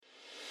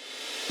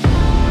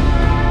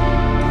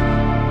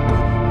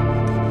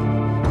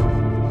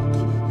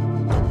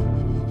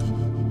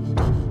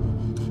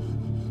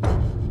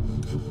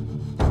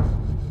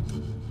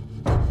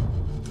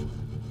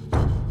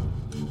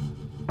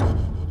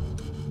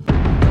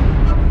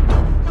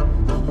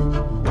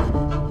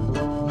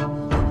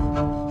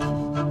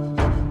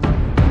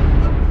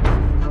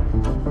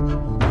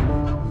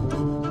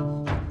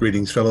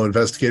Greetings, fellow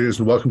investigators,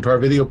 and welcome to our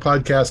video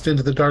podcast,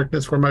 Into the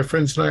Darkness, where my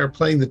friends and I are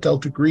playing the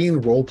Delta Green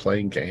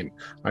role-playing game.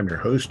 I'm your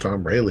host,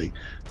 Tom Rayleigh.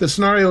 The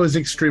scenario is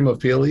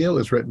Extremeophilia. It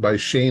was written by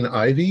Shane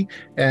Ivey,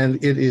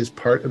 and it is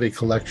part of a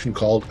collection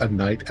called A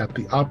Night at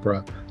the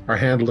Opera. Our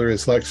handler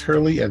is Lex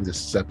Hurley, and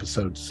this is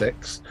episode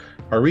 6.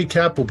 Our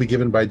recap will be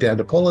given by Dan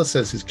DePolis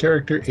as his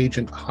character,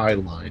 Agent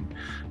Highline.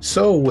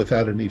 So,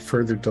 without any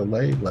further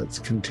delay, let's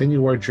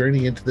continue our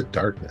journey into the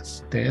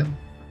darkness. Dan?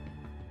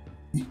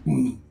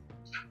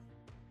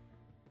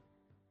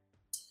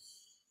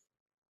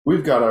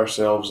 We've got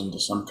ourselves into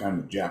some kind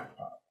of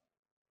jackpot.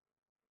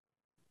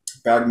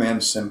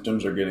 Bagman's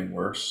symptoms are getting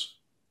worse.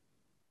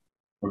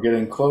 We're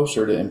getting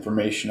closer to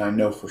information I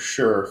know for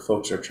sure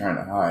folks are trying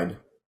to hide.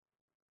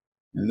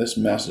 And this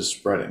mess is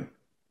spreading.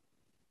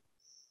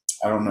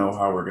 I don't know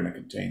how we're going to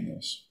contain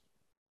this.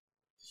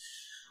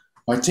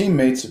 My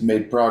teammates have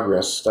made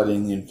progress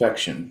studying the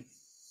infection.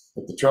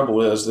 But the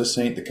trouble is, this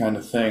ain't the kind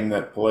of thing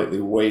that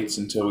politely waits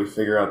until we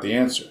figure out the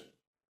answer.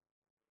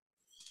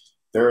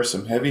 There are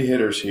some heavy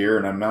hitters here,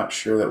 and I'm not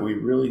sure that we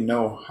really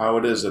know how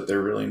it is that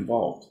they're really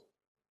involved.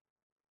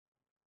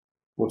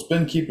 What's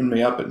been keeping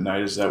me up at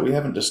night is that we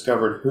haven't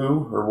discovered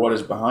who or what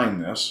is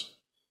behind this,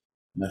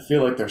 and I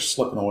feel like they're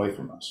slipping away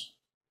from us.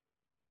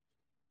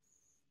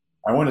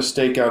 I want to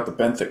stake out the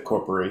Benthic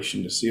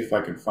Corporation to see if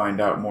I can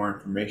find out more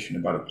information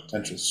about a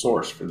potential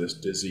source for this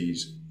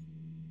disease.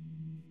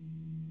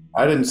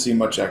 I didn't see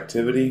much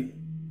activity,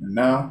 and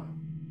now,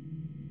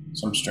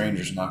 some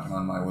stranger's knocking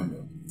on my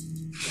window.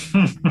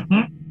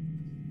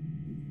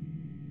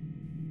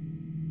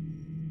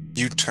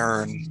 You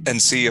turn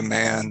and see a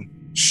man,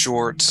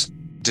 short,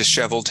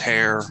 disheveled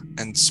hair,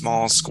 and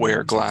small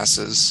square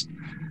glasses.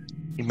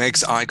 He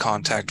makes eye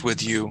contact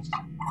with you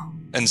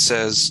and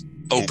says,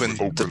 "Open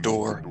the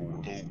door."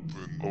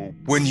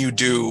 When you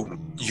do,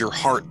 your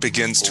heart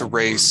begins to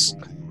race.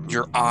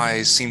 Your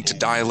eyes seem to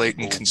dilate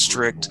and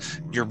constrict.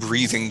 Your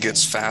breathing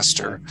gets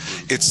faster.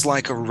 It's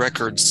like a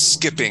record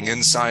skipping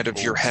inside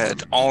of your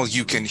head. All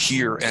you can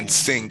hear and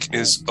think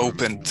is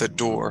 "open the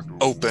door,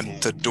 open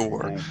the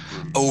door,"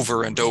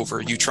 over and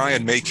over. You try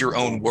and make your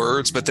own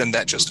words, but then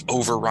that just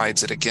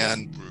overrides it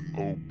again.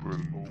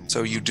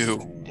 So you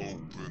do.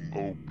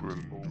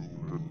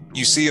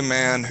 You see a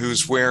man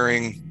who's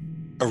wearing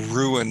a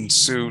ruined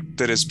suit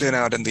that has been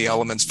out in the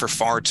elements for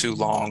far too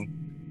long.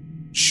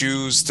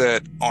 Shoes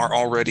that are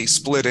already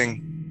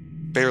splitting,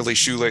 barely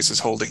shoelaces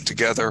holding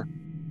together.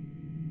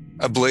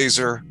 A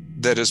blazer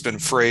that has been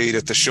frayed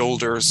at the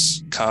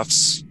shoulders,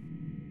 cuffs.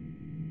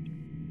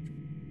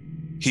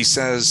 He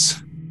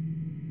says,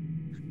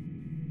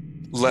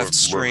 left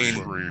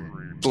screen,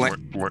 blank.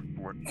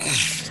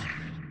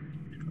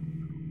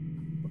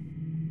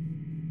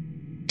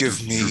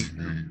 Give me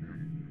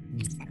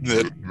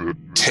the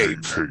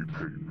tape.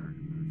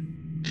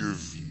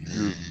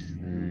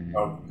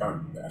 Oh,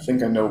 I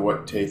think I know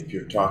what tape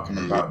you're talking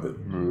about.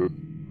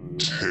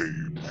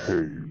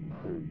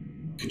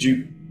 Could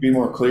you be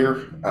more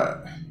clear?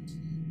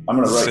 I'm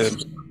going to write some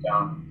stuff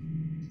down.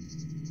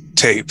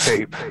 Tape.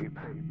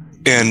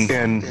 In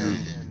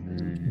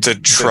the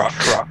truck.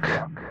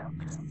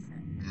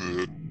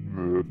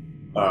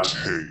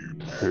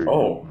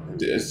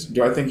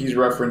 Do I think he's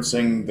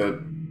referencing the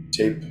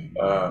tape,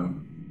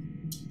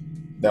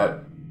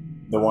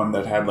 the one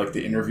that had like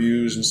the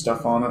interviews and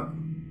stuff on it?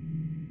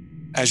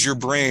 As your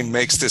brain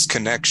makes this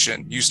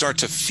connection, you start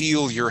to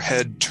feel your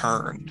head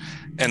turn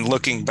and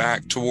looking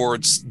back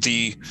towards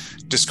the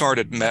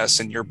discarded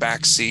mess in your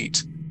back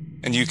seat.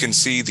 And you can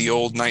see the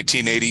old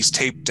 1980s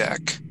tape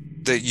deck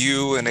that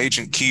you and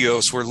Agent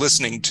Kios were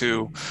listening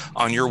to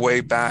on your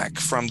way back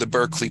from the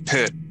Berkeley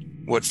pit,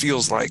 what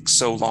feels like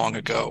so long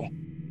ago.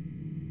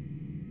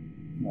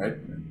 Right.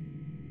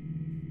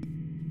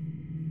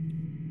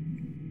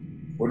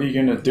 What are you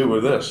going to do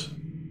with this?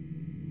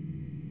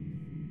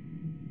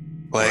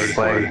 Play.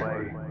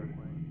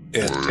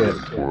 It.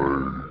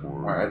 All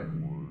right.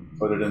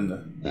 Put it in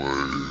the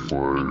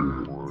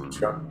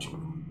truck.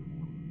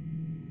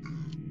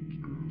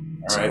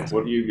 All right.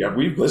 What do you? Yeah,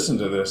 we've listened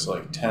to this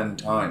like 10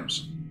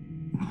 times.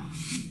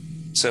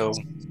 So,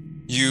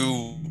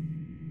 it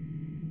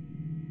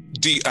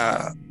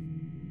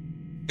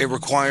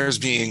requires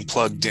being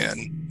plugged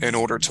in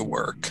order to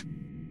work.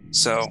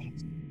 So,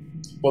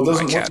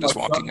 my cat is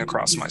walking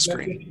across my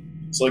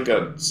screen. It's like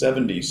a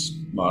 70s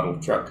model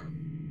truck.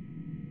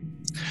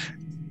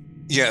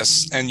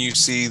 Yes, and you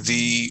see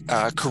the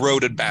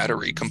corroded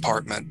battery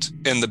compartment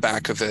in the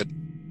back of it,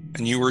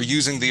 and you were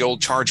using the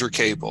old charger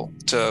cable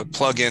to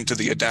plug into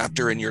the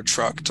adapter in your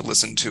truck to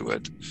listen to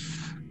it.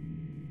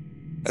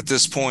 At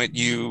this point,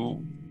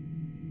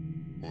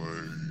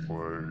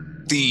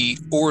 the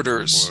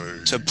orders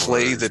to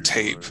play the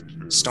tape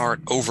start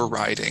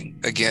overriding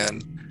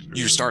again.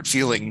 You start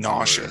feeling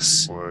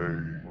nauseous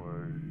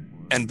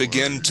and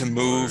begin to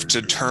move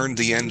to turn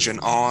the engine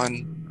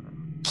on,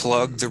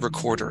 plug the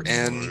recorder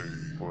in,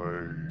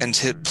 and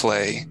hit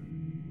play.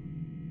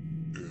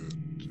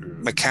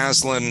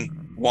 McCaslin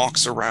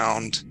walks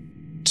around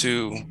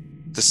to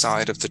the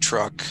side of the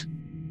truck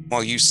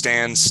while you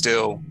stand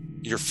still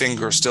your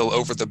finger still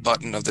over the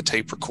button of the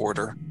tape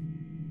recorder.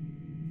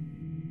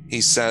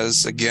 He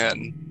says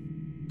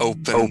again,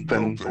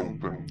 open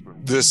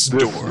this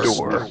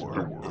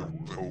door.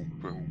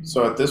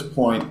 So at this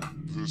point,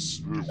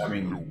 I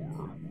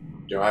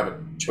mean, do I have a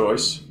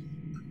choice?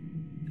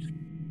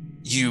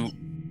 You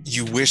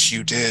wish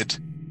you did.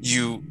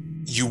 You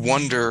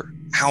wonder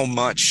how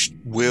much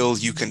will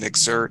you can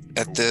exert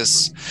at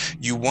this.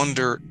 You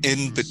wonder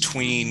in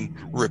between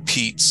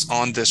repeats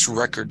on this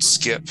record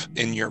skip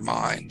in your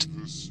mind.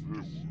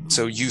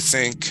 So you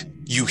think,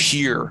 you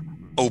hear,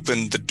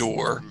 open the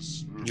door.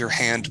 Your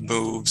hand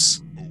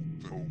moves.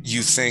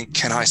 You think,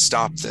 can I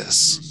stop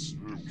this?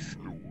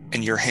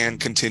 And your hand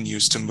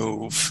continues to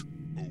move.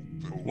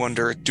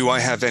 Wonder, do I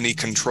have any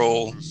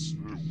control?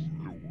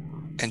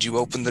 And you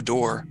open the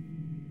door.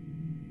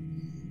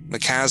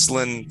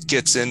 McCaslin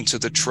gets into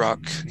the truck.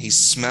 He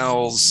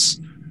smells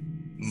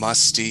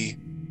musty,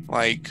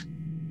 like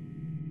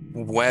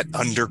wet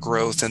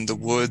undergrowth in the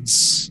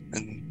woods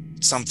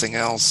and something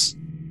else,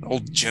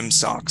 old gym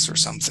socks or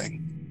something.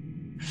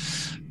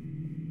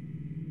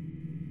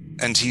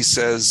 And he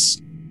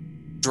says,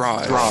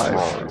 drive,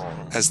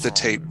 as the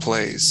tape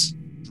plays.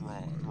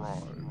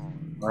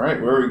 All right,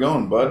 where are we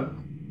going, bud?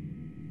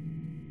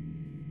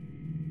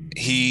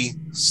 He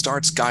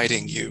starts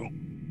guiding you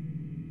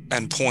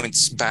and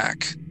points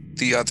back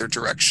the other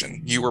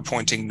direction. You were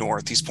pointing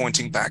north. He's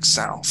pointing back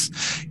south.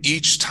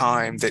 Each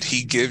time that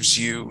he gives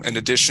you an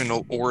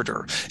additional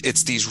order,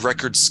 it's these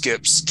record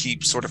skips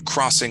keep sort of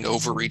crossing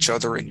over each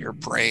other in your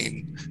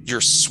brain.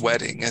 You're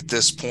sweating at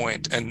this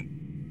point,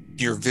 and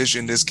your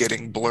vision is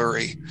getting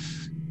blurry.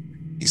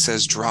 He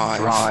says,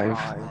 drive.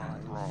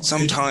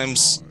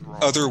 Sometimes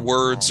other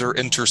words are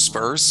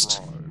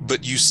interspersed,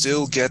 but you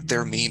still get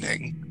their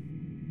meaning.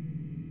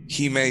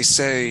 He may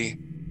say,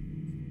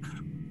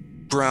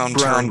 brown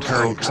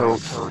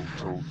turncoat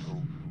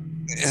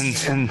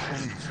in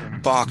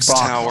box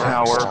tower.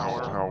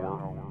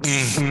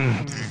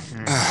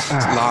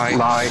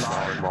 Lie.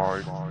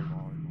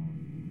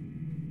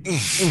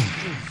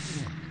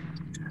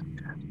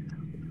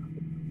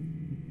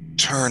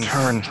 Turn.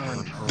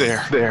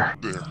 There.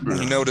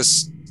 You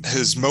notice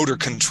his motor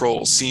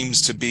control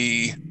seems to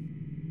be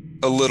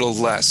a little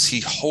less. He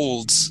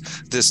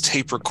holds this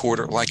tape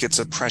recorder like it's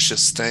a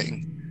precious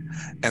thing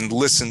and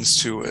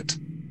listens to it.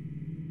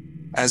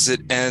 As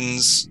it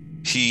ends,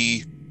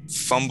 he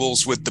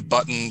fumbles with the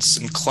buttons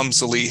and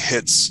clumsily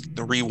hits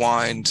the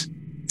rewind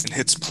and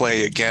hits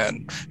play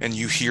again. And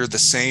you hear the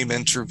same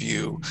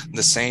interview,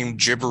 the same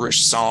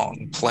gibberish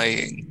song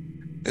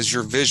playing as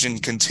your vision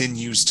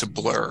continues to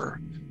blur.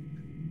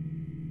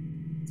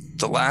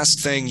 The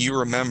last thing you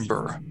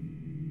remember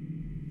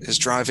is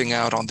driving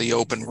out on the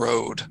open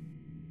road,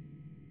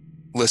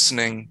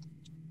 listening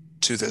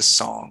to this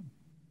song.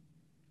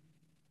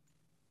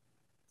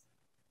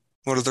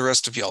 What are the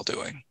rest of y'all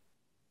doing?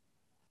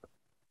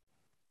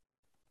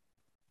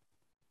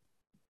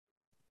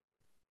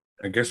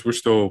 I guess we're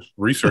still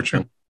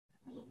researching.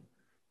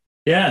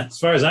 Yeah, as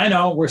far as I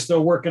know, we're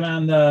still working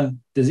on the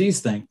disease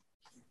thing.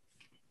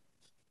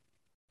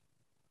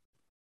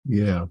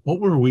 Yeah. What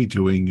were we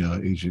doing,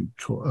 Agent?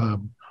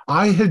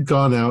 I had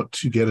gone out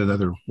to get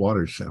another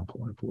water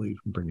sample, I believe,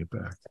 and bring it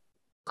back,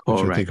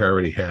 which I think I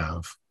already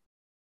have.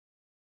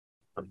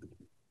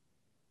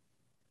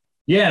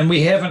 Yeah, and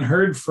we haven't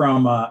heard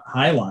from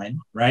Highline,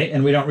 right?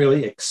 And we don't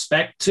really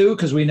expect to,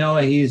 because we know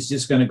he's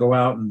just going to go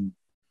out and...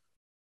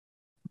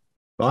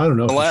 Well, I don't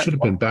know. He should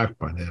have been back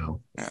by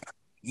now. Yeah.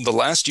 The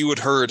last you had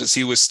heard is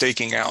he was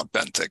staking out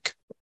Benthic.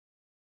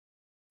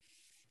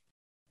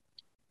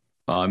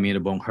 I mean,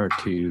 it won't hurt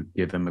to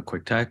give him a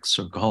quick text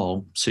or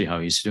call, see how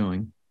he's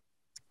doing.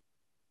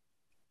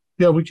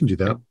 Yeah, we can do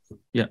that.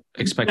 Yeah,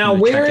 expect now,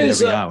 him to check in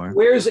every hour.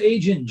 Where's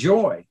Agent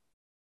Joy?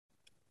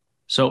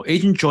 So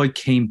Agent Joy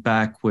came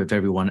back with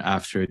everyone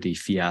after the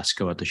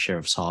fiasco at the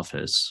sheriff's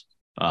office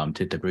to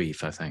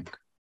debrief, I think.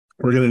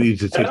 We're going to need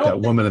to take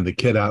that woman and the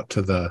kid out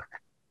to the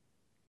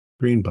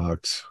green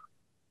box.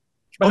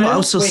 But I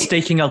was still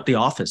staking out the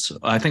office.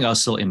 I think I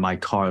was still in my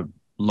car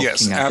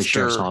looking at the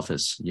sheriff's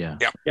office. Yeah,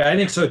 I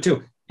think so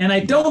too. And I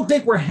don't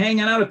think we're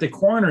hanging out at the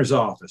coroner's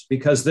office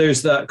because we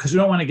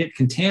don't want to get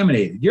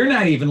contaminated. You're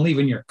not even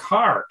leaving your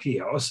car,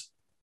 Kios.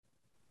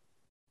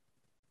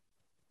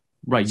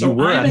 Right, so you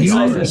were at the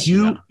office.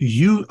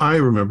 I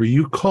remember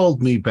you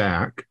called me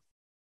back.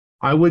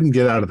 I wouldn't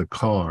get out of the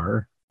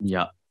car.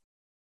 Yeah.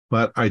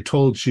 But I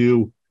told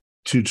you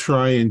to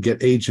try and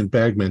get Agent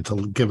Bagman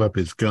to give up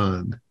his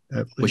gun.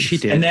 At least. Well, she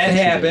did. And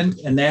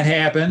that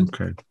happened.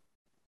 Okay.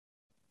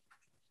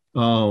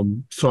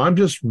 So I'm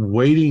just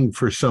waiting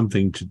for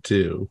something to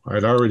do.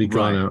 I'd already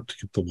gone out to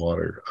get the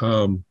water.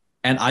 And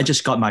I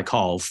just got my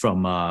call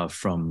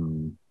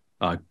from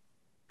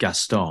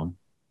Gaston.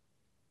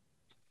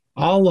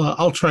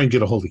 I'll try and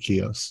get a hold of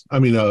Kios. I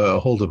mean, a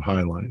hold of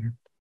Highliner.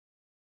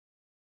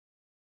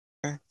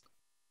 Okay.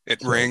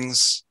 It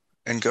rings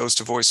and goes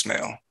to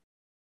voicemail.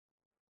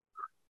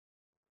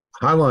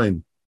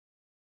 Highline.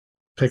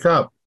 Pick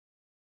up.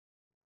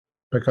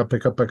 Pick up.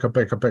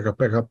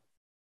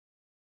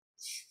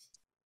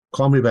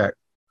 Call me back.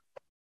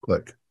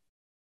 Click.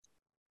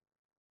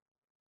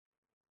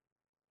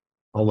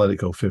 I'll let it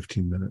go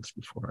 15 minutes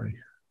before I...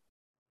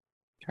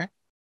 Okay.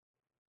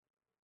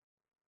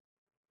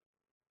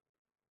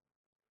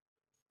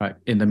 All right.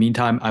 In the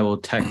meantime, I will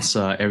text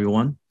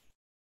everyone.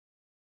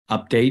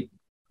 Update.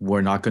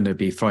 We're not going to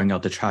be throwing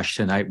out the trash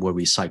tonight. We're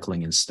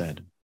recycling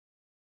instead.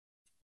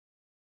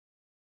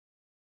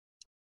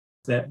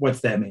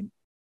 What's that mean?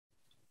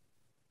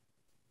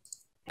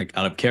 Like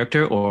out of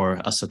character or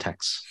us a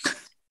text?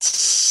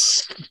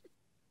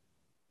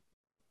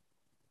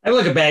 I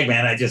look at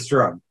Bagman. I just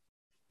shrug.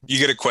 You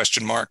get a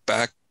question mark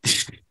back.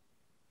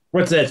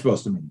 What's that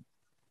supposed to mean?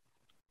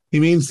 He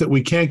means that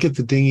we can't get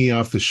the dinghy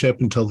off the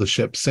ship until the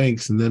ship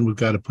sinks, and then we've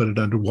got to put it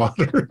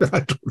underwater.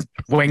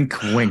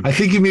 Wink, wink. I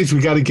think he means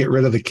we got to get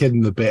rid of the kid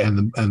in the bed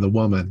and the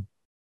woman.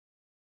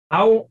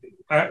 How?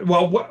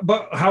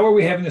 But how are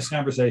we having this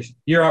conversation?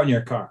 You're out in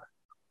your car.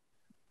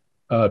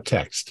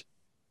 Text.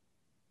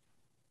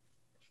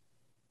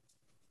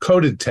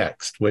 Coded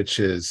text, which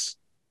is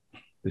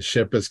the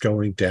ship is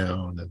going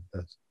down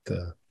and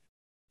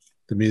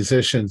the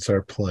musicians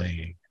are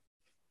playing.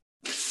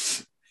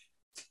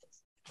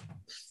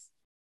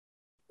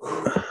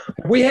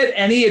 Have we had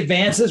any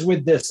advances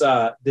with this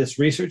this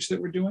research that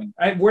we're doing?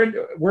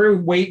 We're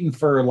waiting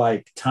for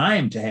like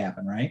time to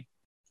happen, right?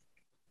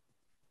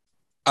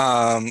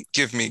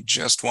 Give me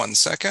just 1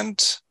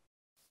 second.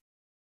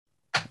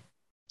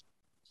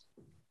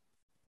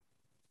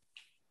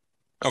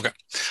 Okay,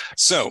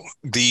 so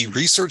the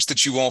research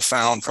that you all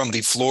found from the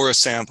flora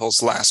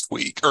samples last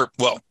week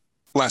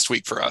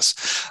for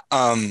us,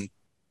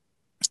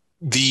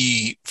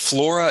 the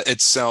flora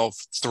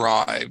itself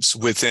thrives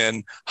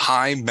within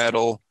high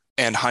metal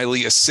and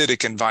highly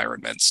acidic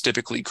environments,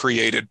 typically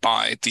created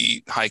by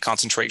the high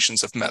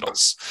concentrations of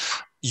metals.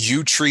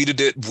 You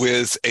treated it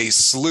with a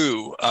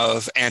slew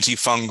of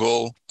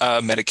antifungal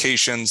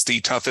medications.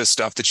 The toughest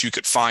stuff that you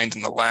could find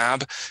in the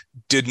lab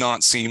did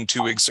not seem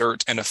to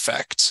exert an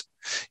effect.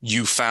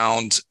 You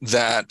found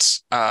that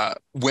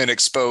when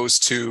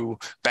exposed to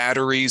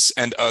batteries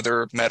and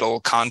other metal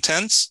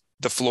contents,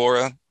 the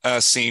flora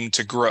seemed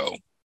to grow.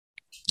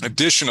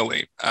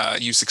 Additionally,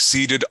 you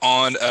succeeded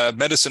on a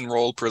medicine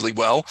roll pretty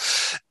well.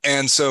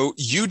 And so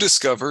you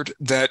discovered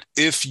that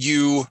if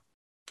you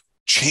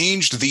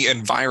changed the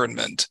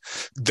environment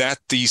that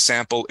the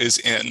sample is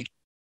in,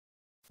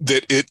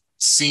 that it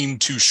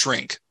seemed to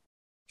shrink.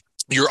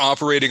 You're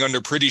operating under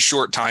pretty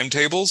short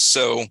timetables,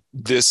 so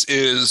this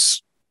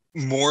is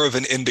more of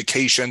an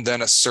indication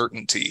than a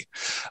certainty.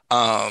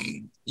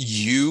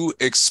 You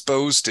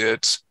exposed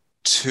it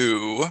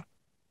to,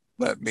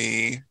 let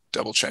me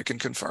double check and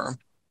confirm.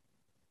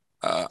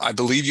 I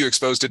believe you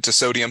exposed it to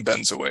sodium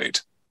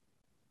benzoate.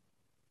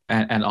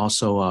 And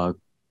also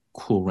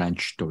Cool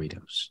Ranch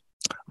Doritos.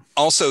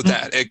 Also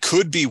that. It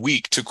could be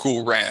weak to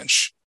Cool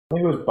Ranch. I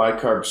think it was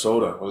bicarb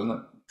soda, wasn't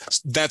it?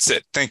 That's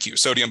it. Thank you.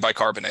 Sodium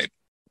bicarbonate.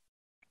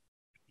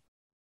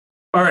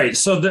 All right.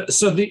 So the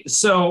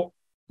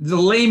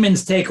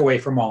layman's takeaway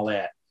from all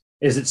that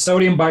is that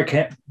sodium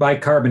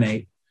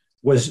bicarbonate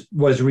was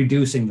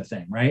reducing the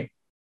thing, right?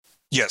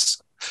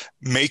 Yes.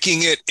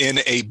 Making it in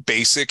a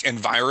basic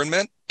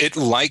environment, it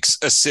likes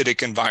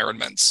acidic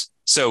environments.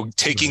 So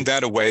taking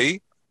that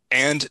away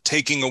and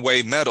taking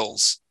away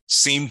metals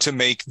seem to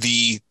make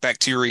the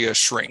bacteria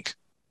shrink,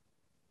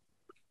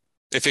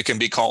 if it can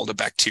be called a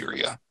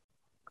bacteria.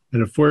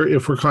 And if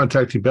we're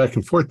contacting back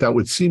and forth, that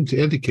would seem to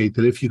indicate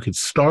that if you could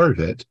starve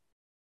it,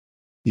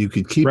 you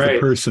could keep the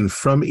person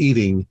from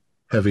eating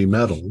heavy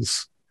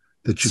metals,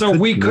 that you could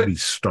maybe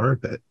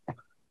starve it.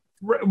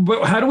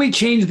 But how do we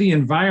change the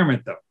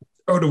environment, though?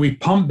 Oh, do we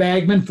pump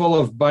Bagman full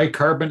of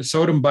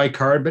sodium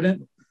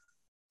bicarbonate?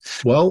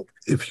 Well,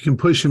 if you can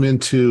push him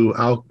into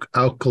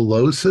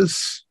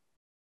alkalosis,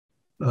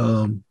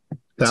 that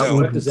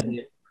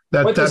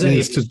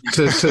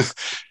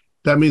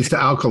means to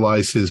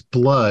alkalize his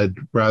blood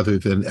rather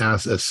than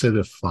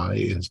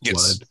acidify his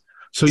blood.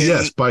 So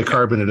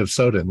bicarbonate of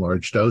soda in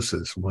large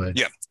doses.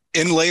 Yeah.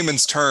 In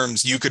layman's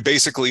terms, you could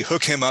basically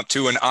hook him up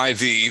to an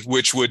IV,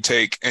 which would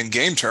take, in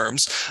game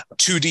terms,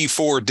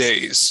 2d4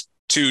 days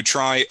to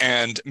try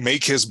and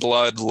make his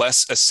blood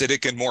less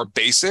acidic and more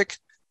basic,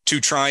 to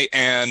try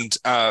and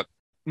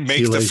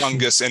make chelation. The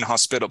fungus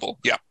inhospitable.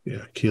 Yeah.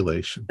 Yeah,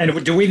 chelation.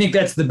 And do we think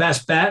that's the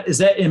best bet? Is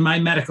that in my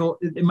medical?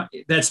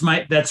 That's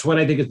what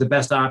I think is the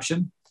best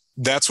option.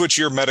 That's what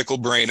your medical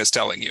brain is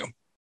telling you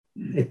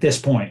at this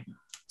point.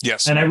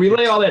 Yes. And I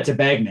relay all that to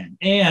Bagman,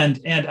 and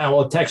I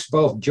will text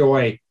both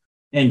Joy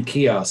and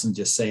Kios and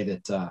just say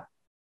that,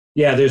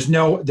 there's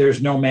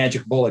no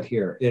magic bullet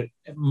here.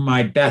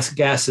 My best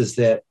guess is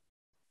that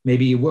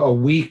maybe a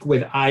week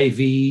with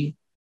IV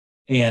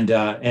and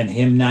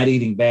him not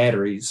eating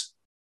batteries,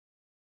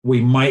 we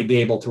might be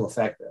able to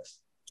affect this.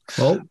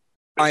 Well,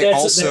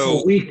 that's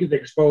a week of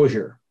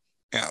exposure.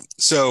 Yeah.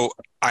 So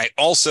I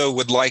also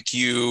would like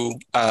you,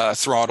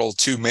 Throttle,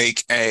 to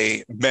make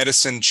a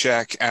medicine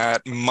check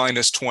at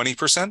minus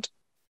 20%.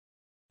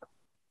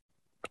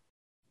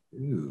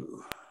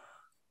 Ooh.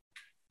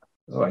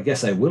 Oh, I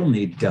guess I will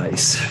need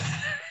dice.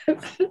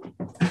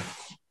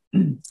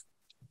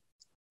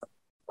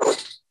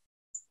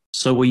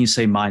 So when you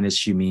say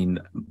minus, you mean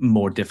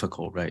more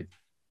difficult, right?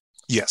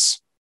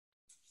 Yes.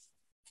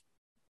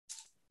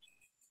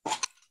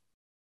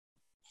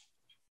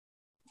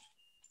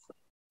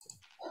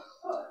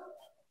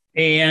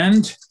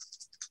 And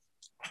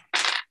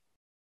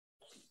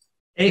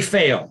a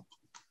fail.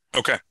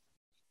 Okay.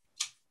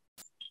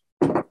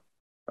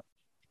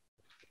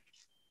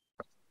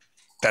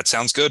 That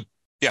sounds good.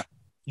 Yeah.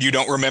 You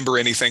don't remember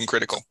anything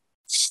critical.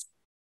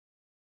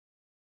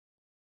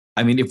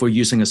 I mean, if we're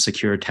using a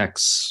secure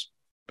text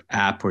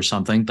app or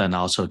something, then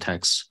also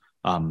text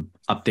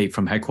update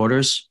from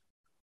headquarters.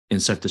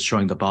 Instead of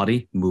destroying the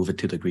body, move it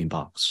to the green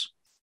box.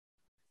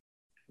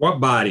 What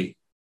body?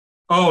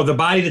 Oh, the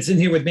body that's in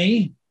here with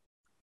me?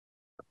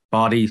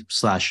 Body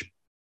slash,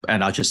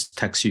 and I'll just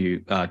text you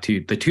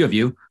to the two of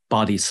you,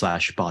 body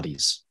slash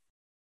bodies.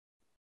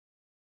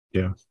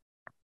 Yeah.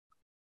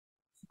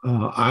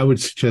 I would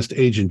suggest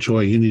Agent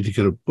Joy, you need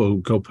to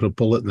go put a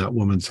bullet in that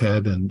woman's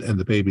head and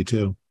the baby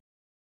too.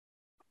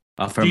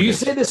 Do you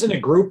say this in a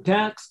group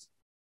text?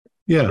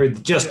 Yeah. Or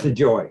just the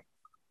Joy?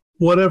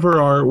 Whatever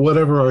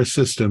our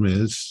system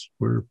is,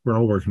 we're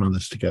all working on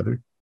this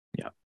together.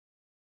 Yeah.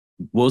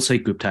 We'll say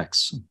group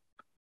text.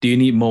 Do you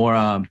need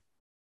more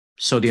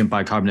sodium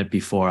bicarbonate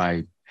before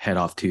I head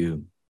off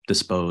to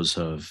dispose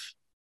of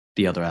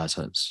the other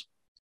assets?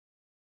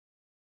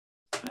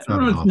 I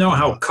don't know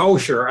how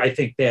kosher I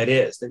think that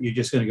is, that you're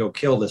just going to go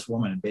kill this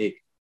woman and baby.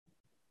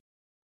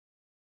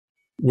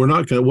 We're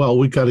not going to, well,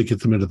 we got to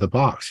get them into the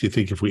box. You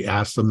think if we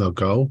ask them, they'll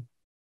go?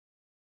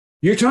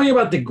 You're talking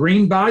about the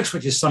green box,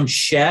 which is some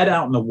shed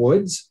out in the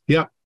woods?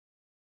 Yeah.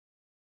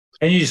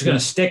 And you're just going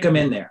to stick them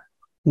in there?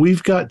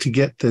 We've got to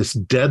get this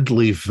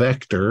deadly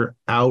vector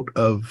out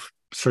of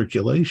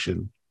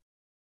circulation.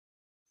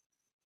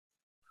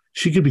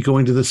 She could be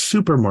going to the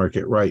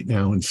supermarket right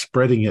now and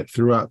spreading it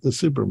throughout the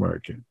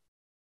supermarket,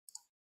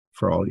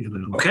 for all you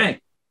know. Okay.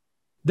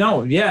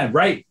 No, yeah,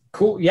 right.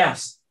 Cool.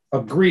 Yes.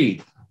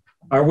 Agreed.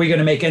 Are we going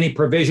to make any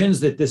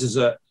provisions that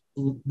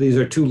these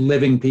are two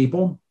living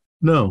people?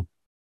 No.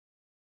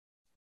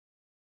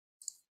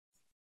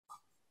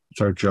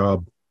 It's our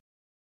job.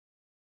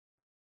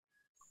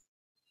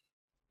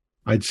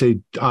 I'd say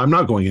I'm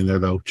not going in there,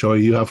 though. Joy,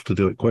 you have to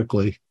do it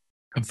quickly.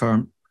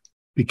 Confirm.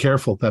 Be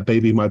careful. That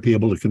baby might be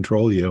able to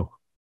control you.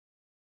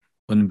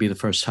 Wouldn't be the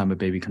first time a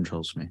baby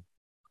controls me.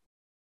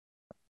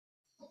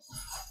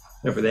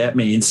 Whatever that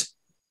means.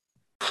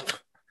 I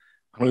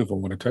don't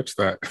even want to touch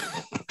that.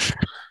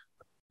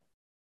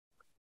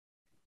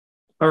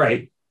 All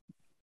right.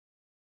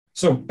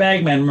 So,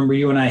 Bagman, remember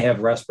you and I have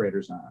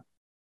respirators on.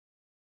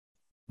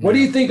 What do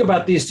you think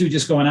about these two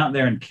just going out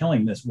there and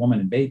killing this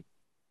woman and baby?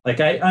 Like,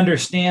 I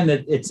understand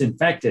that it's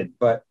infected,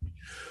 but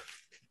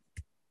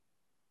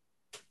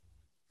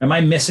am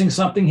I missing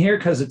something here?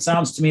 Because it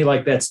sounds to me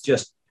like that's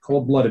just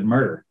cold-blooded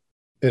murder.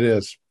 It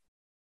is.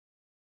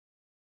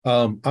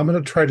 I'm going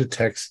to try to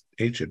text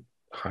Agent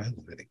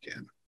Highland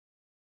again.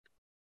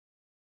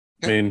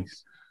 I mean,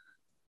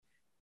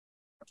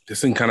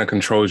 this thing kind of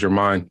controls your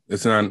mind.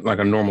 It's not like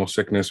a normal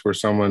sickness where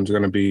someone's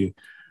going to be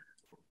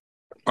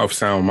of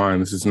sound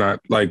mind. This is not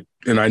like,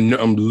 and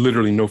I'm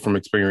literally know from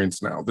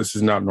experience now, this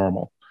is not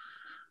normal.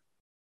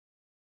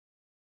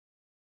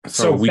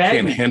 So we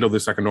can't handle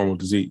this like a normal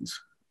disease.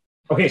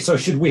 Okay, so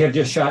should we have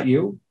just shot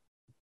you?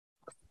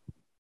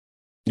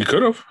 You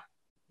could have.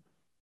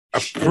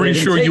 I'm pretty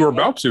sure you were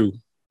about to.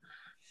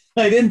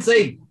 I didn't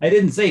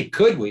say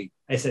could we.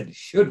 I said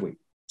should we.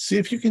 See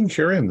if you can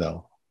cure him,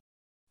 though.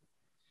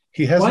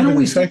 He hasn't been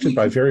infected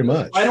by very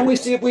much. Why don't we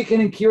see if we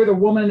can cure the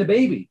woman and the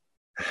baby?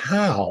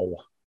 How?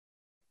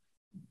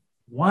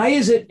 Why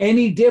is it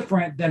any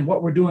different than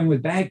what we're doing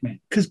with Bagman?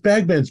 Because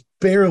Bagman's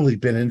barely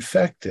been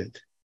infected.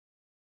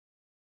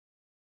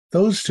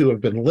 Those two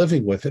have been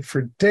living with it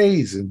for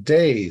days and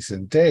days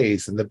and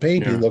days, and the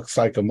baby looks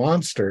like a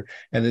monster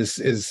and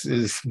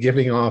is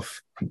giving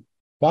off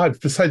vibes.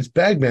 Besides,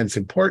 Bagman's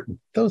important.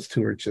 Those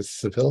two are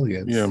just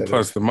civilians. Yeah, and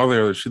plus the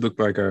mother, she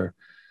looked like a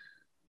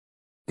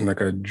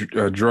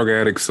drug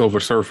addict Silver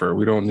Surfer.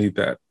 We don't need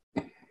that.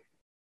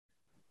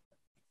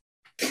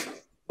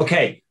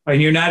 Okay,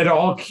 and you're not at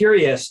all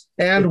curious.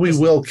 And we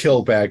will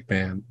kill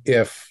Bagman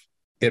if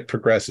it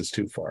progresses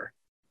too far.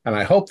 And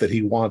I hope that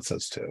he wants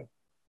us to.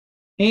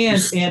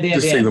 And say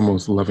the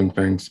most loving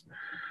things.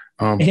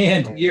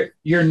 And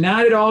you're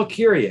not at all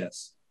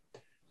curious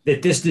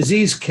that this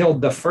disease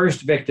killed the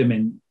first victim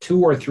in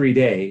 2 or 3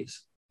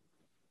 days,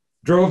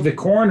 drove the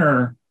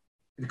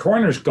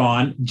coroner's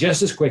gone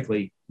just as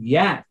quickly,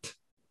 yet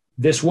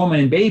this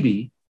woman and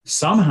baby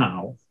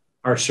somehow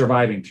are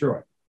surviving through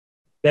it.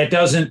 That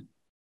doesn't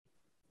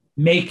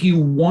make you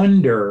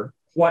wonder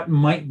what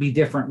might be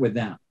different with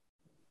them.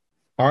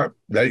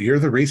 You're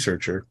the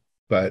researcher,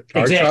 but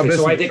our exactly. job is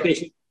so I think they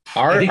should.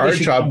 Our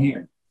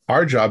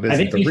job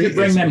isn't to you should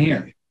bring them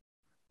here.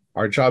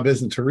 Our job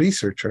isn't to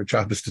research. Our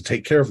job is to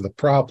take care of the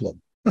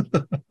problem.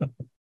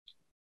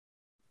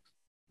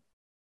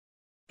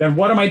 Then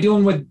what am I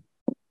doing with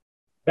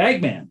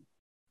Bagman?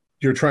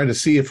 You're trying to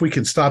see if we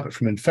can stop it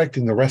from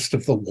infecting the rest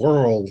of the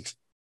world.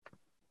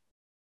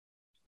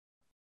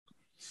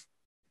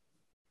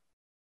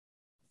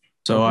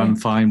 So I'm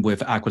fine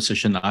with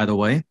acquisition either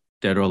way,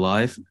 dead or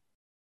alive.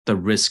 The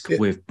risk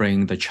with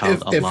bringing the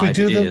child alive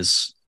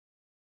is,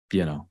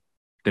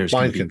 there's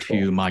going to be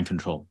two mind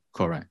control.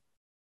 Correct.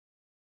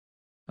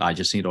 I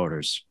just need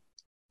orders.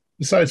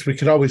 Besides, we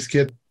could always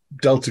get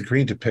Delta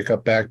Green to pick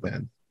up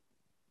Bagman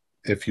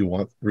if you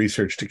want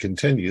research to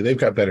continue. They've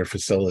got better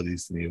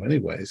facilities than you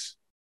anyways.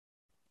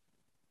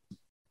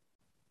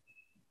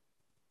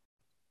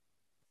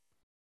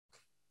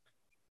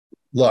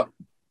 Look,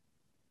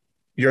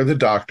 you're the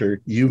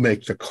doctor. You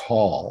make the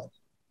call.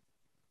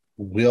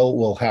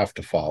 We'll have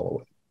to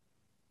follow it.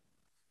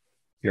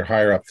 You're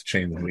higher up the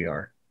chain than we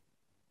are.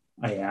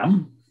 I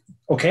am.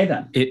 Okay,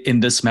 then. In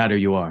this matter,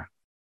 you are.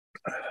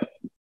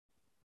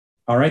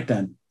 All right,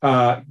 then.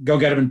 Go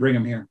get him and bring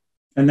him here.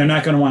 And they're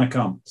not going to want to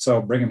come, so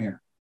bring him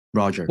here.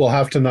 Roger. We'll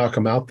have to knock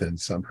him out then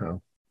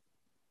somehow.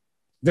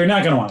 They're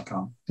not going to want to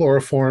come.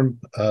 Chloroform.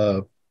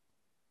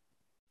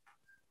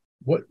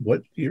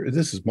 What year?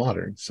 This is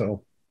modern,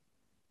 so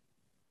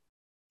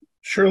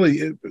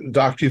surely,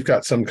 Doc, you've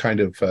got some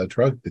kind of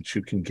drug that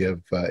you can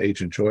give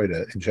Agent Joy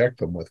to inject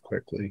them with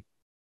quickly.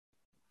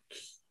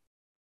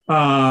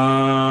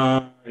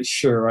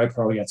 Sure. I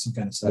probably got some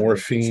kind of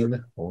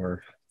morphine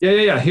or.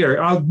 Yeah.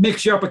 Here, I'll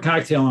mix you up a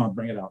cocktail and I'll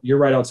bring it out. You're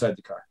right outside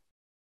the car.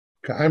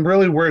 I'm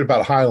really worried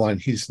about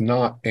Highline. He's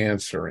not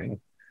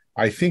answering.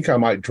 I think I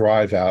might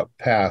drive out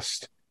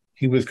past.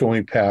 He was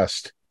going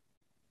past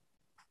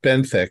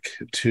Benthic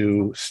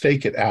to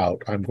stake it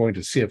out. I'm going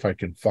to see if I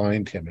can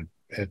find him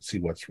and see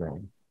what's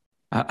wrong.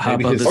 How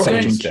about the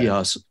Agent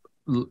Kiosk?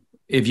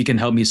 If you can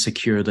help me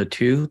secure the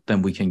two,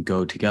 then we can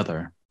go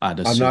together.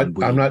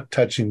 I'm not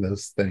touching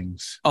those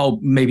things. Oh,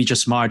 maybe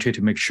just monitor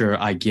to make sure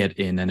I get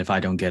in, and if I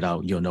don't get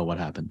out, you'll know what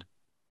happened.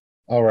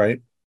 All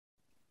right.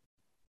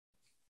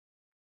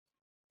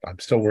 I'm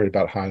still worried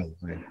about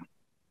Highline.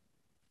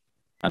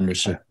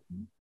 Understood.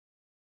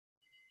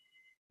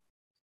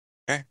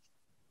 Okay.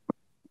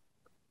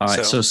 All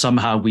right. So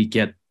somehow we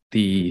get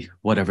the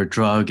whatever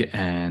drug,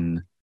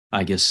 and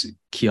I guess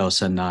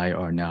Kios and I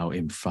are now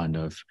in front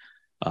of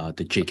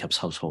the Jacobs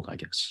household, I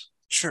guess.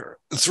 Sure.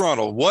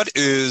 Throttle,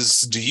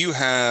 do you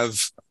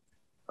have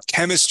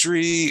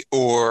chemistry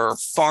or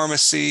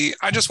pharmacy?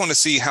 I just want to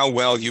see how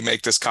well you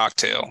make this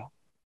cocktail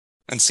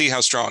and see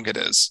how strong it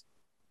is.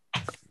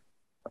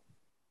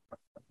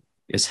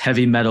 It's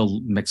heavy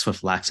metal mixed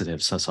with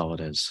laxatives. That's all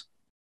it is.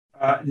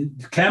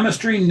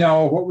 Chemistry,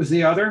 no. What was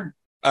the other?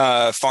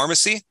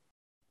 Pharmacy.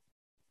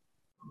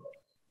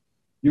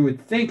 You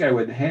would think I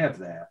would have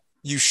that.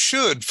 You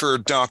should for a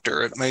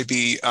doctor. It may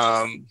be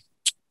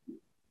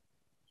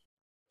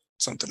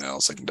something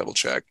else. I can double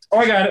check. Oh,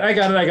 I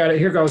got it.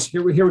 Here goes.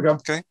 Here we go.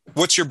 Okay.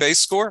 What's your base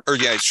score? Or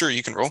yeah, sure,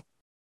 you can roll.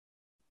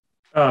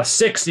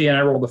 60, and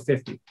I rolled a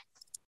 50.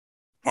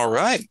 All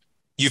right.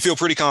 You feel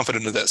pretty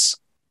confident of this.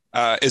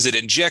 Is it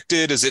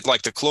injected? Is it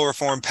like the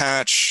chloroform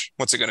patch?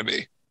 What's it going to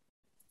be?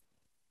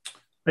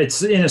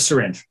 It's in a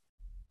syringe.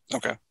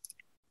 Okay.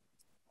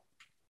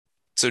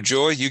 So,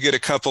 Joy, you get a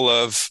couple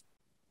of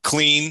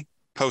clean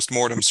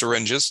post-mortem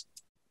syringes.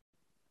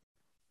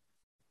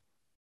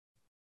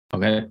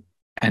 Okay.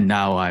 And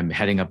now I'm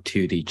heading up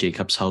to the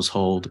Jacobs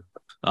household,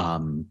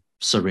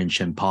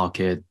 syringe in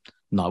pocket,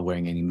 not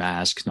wearing any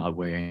mask, not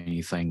wearing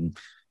anything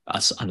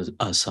as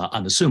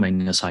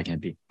unassuming as I can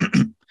be.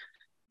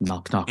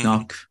 Knock, knock,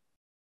 knock.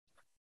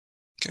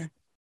 Okay.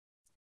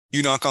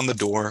 You knock on the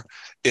door.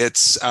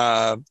 It's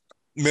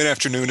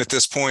mid-afternoon at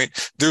this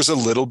point. There's a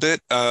little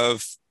bit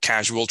of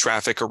casual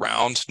traffic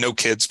around. No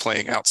kids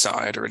playing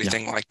outside or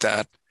anything like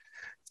that.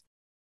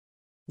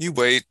 You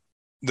wait.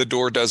 The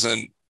door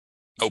doesn't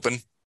open.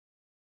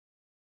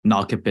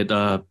 Knock a bit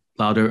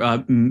louder.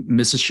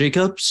 Mrs.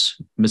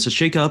 Jacobs? Mrs.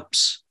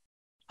 Jacobs?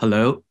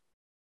 Hello?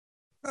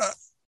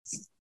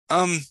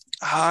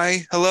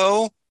 Hi.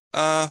 Hello?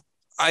 I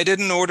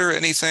didn't order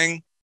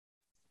anything.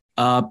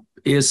 Were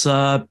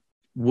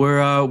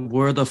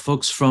the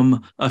folks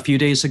from a few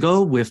days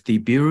ago with the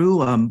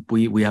bureau?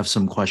 We have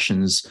some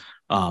questions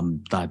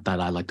that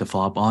I'd like to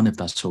follow up on, if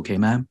that's okay,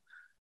 ma'am.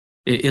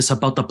 It's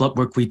about the blood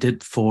work we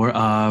did for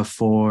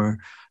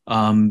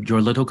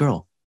your little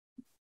girl.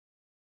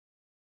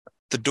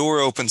 The door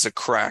opens a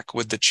crack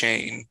with the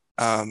chain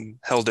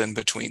held in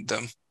between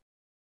them.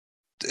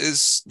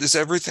 Is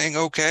everything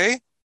okay?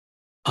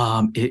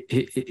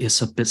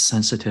 It's a bit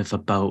sensitive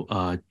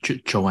about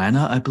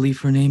Joanna, I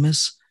believe her name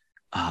is.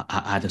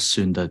 I'd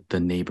assume that the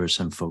neighbors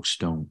and folks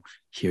don't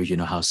hear,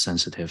 how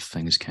sensitive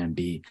things can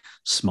be,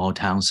 small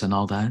towns and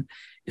all that.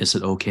 Is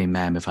it okay,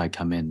 ma'am, if I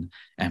come in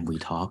and we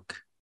talk?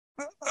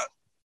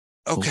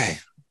 Okay.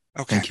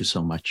 Thank you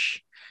so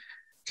much.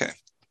 Okay.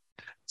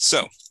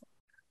 So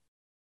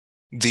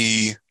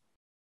the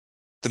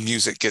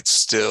music gets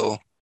still.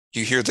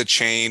 You hear the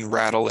chain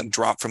rattle and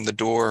drop from the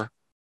door,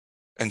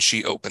 and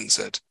she opens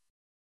it.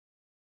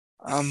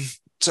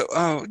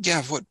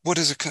 What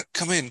is it?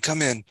 Come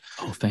in.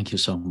 Oh, thank you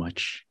so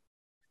much.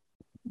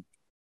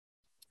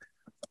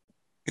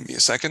 Give me a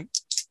second.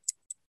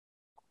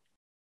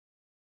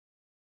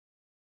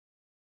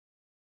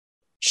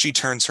 She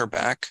turns her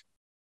back.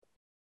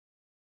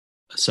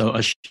 So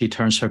as she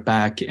turns her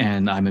back,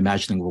 and I'm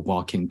imagining we're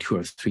walking 2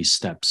 or 3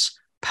 steps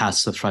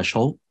past the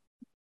threshold.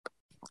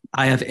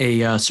 I have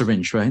a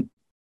syringe, right?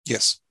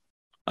 Yes.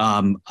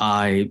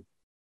 I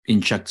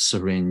inject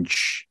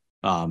syringe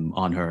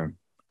on her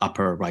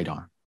upper right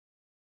arm,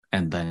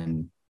 and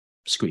then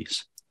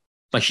squeeze.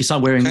 Like she's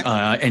not wearing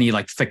any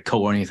like thick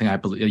coat or anything. I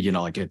believe,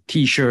 like a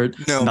t-shirt.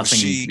 No, nothing.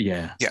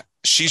 Yeah.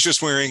 She's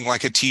just wearing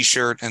like a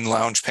t-shirt and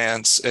lounge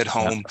pants at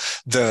home.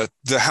 Yeah.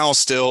 The house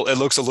still, it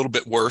looks a little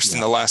bit worse than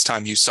the last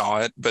time you saw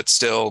it, but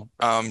still,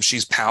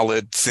 she's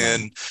pallid,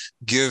 thin. Right.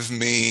 Give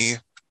me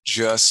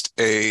just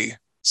a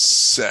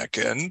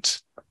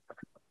second.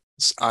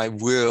 I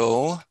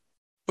will.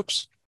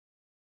 Oops.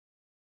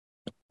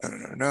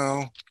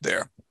 No.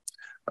 There.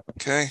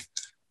 Okay.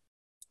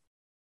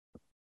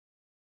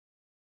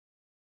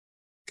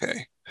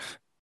 Okay.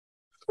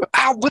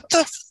 Ow, what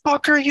the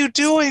fuck are you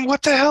doing?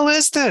 What the hell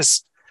is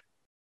this?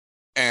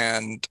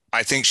 And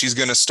I think she's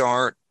going to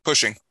start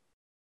pushing.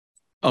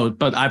 Oh,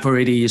 but I've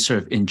already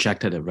sort of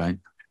injected it, right?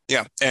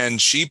 Yeah.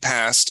 And she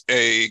passed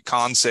a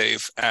con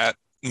save at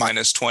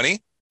 -20.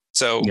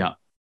 So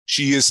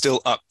she is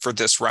still up for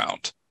this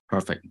round.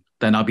 Perfect.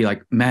 Then I'll be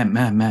like,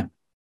 ma'am,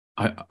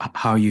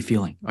 how are you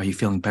feeling? Are you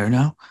feeling better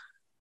now?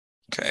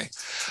 Okay.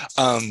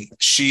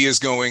 She is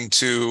going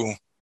to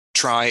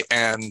try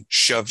and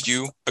shove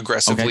you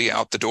aggressively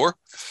out the door.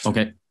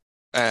 Okay.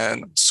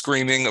 And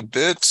screaming a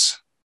bit.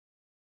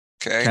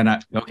 Okay.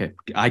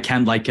 I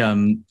can like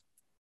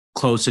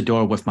close the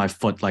door with my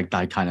foot like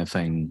that kind of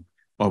thing.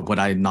 Or would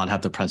I not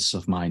have the presence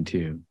of mind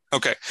to?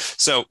 Okay.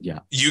 So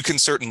you can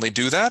certainly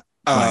do that.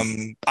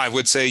 Right. I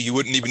would say you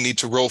wouldn't even need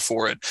to roll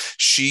for it.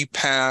 She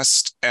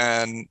passed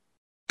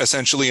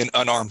essentially an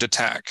unarmed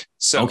attack.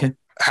 So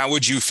how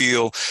would you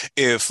feel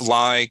if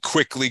Lai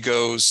quickly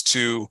goes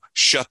to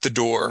shut the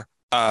door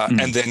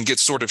and then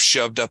gets sort of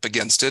shoved up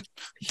against it?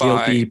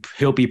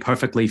 He'll be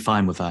perfectly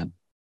fine with that.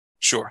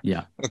 Sure.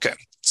 Yeah. Okay.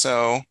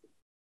 So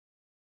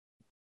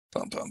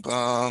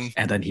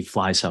and then he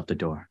flies out the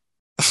door.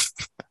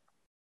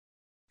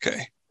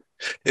 Okay.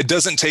 It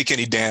doesn't take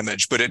any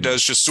damage, but it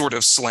does just sort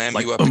of slam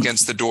you up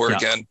against the door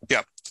again.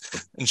 Yeah.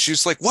 And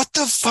she's like, what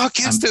the fuck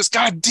is this?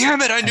 God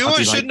damn it. I knew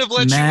I shouldn't have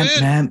let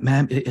you in.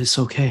 Ma'am, it's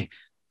okay.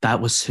 That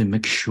was to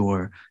make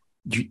sure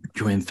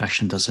your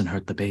infection doesn't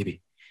hurt the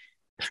baby.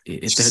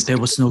 There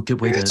was no good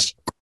way to...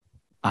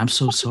 I'm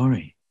so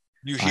sorry.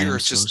 You hear her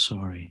just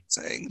sorry.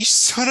 Saying, you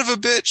son of a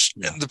bitch.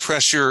 Yeah. And the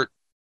pressure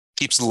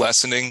keeps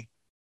lessening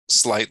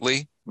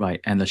slightly.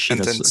 Right. And then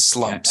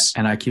slumps.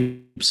 And I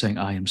keep saying,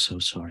 I am so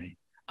sorry.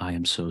 I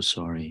am so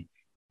sorry.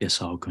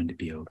 It's all going to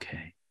be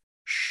okay.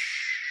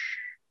 Shh.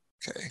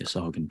 Okay. It's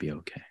all going to be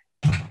okay.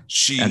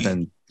 And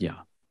then,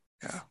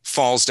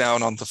 falls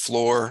down on the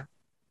floor,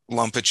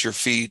 lump at your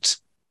feet,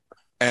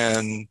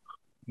 and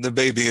the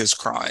baby is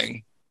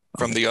crying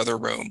from the other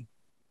room.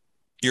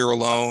 You're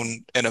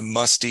alone in a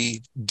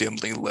musty,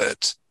 dimly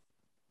lit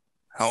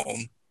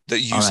home that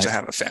used to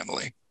have a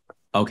family.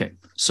 Okay.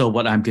 So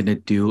what I'm going to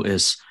do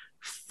is,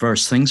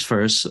 first things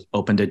first,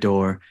 open the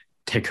door,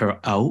 take her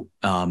out,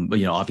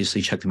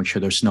 obviously check to make sure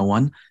there's no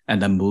one,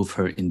 and then move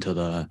her into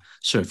the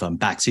sort of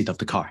backseat of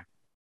the car.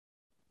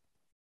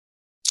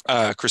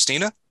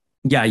 Christina?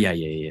 Yeah.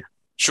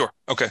 Sure.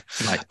 Okay.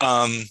 Right.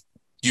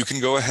 You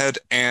can go ahead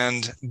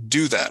and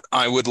do that.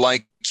 I would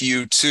like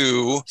you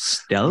to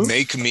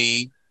make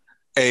me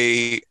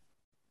a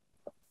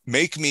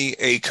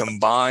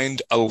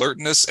combined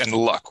alertness and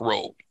luck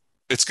roll.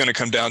 It's going to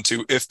come down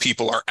to if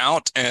people are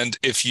out and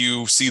if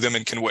you see them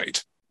and can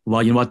wait.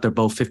 Well, you know what? They're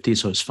both 50,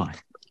 so it's fine.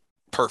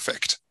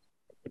 Perfect.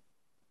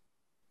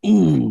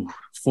 Ooh,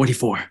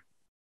 44.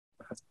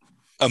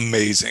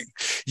 Amazing.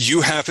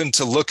 You happen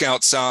to look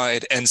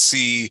outside and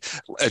see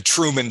a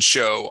Truman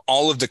Show.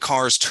 All of the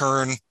cars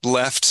turn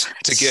left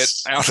to get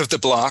out of the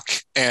block,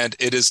 and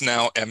it is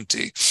now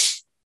empty.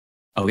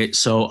 Okay,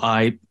 so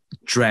I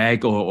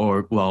drag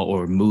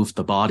or move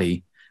the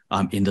body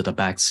into the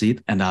back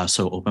seat, and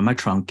also open my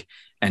trunk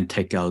and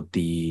take out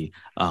the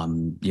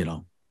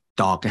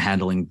dog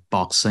handling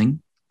box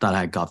thing that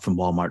I got from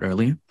Walmart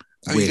earlier.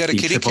 Oh, you got a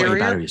kitty carrier?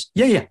 Batteries.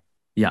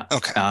 Yeah.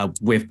 Okay.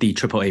 With the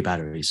AAA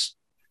batteries.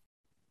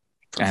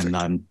 Perfect.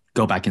 And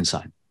go back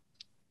inside.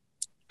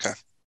 Okay.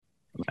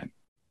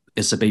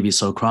 Is the baby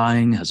still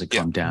crying? Has it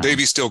calmed down?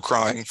 Baby's still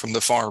crying from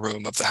the far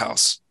room of the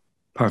house.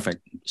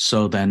 Perfect.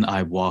 So then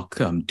I walk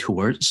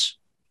towards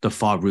the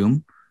far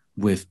room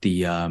with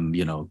the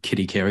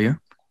kitty carrier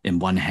in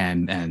one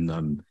hand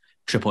and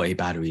AAA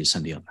batteries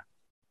in the other.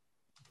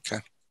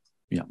 Okay.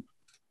 Yeah.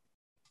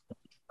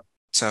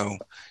 So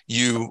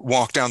you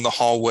walk down the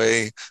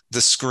hallway, the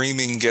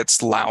screaming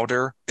gets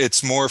louder.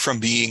 It's more from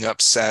being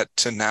upset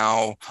to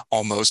now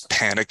almost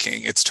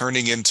panicking. It's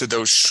turning into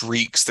those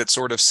shrieks that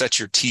sort of set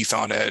your teeth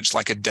on edge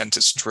like a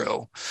dentist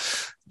drill.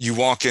 You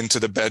walk into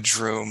the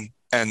bedroom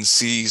and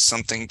see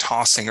something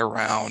tossing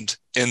around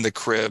in the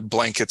crib.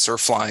 Blankets are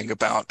flying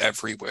about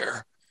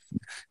everywhere.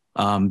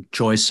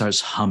 Joy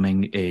starts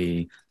humming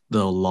a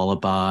little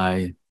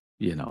lullaby,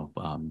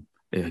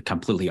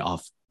 completely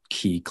off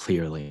key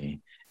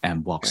clearly,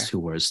 and walks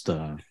towards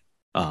the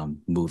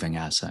moving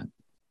asset.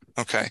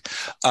 Okay.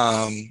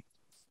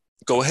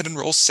 Go ahead and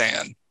roll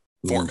sand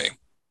for me.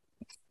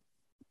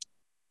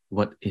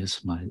 What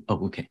is my...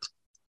 Oh, okay.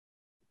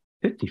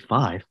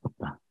 55? What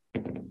the...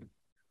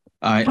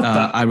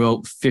 I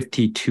wrote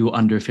 52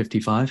 under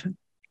 55.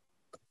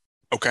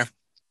 Okay.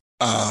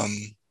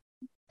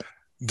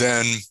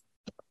 Then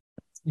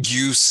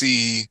you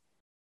see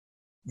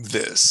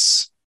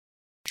this.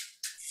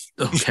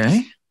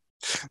 Okay.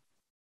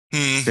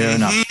 Fair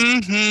enough.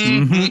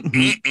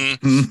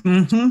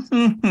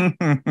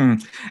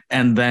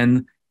 And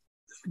then,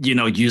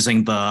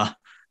 using the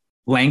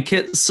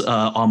blankets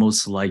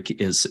almost like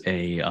is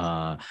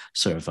a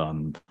sort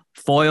of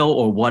foil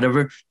or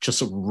whatever,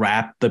 just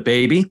wrap the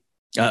baby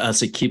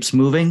as it keeps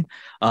moving,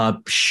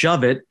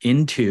 shove it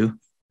into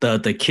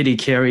the kitty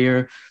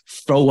carrier,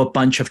 throw a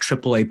bunch of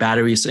AAA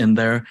batteries in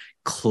there,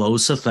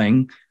 close the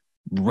thing,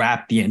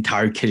 wrap the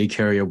entire kitty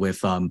carrier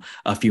with a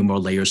few more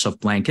layers of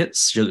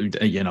blankets,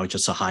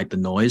 just to hide the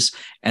noise,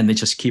 and they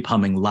just keep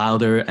humming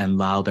louder and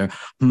louder,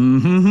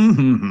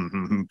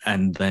 and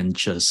then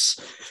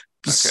just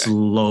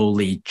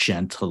slowly,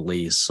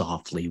 gently,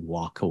 softly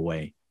walk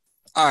away.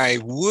 I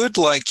would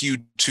like you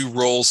to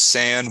roll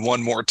sand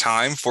one more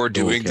time for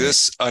doing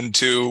this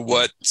unto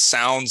what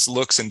sounds,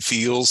 looks, and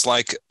feels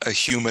like a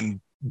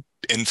human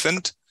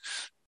infant.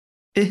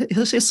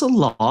 It's a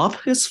lob.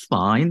 It's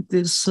fine.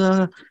 It's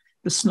no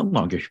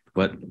longer,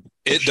 but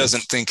it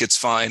doesn't think it's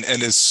fine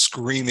and is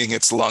screaming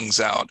its lungs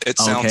out. It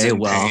sounds in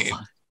pain.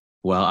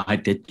 Well, I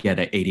did get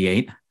an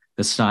 88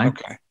 this time.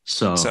 Okay.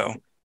 So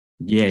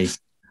yay.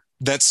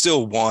 That's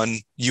still one.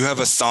 You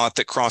have a thought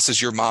that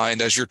crosses your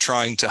mind as you're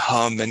trying to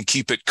hum and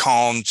keep it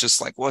calm,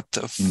 just like, what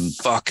the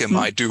fuck am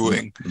I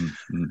doing?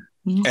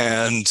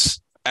 And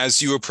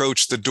as you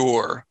approach the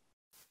door,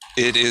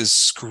 it is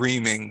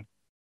screaming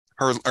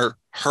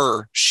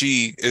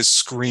she is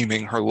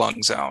screaming her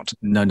lungs out.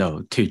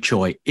 No, to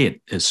Joy,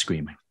 it is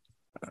screaming.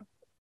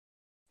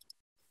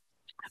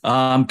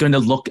 I'm going to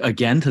look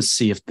again to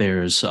see if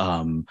there's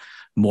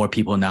more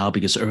people now,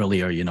 because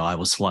earlier, I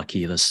was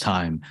lucky this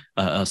time.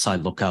 As I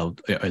look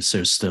out, is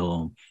there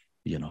still,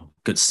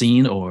 good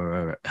scene,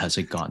 or has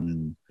it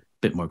gotten a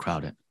bit more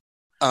crowded?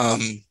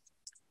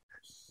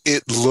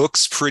 It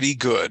looks pretty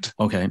good.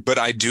 Okay. But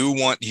I do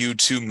want you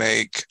to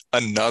make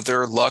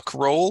another luck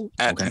roll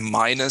at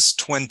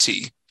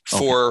 -20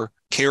 for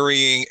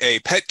carrying a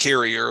pet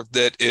carrier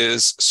that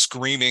is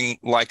screaming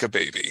like a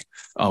baby.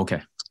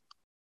 Okay.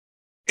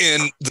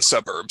 In the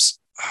suburbs.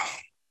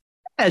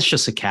 It's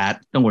just a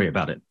cat. Don't worry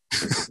about it.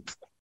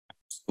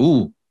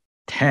 Ooh,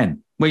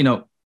 10. Wait,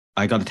 no.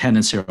 I got a 10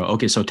 and 0.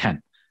 Okay, so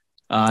 10.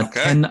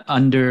 10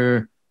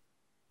 under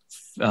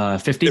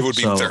 50. It would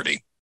be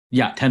 30.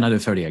 Yeah, 10 under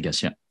 30, I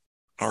guess, yeah.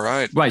 All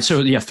right. Right,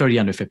 so 30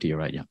 under 50, you're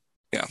right, yeah.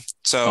 Yeah.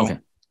 So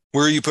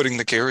where are you putting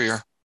the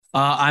carrier?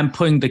 I'm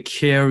putting the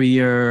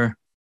carrier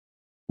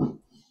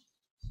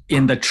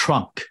in the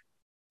trunk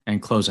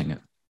and closing it.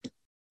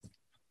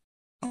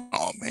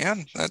 Oh,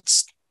 man.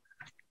 That's...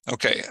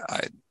 Okay,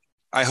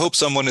 I hope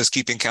someone is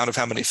keeping count of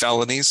how many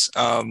felonies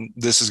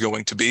this is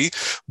going to be,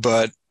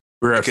 but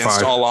we're at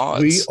against 5. all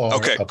odds. We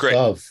are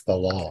above the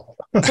law.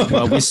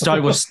 Well, we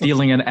started with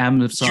stealing an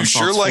Amazon box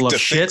full of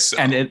shit, so.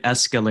 And it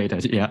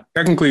escalated. Yeah.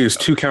 Technically, it's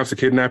 2 counts of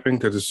kidnapping,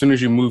 because as soon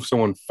as you move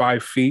someone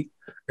 5 feet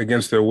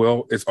against their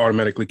will, it's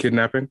automatically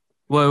kidnapping.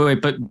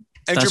 Wait, but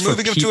and you're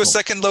moving them to a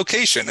second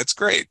location. It's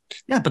great.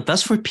 Yeah, but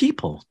that's for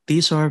people.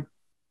 These are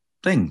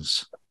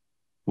things.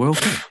 We're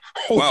okay.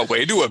 Wow,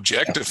 way to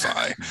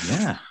objectify.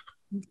 Yeah.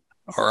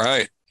 All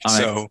right.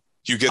 So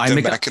you get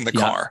them back in the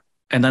car.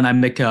 And then I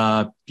make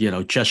a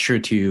gesture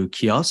to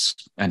Kios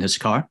and his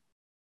car.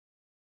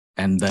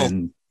 And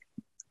then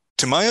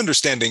to my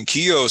understanding,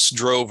 Kios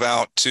drove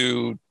out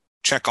to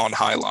check on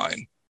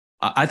Highline.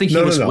 I think he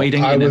was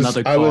waiting in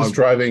another car. I was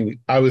driving.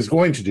 I was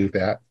going to do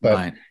that,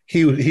 but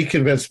he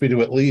convinced me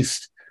to at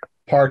least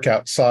park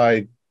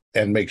outside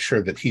and make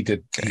sure that he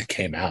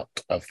came out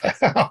of the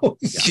house.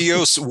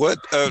 Kios,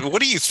 what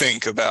do you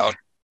think about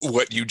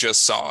what you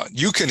just saw?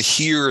 You can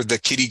hear the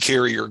kitty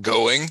carrier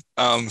going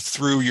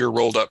through your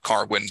rolled up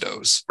car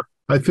windows.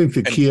 I think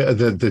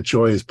the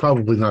Joy is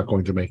probably not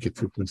going to make it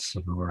through this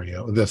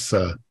scenario, this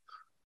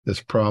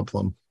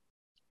problem.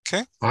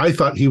 Okay. I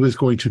thought he was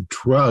going to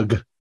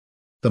drug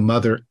the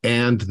mother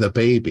and the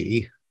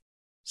baby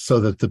so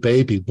that the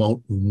baby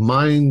won't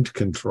mind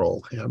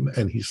control him,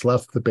 and he's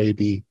left the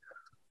baby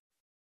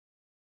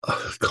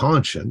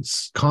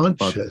conscious.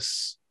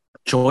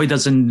 Joy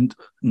doesn't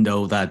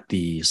know that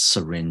the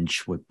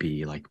syringe would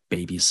be like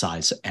baby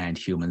size and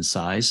human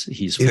size.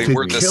 They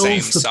were the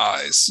same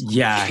size.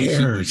 Yeah. Who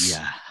cares?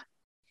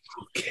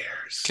 Who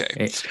cares?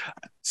 Okay.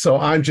 So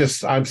I'm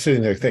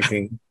sitting there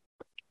thinking,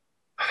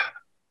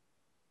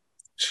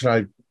 should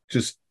I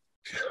just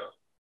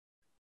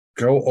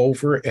go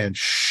over and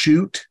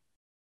shoot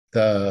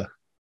the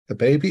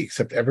baby?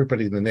 Except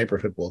everybody in the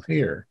neighborhood will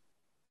hear.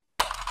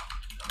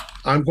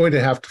 I'm going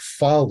to have to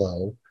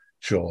follow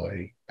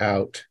Joy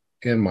out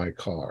in my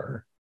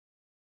car.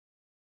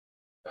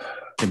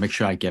 To make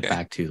sure I get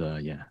back to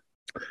the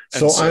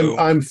So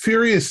I'm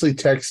furiously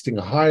texting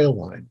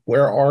Highline.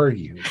 Where are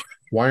you?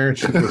 Why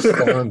aren't you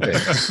responding?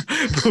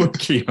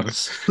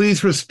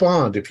 Please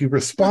respond. If you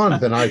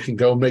respond, then I can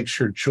go make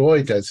sure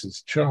Joy does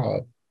his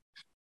job.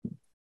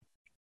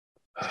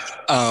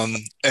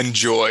 And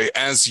Joy,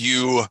 as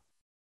you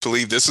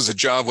believe this is a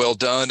job well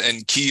done,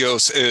 and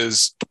Kios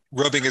is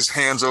rubbing his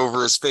hands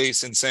over his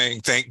face and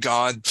saying, "Thank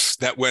God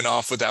that went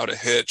off without a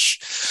hitch."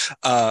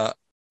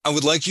 I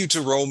would like you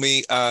to roll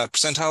me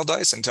percentile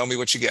dice and tell me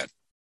what you get.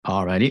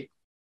 Alrighty.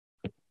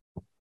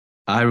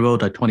 I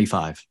rolled a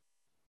 25.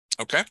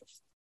 Okay.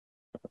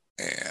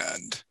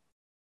 And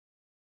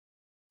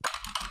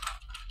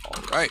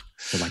all right.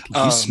 So like,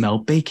 you smell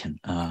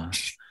bacon.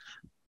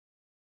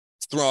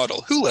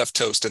 Throttle. Who left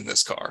toast in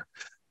this car?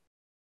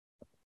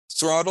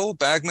 Throttle,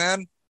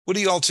 Bagman, what are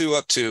you all two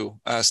up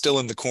to still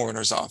in the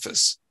coroner's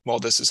office while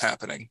this is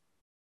happening?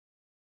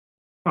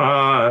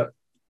 I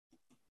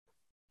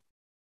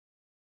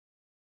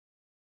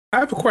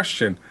have a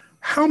question.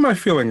 How am I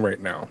feeling right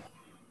now?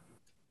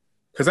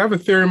 Because I have a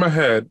theory in my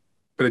head,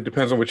 but it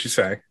depends on what you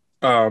say.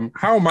 How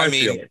am I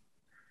feeling?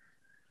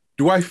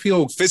 Do I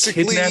feel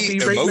physically,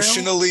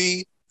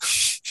 emotionally?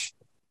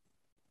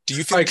 Do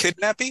you feel like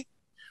kidnappy?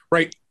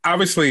 Right.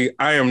 Obviously,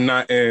 I am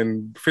not,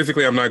 and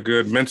physically, I'm not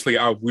good. Mentally,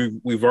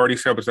 we've already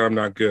established that I'm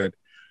not good.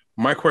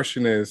 My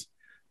question is,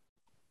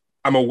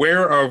 I'm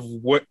aware of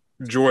what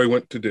Joy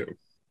went to do.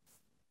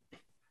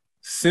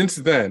 Since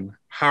then,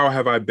 how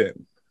have I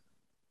been?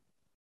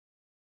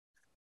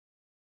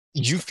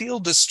 You feel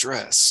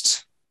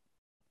distressed.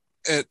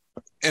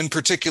 In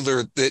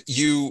particular, that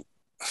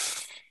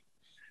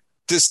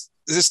this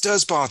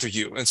does bother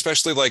you,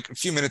 especially like a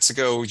few minutes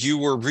ago, you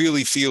were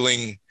really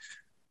feeling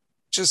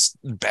just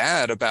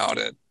bad about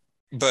it.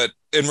 But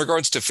in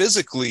regards to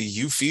physically,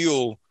 you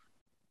feel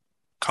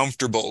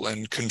comfortable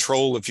and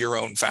control of your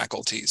own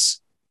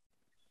faculties.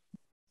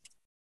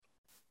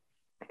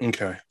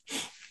 Okay.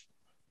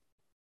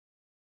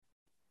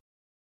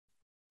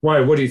 Why?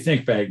 What do you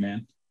think,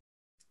 Bagman?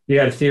 You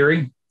got a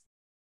theory?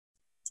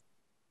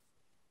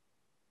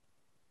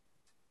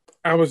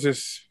 I was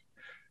just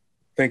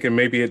thinking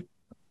maybe it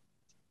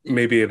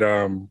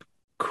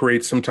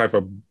creates some type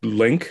of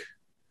link.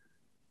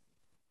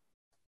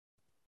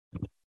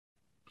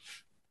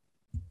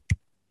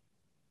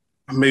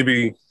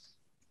 Maybe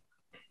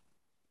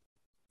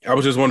I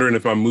was just wondering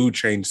if my mood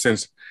changed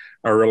since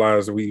I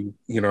realized we're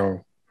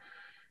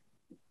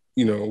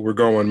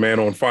going man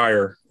on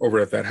fire over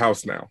at that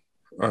house now.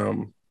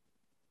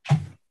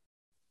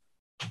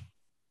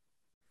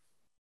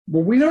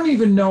 Well, we don't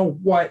even know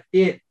what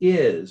it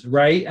is,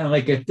 right? And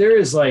like, if there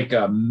is like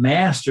a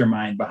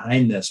mastermind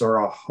behind this or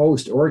a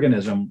host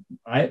organism,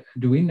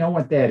 do we know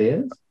what that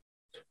is?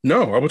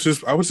 No, I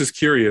was just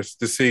curious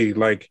to see,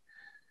 like,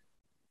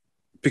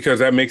 because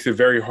that makes it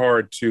very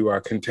hard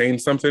to contain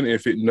something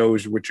if it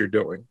knows what you're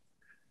doing.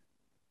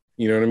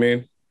 You know what I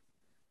mean?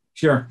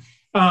 Sure.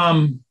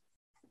 I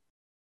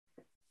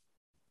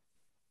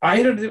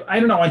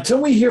don't know.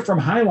 Until we hear from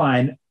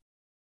Highline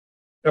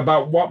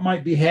about what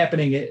might be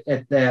happening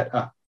at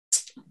that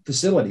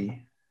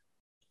facility.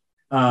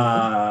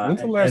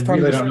 When's the last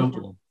time you spoke to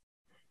him?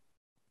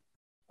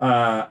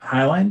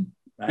 Highline?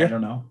 Yeah. I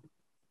don't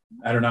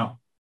know.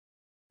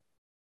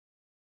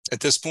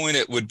 At this point,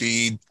 it would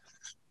be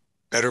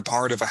better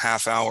part of a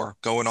half hour,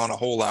 going on a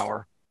whole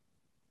hour.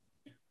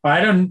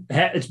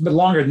 It's been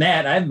longer than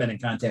that. I haven't been in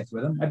contact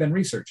with him. I've been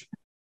researching.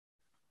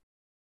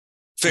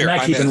 Fair.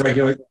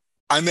 Regular.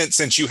 I meant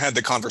since you had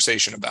the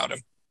conversation about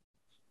him.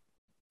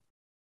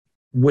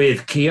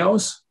 With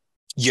Kios?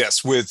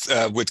 Yes, with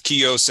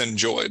Kios and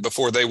Joy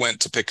before they went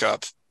to pick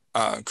up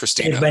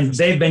Christina.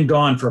 They've been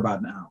gone for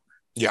about an hour.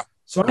 Yeah.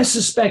 So I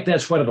suspect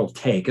that's what it'll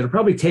take. It'll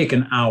probably take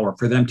an hour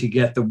for them to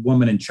get the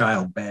woman and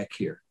child back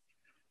here.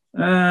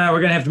 We're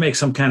going to have to make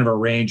some kind of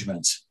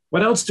arrangements.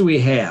 What else do we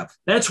have?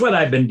 That's what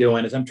I've been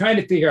doing is I'm trying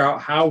to figure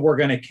out how we're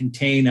going to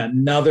contain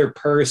another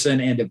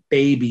person and a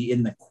baby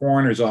in the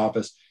coroner's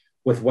office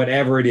with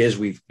whatever it is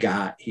we've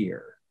got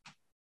here.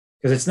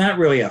 Because it's not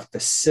really a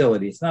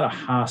facility. It's not a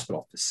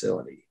hospital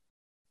facility.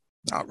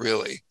 Not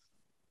really.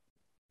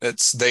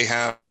 This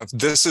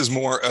is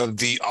more of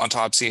the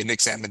autopsy and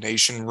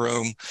examination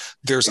room.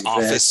 There's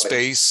office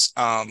space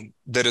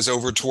that is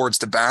over towards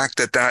the back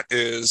that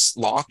is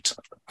locked.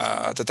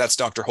 That's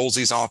Dr.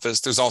 Halsey's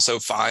office. There's also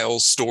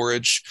files,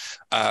 storage,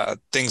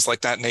 things like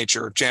that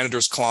nature.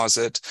 Janitor's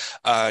closet.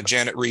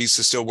 Janet Reese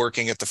is still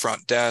working at the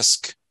front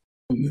desk,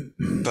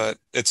 but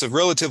it's a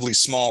relatively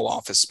small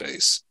office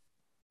space.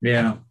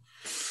 Yeah.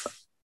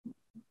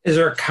 Is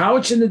there a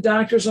couch in the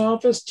doctor's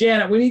office?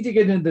 Janet, we need to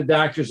get into the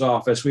doctor's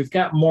office. We've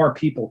got more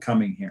people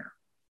coming here.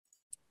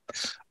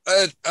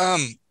 Okay.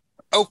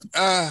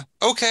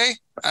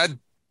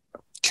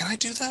 Can I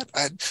do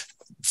that?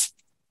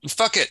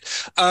 Fuck it.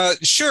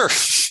 Sure.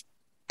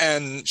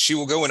 And she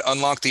will go and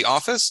unlock the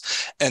office,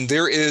 and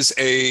there is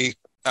a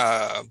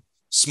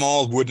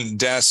small wooden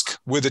desk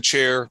with a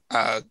chair,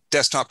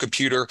 desktop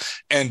computer,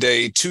 and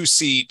a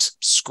 2-seat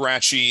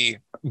scratchy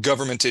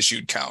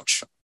government-issued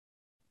couch.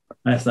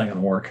 That's not going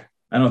to work.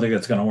 I don't think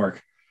that's going to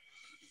work.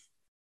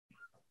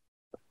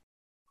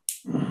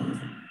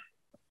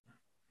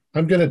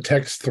 I'm going to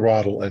text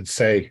Throttle and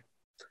say,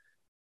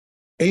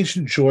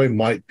 Agent Joy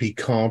might be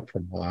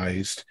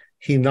compromised.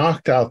 He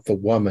knocked out the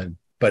woman,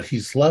 but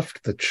he's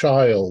left the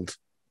child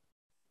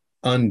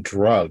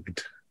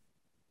undrugged.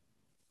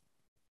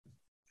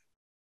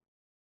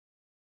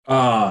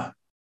 I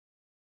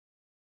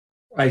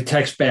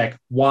text back,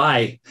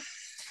 why?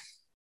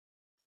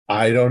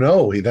 I don't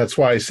know. That's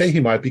why I say he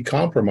might be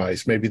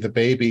compromised. Maybe the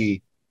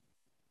baby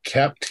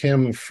kept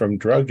him from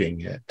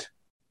drugging it.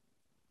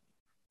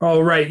 Oh,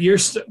 right. You're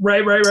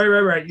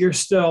right. You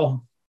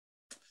still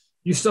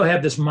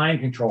have this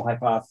mind control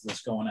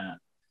hypothesis going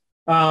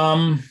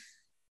on.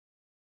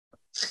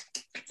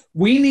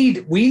 We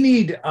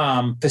need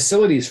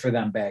facilities for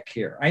them back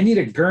here. I need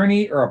a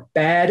gurney or a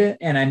bed,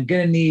 and I'm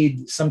going to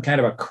need some kind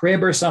of a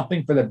crib or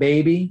something for the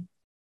baby.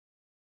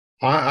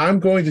 I'm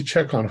going to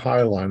check on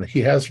Highline. He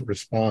hasn't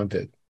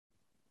responded.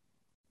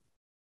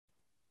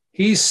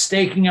 He's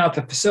staking out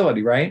the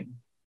facility, right?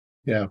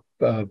 Yeah,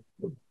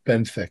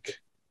 Benthic.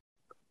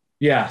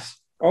 Yes.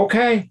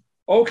 Okay.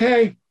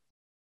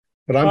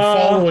 But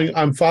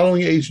I'm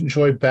following Agent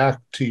Joy back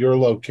to your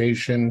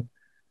location.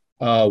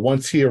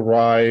 Once he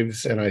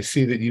arrives and I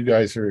see that you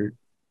guys are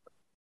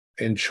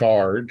in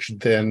charge,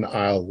 then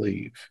I'll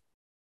leave.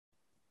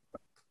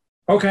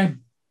 Okay.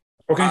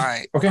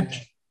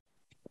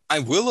 I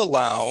will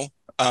allow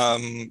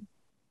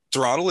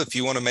Throttle if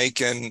you want to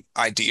make an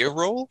idea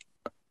roll.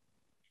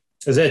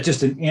 Is that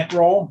just an int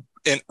roll?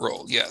 Int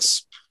roll,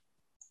 yes.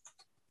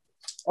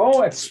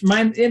 Oh, it's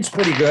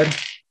pretty good.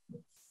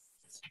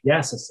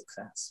 Yes, a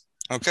success.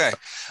 Okay.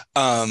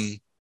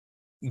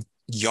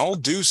 Y'all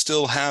do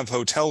still have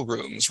hotel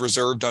rooms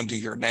reserved under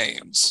your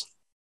names.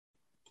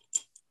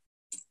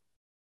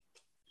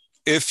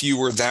 If you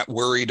were that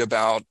worried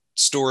about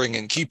storing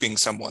and keeping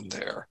someone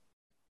there.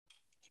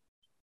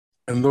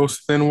 And those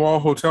thin wall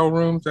hotel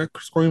rooms, that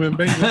screaming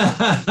baby.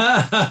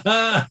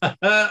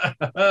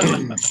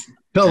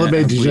 Tell the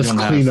maid to just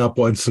clean up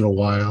once in a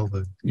while.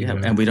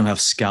 And we don't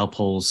have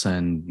scalpels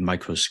and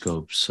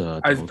microscopes.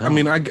 I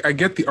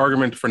get the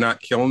argument for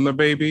not killing the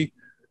baby,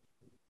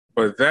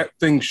 but that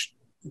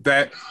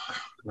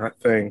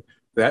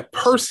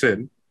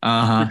person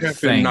should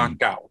have been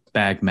knocked out.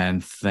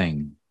 Bagman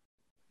thing.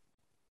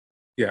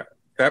 Yeah,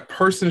 that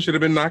person should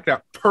have been knocked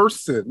out.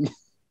 Person.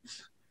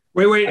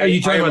 Wait. Are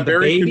you talking about the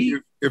baby?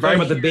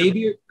 About the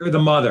baby or the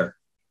mother?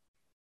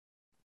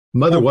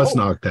 Mother was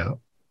knocked out.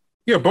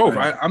 Yeah, both.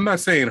 Right. I'm not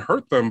saying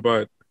hurt them,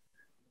 but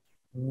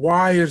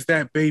why is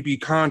that baby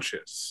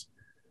conscious?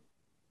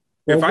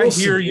 If I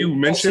hear you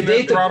mention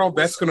that, Throttle,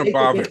 that's going to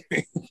bother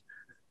me.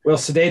 We'll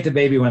sedate the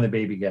baby when the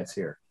baby gets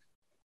here.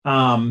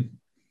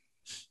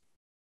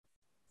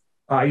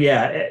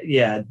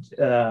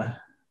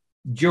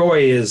 Joy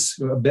is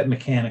a bit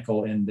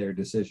mechanical in their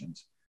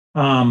decisions.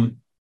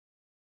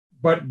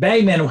 But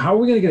Bagman, how are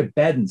we going to get a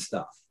bed and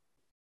stuff?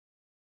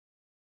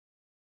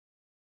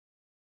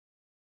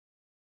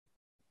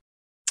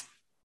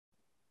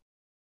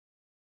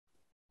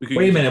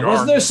 Wait a minute.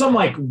 Wasn't there some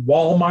like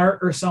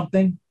Walmart or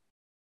something?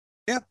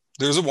 Yeah,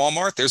 there's a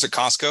Walmart. There's a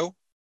Costco.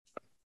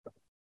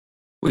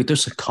 Wait,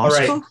 there's a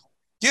Costco? Right.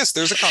 Yes,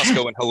 there's a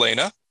Costco in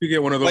Helena. You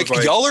get one of those.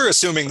 Like y'all are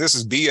assuming this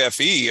is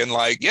BFE, and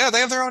they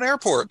have their own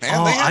airport,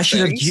 man. I should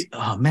have.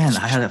 Oh man,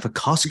 I had a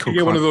Costco. You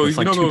get one of those.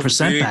 With like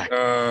 2%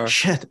 back.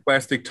 Shit.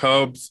 Plastic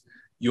tubs.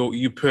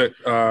 You put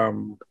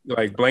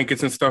like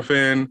blankets and stuff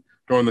in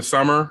during the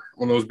summer.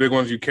 One of those big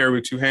ones you carry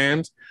with 2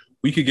 hands.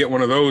 We could get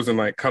one of those and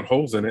like cut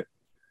holes in it.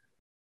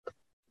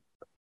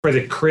 For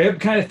the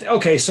crib kind of thing?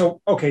 Okay,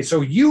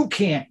 so you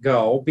can't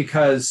go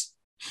because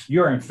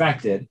you're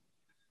infected.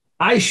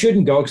 I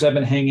shouldn't go because I've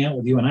been hanging out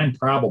with you and I'm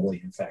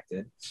probably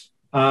infected.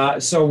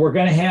 So we're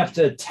going to have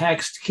to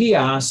text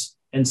Kios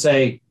and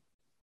say,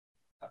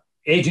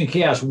 Agent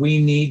Kios,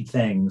 we need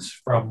things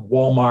from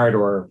Walmart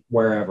or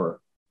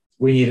wherever.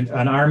 We need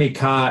an army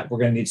cot. We're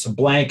going to need some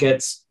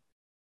blankets.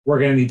 We're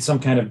going to need some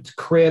kind of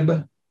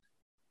crib.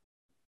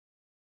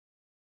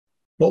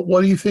 Well,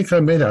 what do you think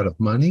I'm made out of?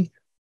 Money?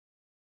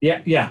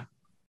 Yeah.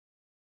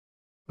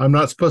 I'm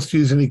not supposed to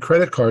use any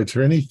credit cards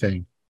or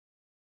anything.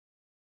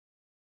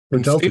 For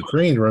Delta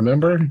Green,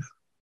 remember?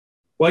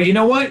 Well, you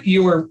know what?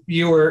 You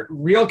were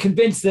real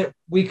convinced that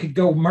we could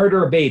go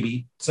murder a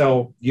baby,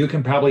 so you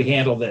can probably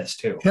handle this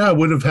too. Yeah, I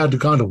would have had to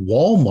gone to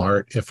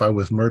Walmart if I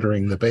was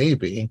murdering the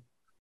baby.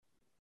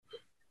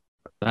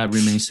 That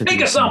remains to be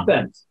think of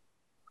something.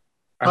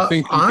 I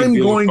think I'm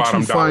going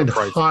to find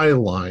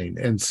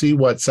Highline and see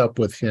what's up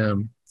with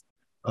him.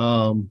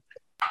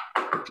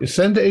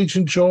 Send to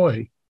Agent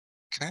Joy.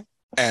 Okay.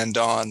 And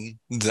on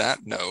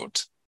that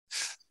note,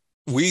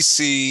 we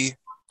see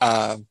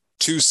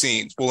 2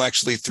 scenes, well,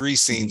 actually 3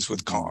 scenes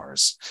with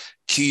cars.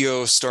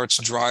 Keo starts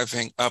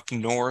driving up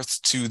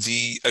north to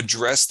the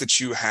address that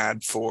you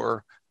had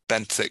for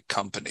benthic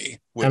company,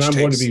 which And I'm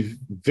going to takes be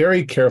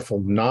very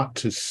careful not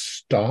to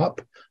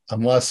stop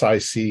unless I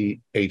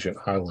see Agent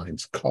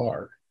Highline's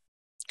car.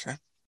 okay.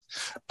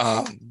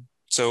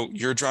 So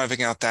you're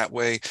driving out that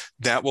way.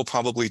 That will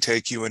probably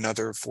take you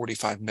another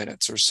 45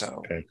 minutes or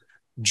so. Okay.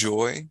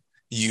 Joy,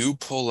 you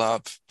pull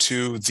up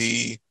to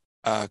the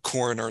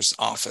coroner's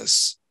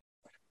office.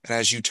 And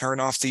as you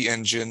turn off the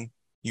engine,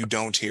 you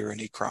don't hear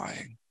any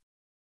crying.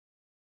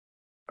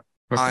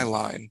 Perfect.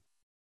 Highline,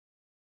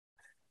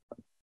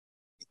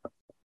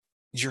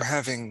 you're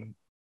having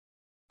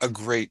a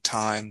great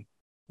time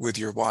with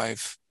your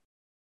wife.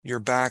 You're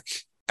back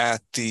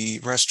at the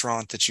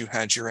restaurant that you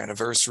had your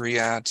anniversary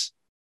at,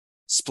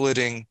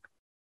 splitting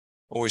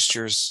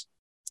oysters.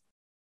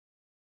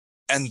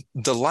 And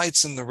the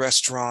lights in the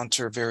restaurant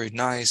are very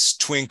nice,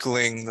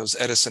 twinkling, those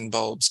Edison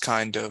bulbs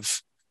kind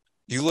of.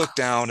 You look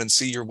down and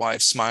see your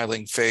wife's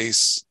smiling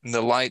face, and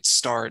the lights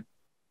start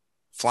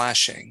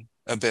flashing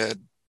a bit.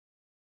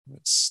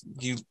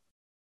 You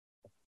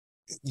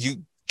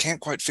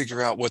can't quite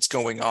figure out what's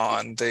going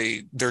on.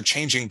 They're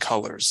changing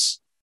colors,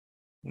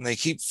 and they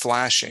keep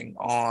flashing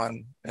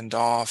on and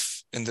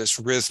off in this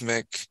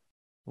rhythmic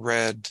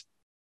red,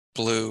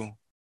 blue,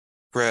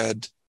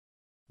 red,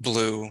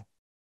 blue.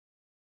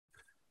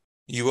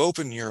 You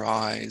open your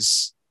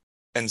eyes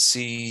and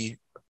see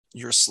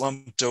you're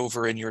slumped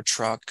over in your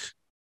truck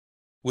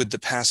with the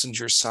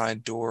passenger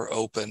side door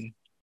open,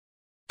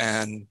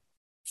 and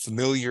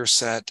familiar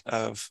set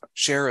of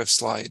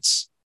sheriff's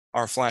lights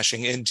are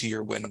flashing into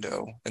your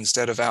window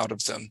instead of out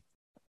of them,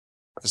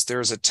 as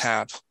there's a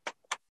tap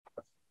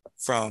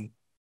from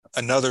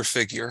another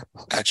figure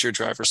at your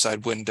driver's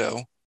side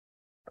window.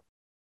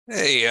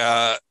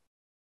 Hey,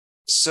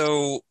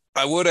 so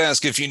I would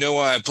ask if you know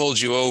why I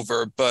pulled you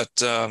over, but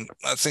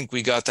I think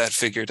we got that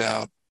figured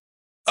out.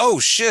 Oh,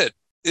 shit.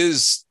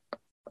 Is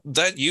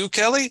that you,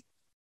 Kelly?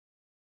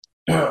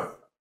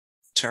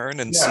 Turn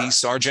and see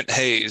Sergeant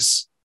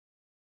Hayes.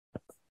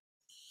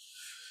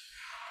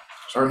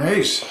 Sergeant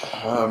Hayes,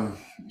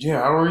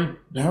 yeah, how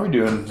are we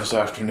doing this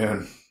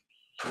afternoon?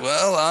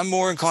 Well, I'm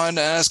more inclined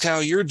to ask how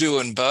you're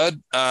doing,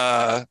 bud.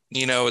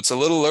 It's a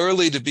little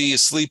early to be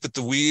asleep at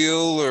the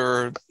wheel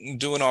or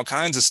doing all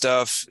kinds of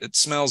stuff. It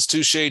smells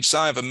two shades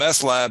shy of a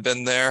meth lab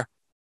in there.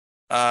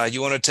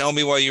 You want to tell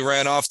me why you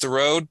ran off the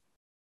road?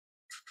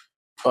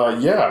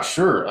 Yeah,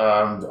 sure.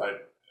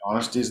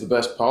 Honesty is the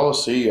best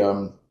policy.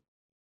 I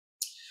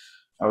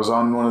was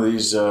on one of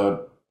these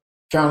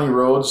county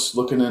roads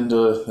looking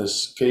into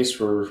this case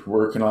we're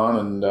working on,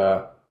 and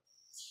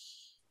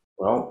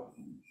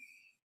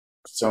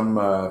some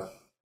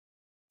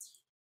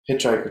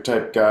hitchhiker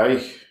type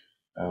guy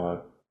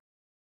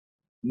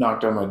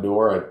knocked on my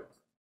door. I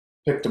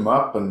picked him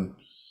up, and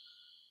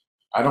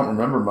I don't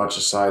remember much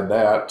aside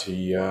that.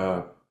 He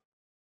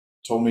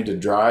told me to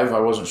drive. I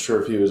wasn't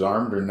sure if he was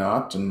armed or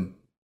not, and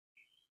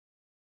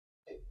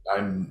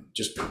I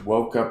just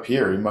woke up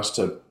here. He must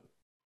have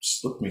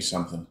slipped me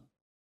something.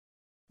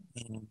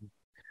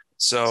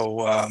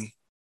 So,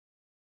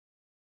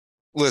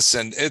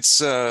 listen, it's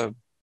been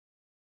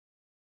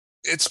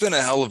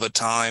a hell of a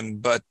time,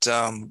 but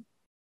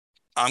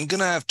I'm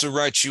gonna have to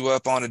write you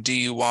up on a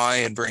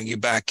DUI and bring you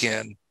back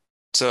in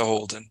to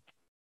Holden.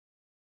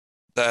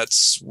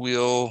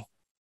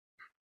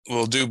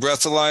 We'll do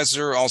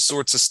breathalyzer, all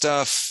sorts of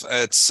stuff.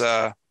 It's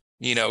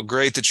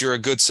great that you're a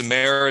good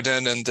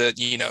Samaritan and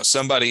that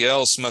somebody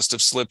else must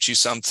have slipped you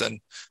something,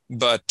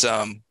 but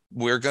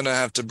we're gonna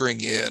have to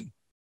bring you in.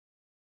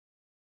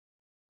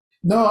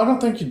 No, I don't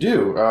think you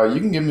do. You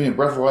can give me a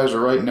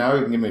breathalyzer right now.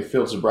 You can give me a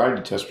field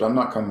sobriety test, but I'm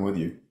not coming with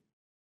you.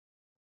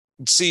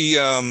 See,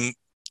 I'm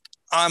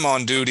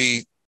on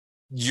duty.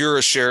 You're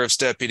a sheriff's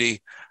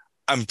deputy.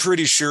 I'm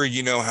pretty sure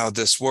you know how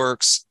this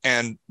works,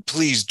 and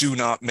please do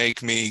not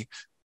make me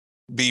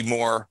be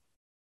more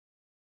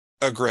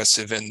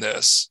aggressive in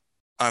this.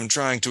 I'm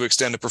trying to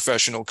extend a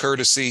professional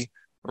courtesy.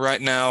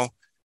 Right now,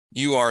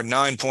 you are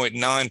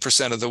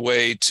 9.9% of the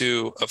way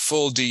to a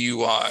full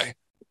DUI.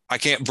 I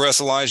can't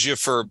breathalyze you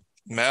for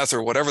meth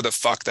or whatever the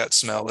fuck that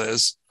smell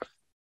is.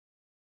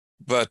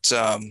 But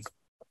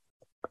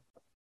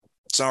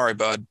sorry,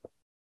 bud.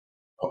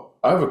 Oh,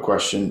 I have a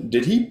question.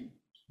 Did he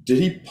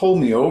pull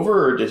me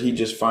over, or did he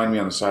just find me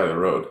on the side of the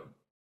road?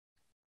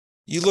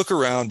 You look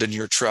around in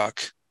your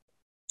truck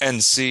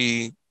and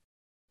see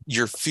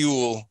your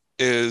fuel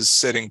is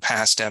sitting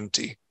past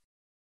empty.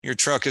 Your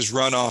truck is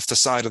run off the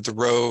side of the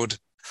road,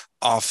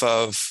 off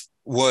of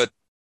what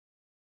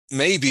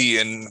may be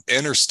an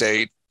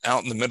interstate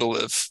out in the middle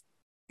of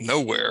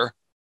nowhere.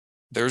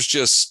 There's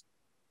just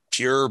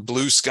pure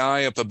blue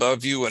sky up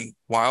above you and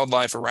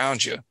wildlife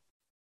around you.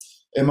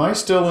 Am I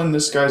still in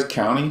this guy's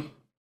county?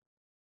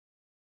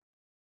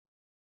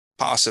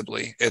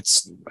 Possibly.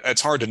 It's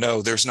hard to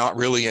know. There's not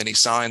really any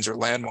signs or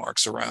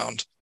landmarks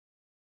around.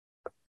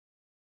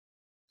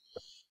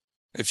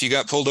 If you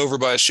got pulled over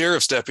by a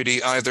sheriff's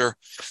deputy, either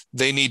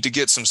they need to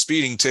get some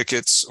speeding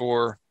tickets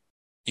or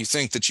you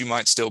think that you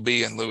might still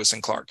be in Lewis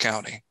and Clark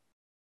County.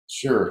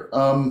 Sure.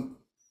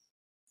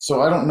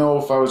 So I don't know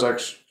if I was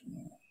actually.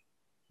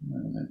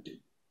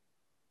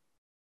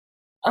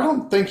 I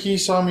don't think he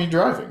saw me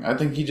driving. I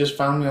think he just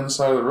found me on the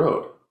side of the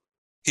road.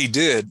 He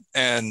did,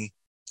 and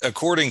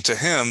according to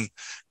him,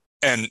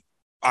 and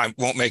I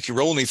won't make you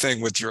roll anything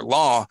with your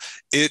law,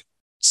 it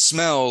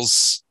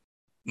smells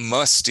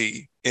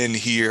musty in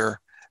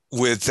here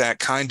with that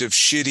kind of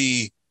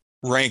shitty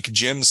rank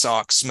gym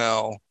sock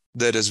smell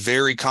that is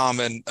very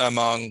common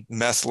among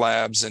meth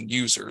labs and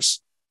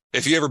users.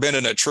 If you ever been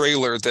in a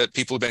trailer that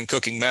people have been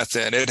cooking meth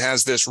in, it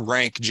has this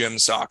rank gym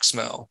sock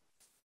smell.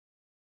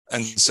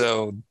 And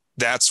so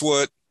that's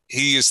what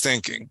he is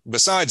thinking.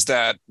 Besides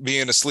that,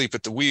 being asleep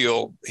at the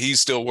wheel, he's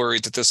still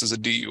worried that this is a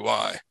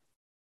DUI.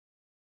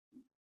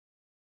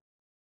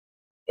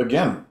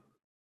 Again,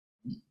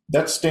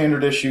 that's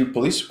standard issue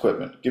police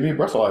equipment. Give me a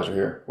breathalyzer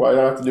here. Why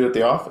do I have to do it at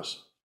the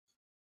office?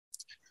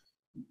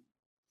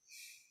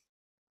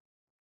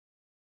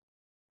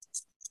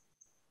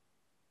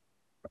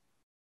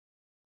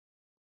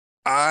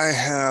 I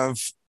have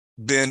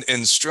been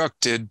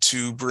instructed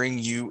to bring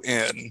you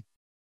in.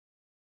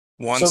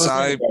 Once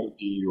a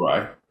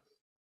DUI.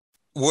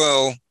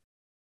 Well,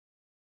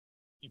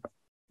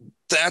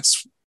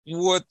 that's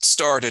what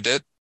started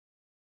it.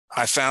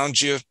 I found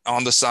you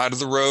on the side of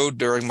the road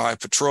during my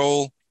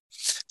patrol.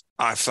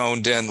 I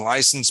phoned in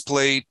license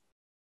plate,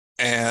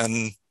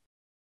 and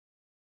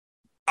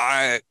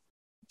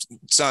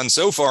son,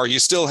 so far you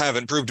still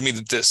haven't proved to me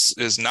that this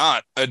is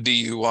not a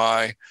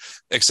DUI,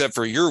 except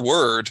for your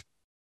word.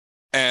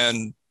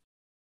 And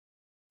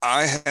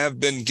I have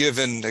been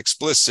given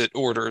explicit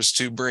orders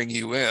to bring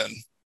you in.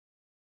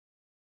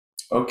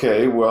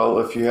 Okay, well,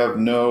 if you have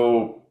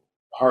no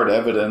hard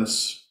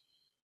evidence.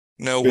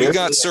 No, we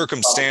got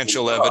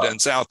circumstantial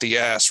evidence out the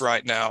ass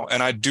right now,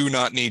 and I do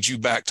not need you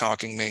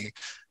back-talking me.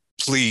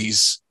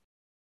 Please.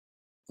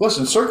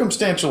 Listen,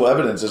 circumstantial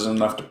evidence isn't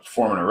enough to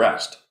perform an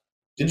arrest.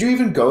 Did you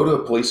even go to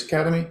a police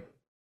academy?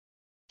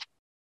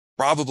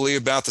 Probably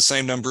about the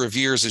same number of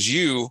years as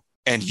you,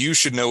 and you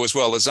should know as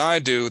well as I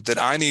do that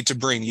I need to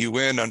bring you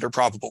in under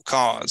probable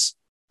cause.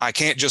 I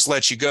can't just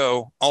let you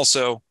go.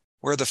 Also,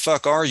 where the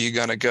fuck are you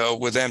gonna go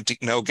with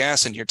no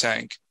gas in your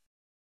tank?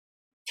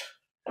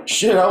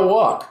 Shit, I'll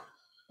walk.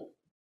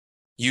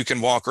 You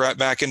can walk right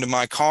back into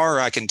my car.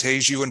 I can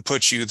tase you and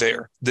put you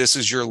there. This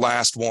is your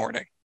last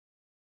warning.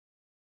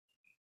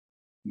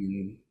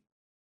 Mm-hmm.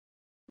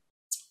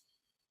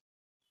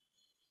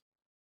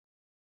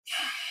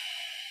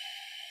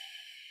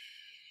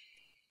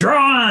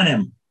 Draw on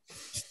him.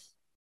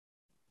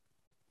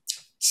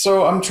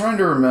 So I'm trying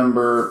to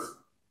remember,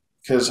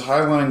 because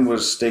Highline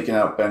was staking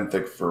out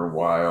Benthic for a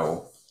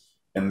while,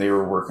 and they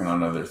were working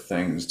on other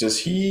things.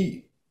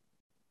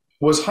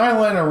 Was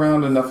Highline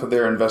around enough of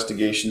their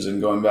investigations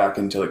and going back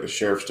into like the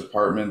sheriff's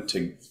department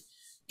to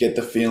get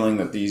the feeling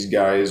that these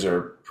guys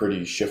are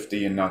pretty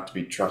shifty and not to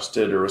be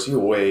trusted, or was he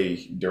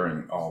away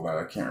during all that?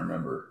 I can't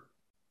remember.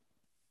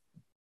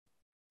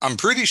 I'm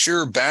pretty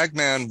sure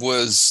Bagman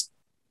was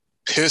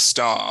pissed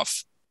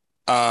off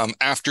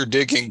after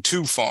digging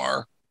too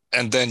far,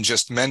 and then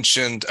just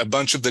mentioned a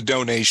bunch of the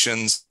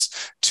donations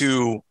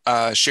to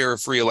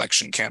sheriff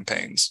re-election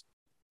campaigns.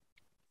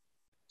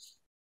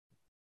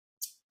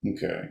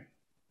 Okay.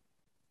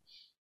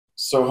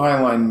 So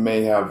Highline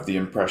may have the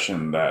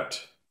impression that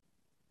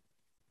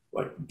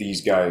like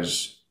these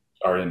guys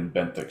are in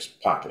Benthic's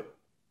pocket.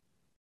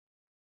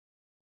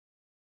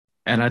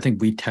 And I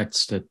think we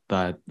texted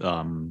that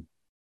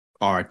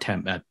our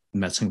attempt at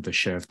messing with the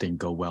sheriff didn't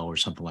go well or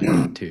something like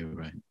that too,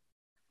 right?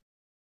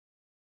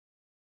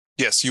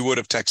 Yes, you would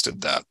have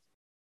texted that.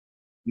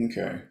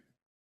 Okay.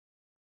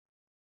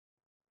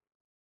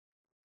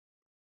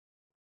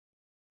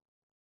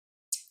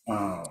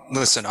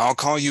 Listen, I'll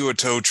call you a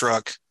tow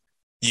truck.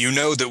 You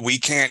know that we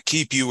can't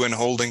keep you in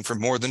holding for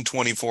more than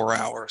 24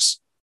 hours.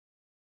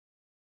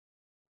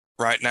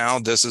 Right now,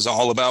 this is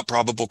all about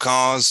probable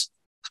cause.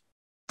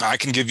 I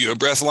can give you a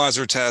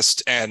breathalyzer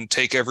test and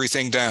take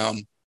everything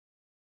down,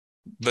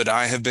 but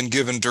I have been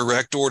given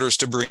direct orders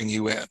to bring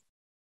you in.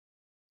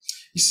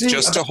 You see,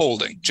 just to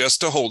holding.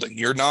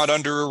 You're not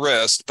under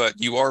arrest,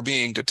 but you are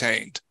being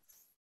detained.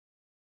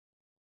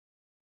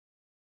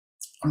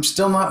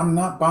 I'm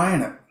not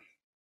buying it.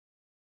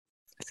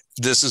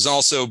 This is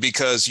also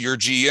because your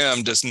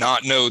GM does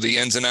not know the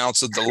ins and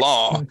outs of the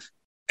law,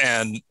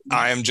 and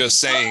I am just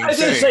saying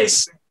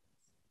things.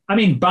 I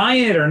mean,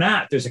 buying it or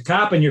not, there's a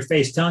cop in your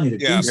face telling you to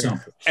do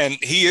something. And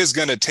he is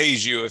going to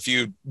tase you if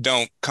you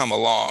don't come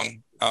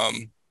along. God,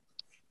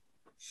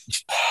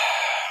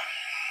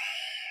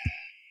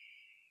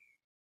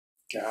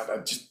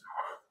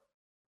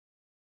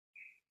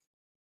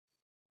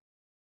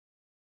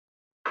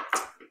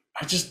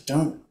 I just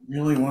don't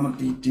really want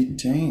to be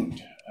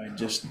detained.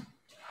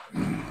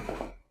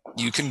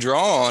 You can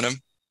draw on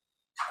him.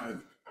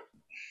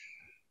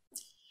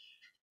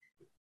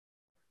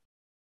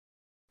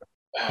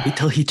 Wait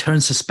till he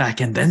turns his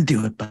back and then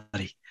do it,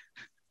 buddy.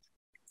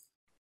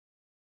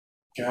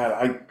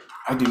 God,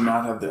 I do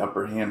not have the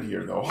upper hand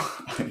here, though.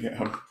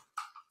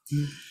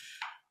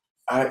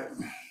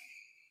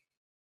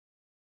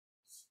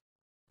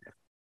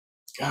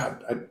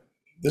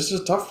 This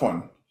is a tough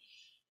one.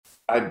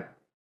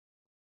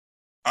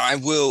 I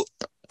will.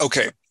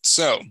 Okay,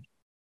 so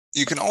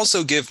you can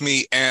also give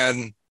me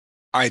an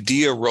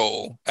idea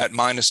roll at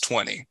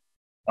 -20.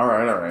 All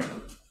right.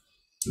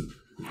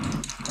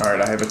 All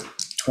right, I have a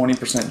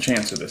 20%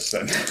 chance of this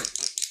then.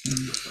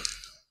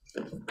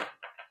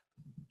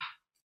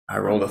 I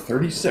rolled a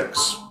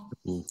 36.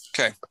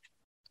 Okay.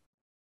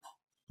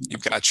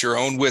 You've got your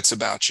own wits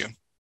about you.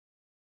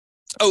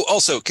 Oh,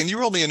 also, can you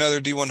roll me another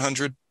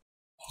D100?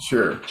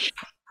 Sure.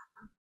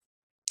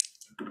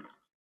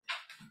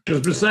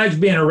 Because besides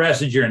being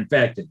arrested, you're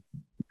infected.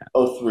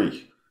 Oh,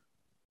 3.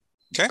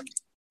 Okay.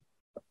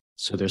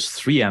 So there's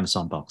 3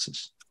 Amazon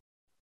boxes.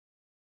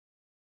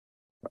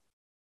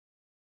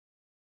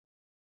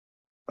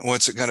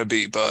 What's it going to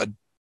be, bud?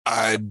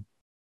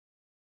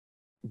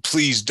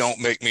 Please don't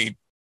make me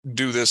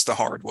do this the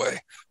hard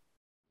way.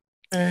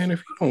 And if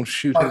you don't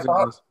shoot My his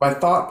ass.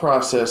 thought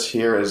process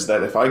here is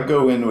that if I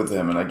go in with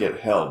him and I get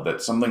held,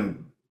 that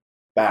something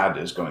bad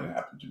is going to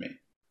happen to me.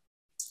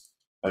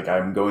 Like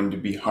I'm going to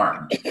be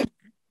harmed.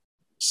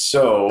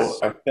 So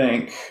I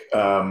think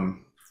I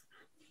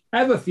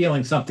have a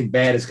feeling something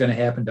bad is going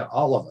to happen to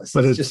all of us.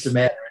 But It's just a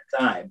matter of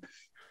time.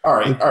 all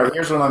right,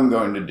 here's what I'm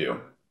going to do.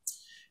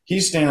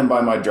 He's standing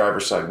by my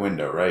driver's side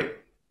window, right?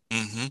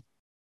 Mm-hmm.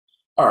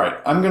 All right,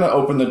 I'm going to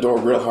open the door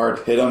real hard,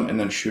 hit him, and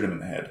then shoot him in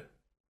the head.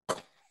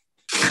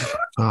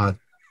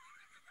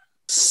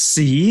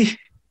 See?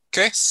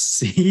 Okay.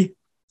 See?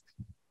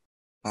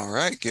 All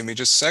right. Give me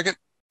just a second.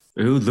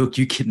 Oh, look,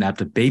 you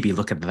kidnapped a baby.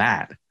 Look at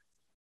that.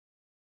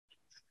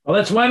 Well,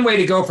 that's one way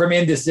to go from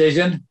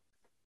indecision.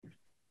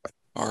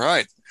 All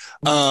right.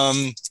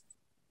 Probably.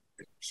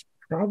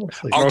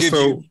 I'll give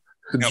Also, you.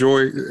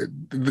 Joy,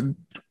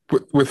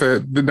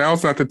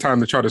 now's not the time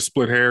to try to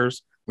split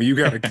hairs. When you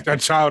got a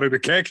child in a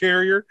cat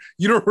carrier,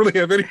 you don't really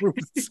have any room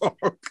to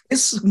talk.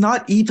 It's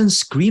not even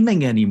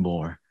screaming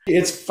anymore.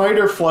 It's fight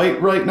or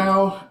flight right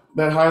now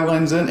that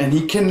Highland's in, and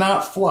he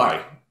cannot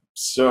fly.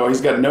 So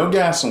he's got no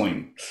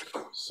gasoline.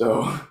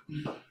 So.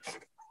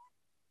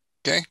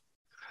 Okay.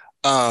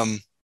 All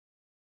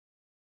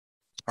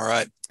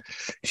right.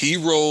 He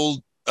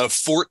rolled a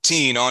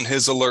 14 on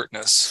his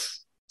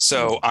alertness.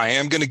 So I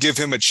am going to give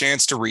him a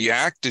chance to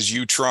react as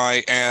you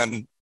try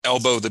and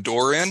elbow the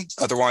door in.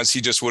 Otherwise, he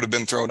just would have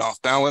been thrown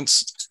off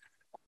balance.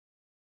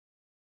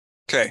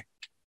 Okay.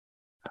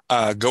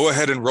 Go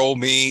ahead and roll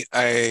me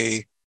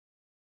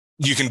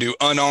you can do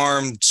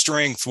unarmed,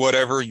 strength,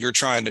 whatever you're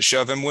trying to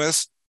shove him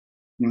with.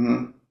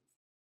 Mm-hmm.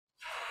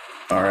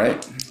 All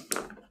right.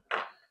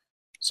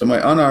 So my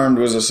unarmed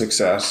was a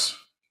success.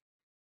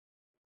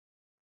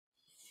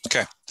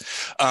 Okay.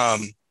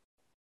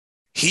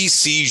 He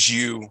sees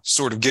you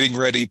sort of getting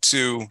ready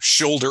to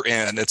shoulder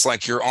in. It's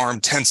like your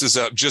arm tenses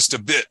up just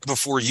a bit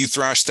before you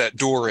thrash that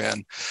door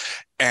in.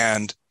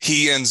 And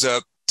he ends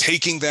up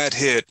taking that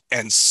hit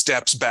and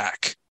steps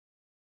back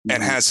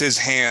and has his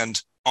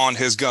hand on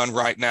his gun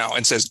right now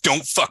and says,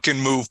 "Don't fucking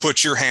move.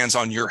 Put your hands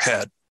on your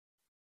head."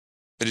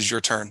 It is your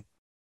turn.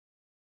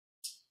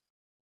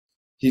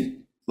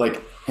 He,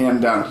 like,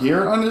 hand down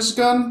here on his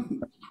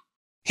gun?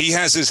 He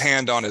has his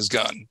hand on his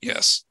gun,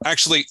 yes.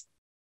 Actually,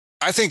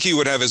 I think he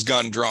would have his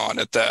gun drawn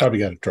at that. Probably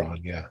got it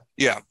drawn, yeah.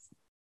 Yeah.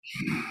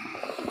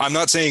 I'm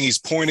not saying he's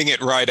pointing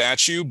it right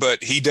at you,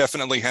 but he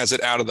definitely has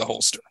it out of the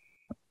holster.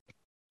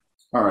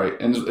 All right.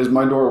 And is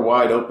my door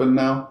wide open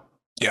now?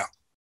 Yeah.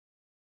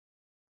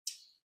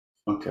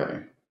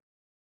 Okay.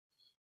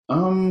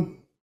 Well,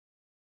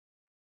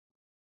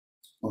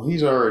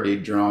 he's already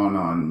drawn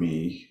on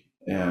me,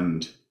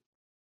 and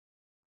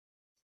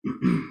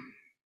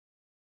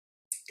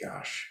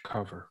gosh.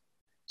 Cover.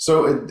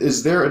 So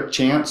is there a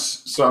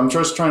chance? So I'm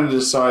just trying to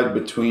decide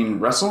between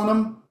wrestling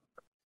him,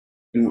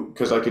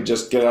 because I could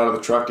just get out of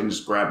the truck and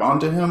just grab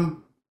onto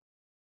him.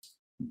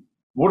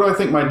 What do I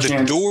think my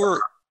chance?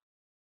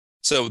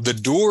 So the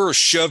door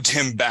shoved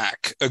him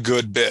back a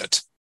good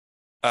bit.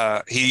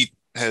 He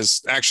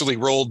has actually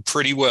rolled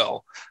pretty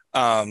well.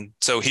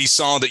 So he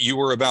saw that you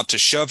were about to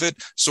shove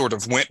it, sort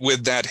of went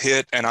with that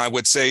hit, and I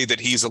would say that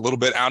he's a little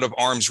bit out of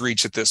arm's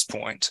reach at this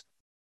point.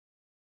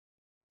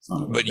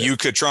 But you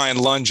could try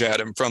and lunge at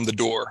him from the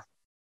door.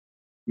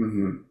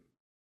 Mm-hmm.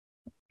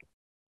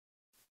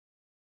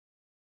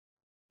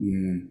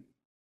 Mm.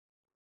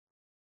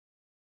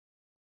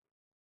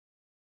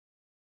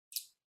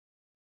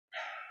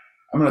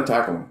 I'm going to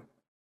tackle him.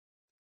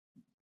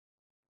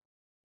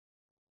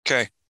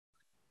 Okay.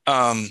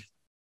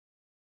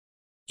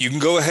 You can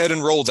go ahead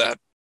and roll that.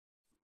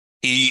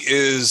 He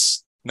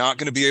is not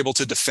going to be able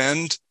to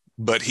defend,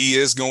 but he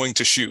is going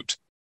to shoot.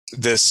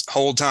 This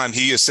whole time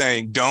he is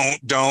saying, don't,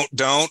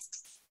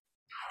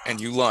 and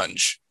you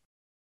lunge.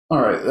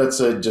 All right, that's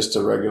just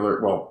a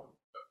regular,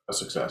 a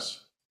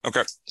success.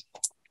 Okay.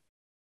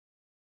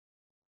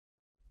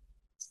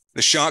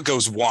 The shot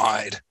goes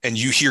wide, and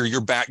you hear your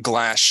back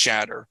glass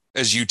shatter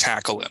as you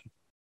tackle him.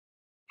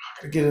 I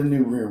gotta get a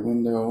new rear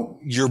window.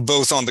 You're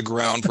both on the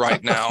ground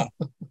right now.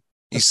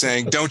 He's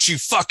saying, "Don't you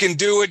fucking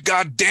do it,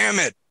 god damn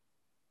it."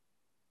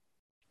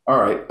 All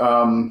right,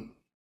 I'm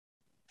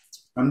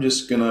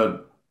just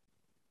gonna...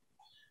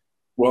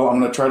 Well,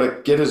 I'm going to try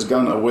to get his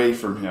gun away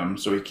from him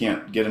so he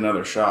can't get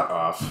another shot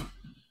off.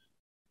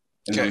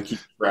 And then keep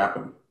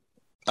trapping.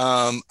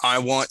 I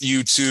want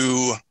you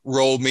to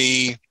roll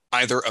me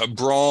either a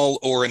brawl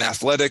or an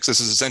athletics.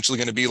 This is essentially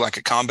going to be like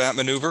a combat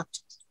maneuver.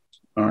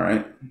 All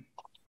right.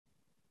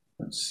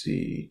 Let's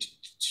see.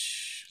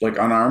 Like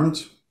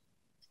unarmed?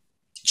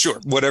 Sure.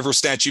 Whatever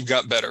stat you've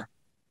got better.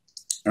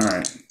 All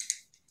right.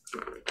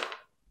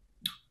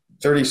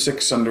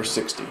 36 under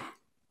 60.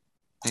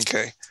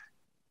 Okay.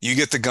 You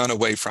get the gun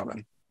away from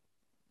him.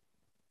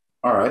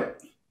 All right.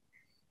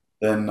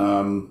 Then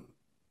I'm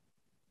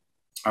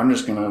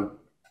just going to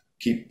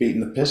keep beating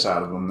the piss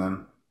out of him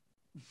then.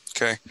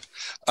 Okay.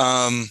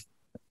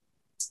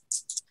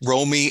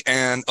 Roll me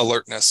an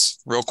alertness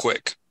real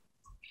quick.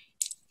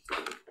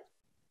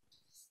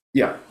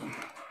 Yeah.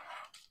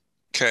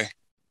 Okay.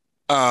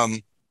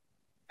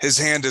 His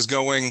hand is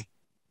going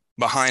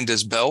behind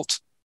his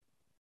belt,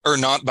 or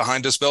not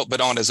behind his belt,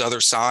 but on his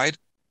other side.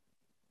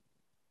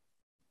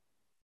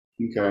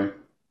 Okay.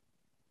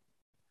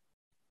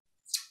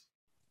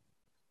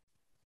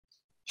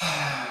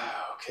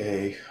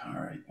 Okay. All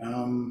right.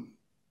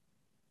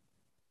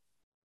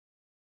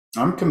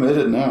 I'm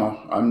committed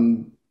now.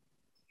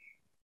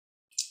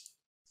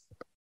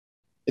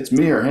 It's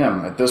me or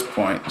him at this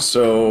point.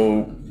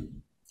 So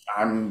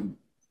I'm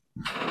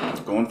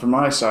going for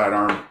my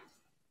sidearm.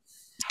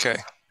 Okay.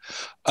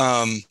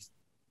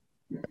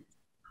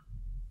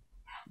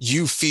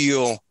 You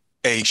feel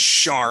a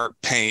sharp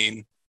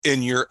pain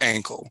in your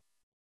ankle,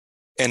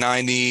 and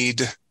I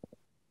need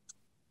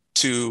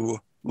to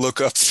look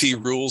up the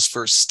rules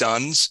for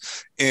stuns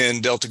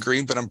in Delta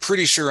Green, but I'm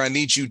pretty sure I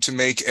need you to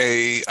make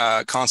a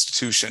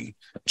Constitution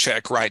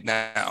check right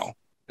now,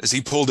 as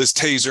he pulled his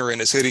taser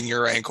and is hitting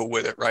your ankle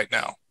with it right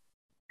now.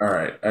 All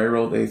right. I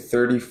rolled a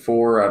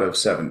 34 out of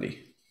 70.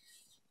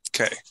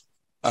 Okay.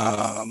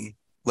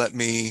 Let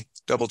me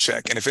double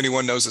check. And if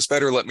anyone knows this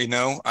better, let me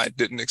know. I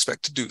didn't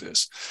expect to do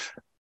this.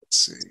 Let's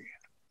see.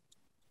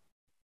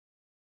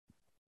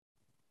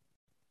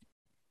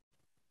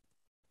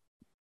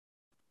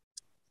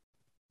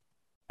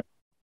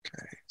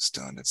 Okay,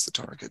 stun, it's the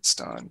target,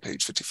 stun,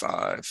 page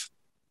 55.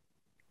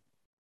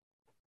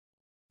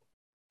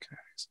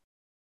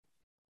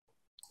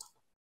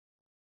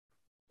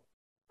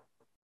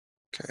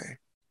 Okay.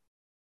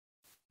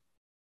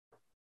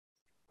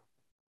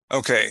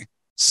 Okay.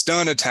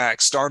 Stun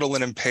attack, startle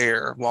and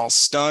impair. While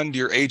stunned,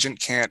 your agent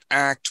can't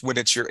act. When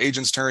it's your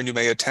agent's turn, you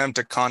may attempt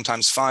a con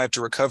 ×5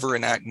 to recover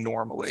and act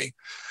normally.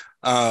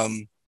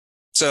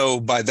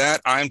 So by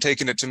that, I'm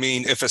taking it to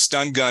mean if a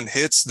stun gun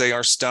hits, they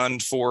are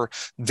stunned for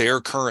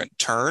their current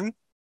turn.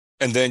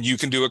 And then you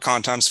can do a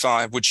con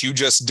 ×5, which you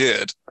just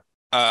did,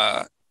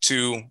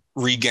 to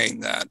regain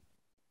that.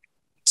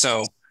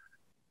 So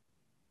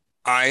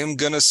I am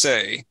going to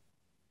say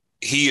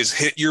he has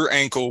hit your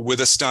ankle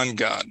with a stun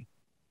gun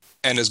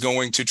and is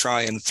going to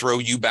try and throw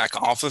you back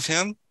off of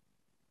him,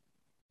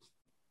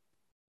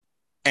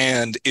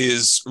 and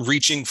is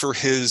reaching for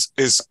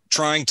is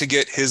trying to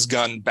get his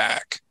gun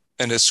back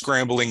and is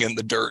scrambling in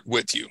the dirt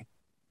with you.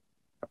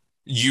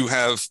 You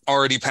have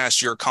already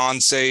passed your con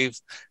save,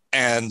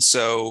 and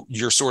so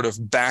you're sort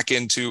of back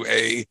into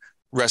a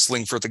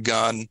wrestling for the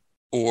gun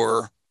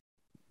or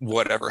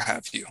whatever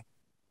have you.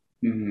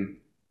 Mm-hmm.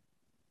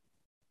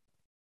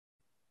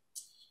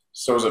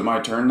 So is it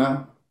my turn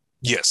now?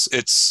 Yes,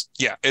 it's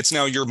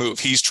now your move.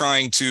 He's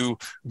trying to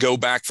go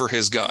back for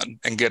his gun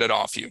and get it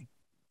off you.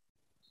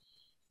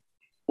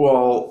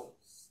 Well,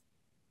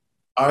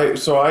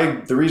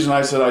 the reason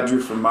I said I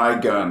drew for my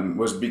gun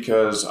was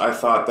because I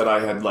thought that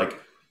I had like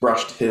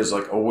brushed his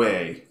like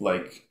away,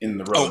 like in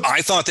the road. Oh,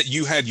 I thought that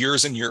you had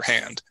yours in your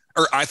hand,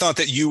 or I thought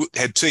that you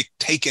had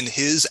taken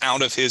his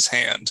out of his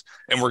hand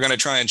and were going to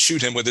try and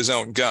shoot him with his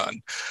own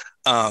gun.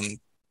 I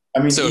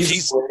mean, so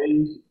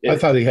I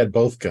thought he had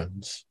both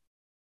guns.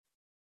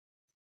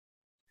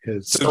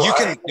 So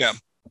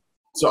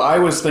I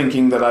was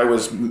thinking that I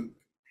was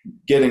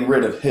getting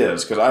rid of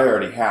his because I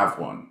already have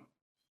one.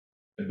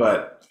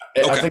 But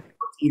I think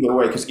either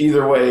way, because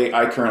either way,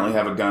 I currently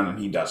have a gun and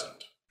he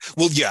doesn't.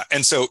 Well, yeah,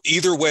 and so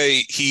either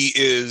way, he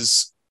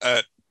has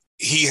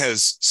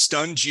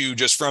stunned you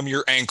just from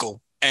your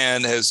ankle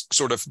and has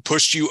sort of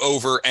pushed you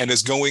over and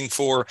is going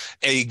for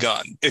a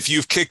gun. If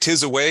you've kicked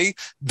his away,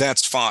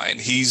 that's fine.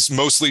 He's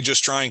mostly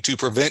just trying to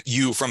prevent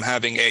you from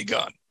having a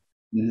gun.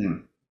 Mm-hmm.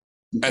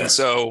 Okay. And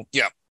so,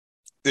 yeah,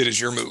 it is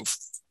your move.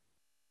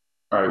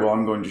 All right, well,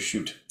 I'm going to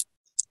shoot.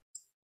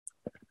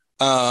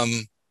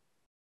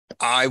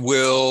 I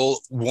will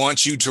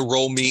want you to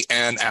roll me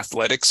an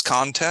athletics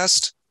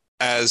contest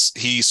as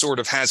he sort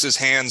of has his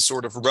hands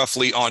sort of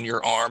roughly on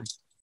your arm.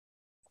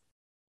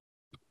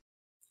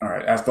 All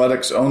right,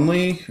 athletics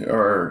only,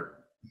 or?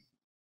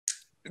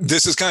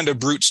 This is kind of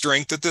brute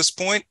strength at this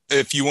point.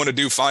 If you want to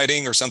do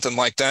fighting or something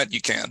like that,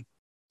 you can.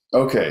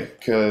 Okay,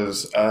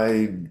 because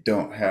I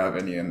don't have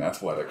any in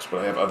athletics, but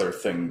I have other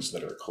things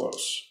that are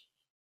close.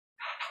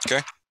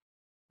 Okay.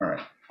 All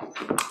right.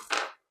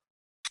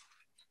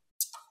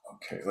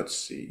 Okay, let's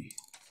see.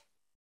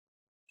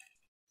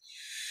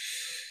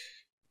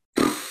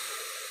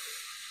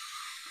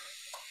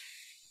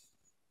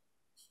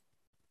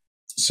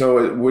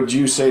 So would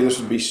you say this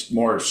would be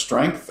more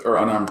strength or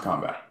unarmed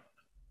combat?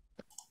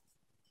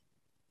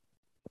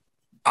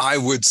 I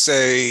would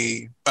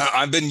say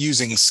I've been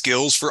using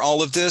skills for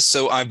all of this.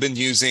 So I've been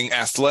using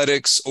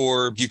athletics,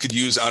 or you could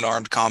use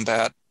unarmed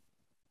combat.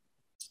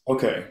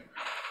 Okay,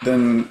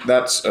 then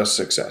that's a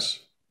success.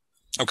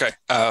 Okay.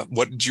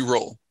 What did you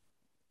roll?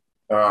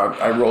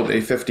 I rolled a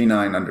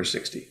 59 under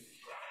 60.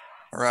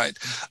 All right.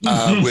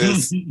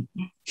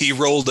 He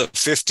rolled a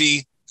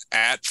 50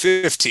 at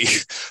 50,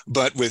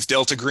 but with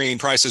Delta Green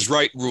Price is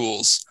Right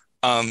rules,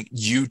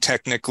 you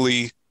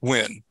technically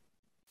win.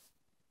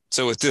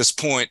 So at this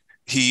point,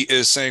 he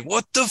is saying,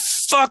 "What the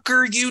fuck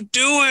are you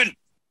doing?"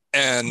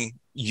 And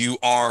you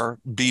are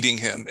beating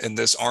him in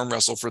this arm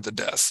wrestle for the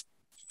death.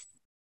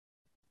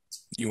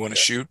 You want to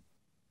shoot?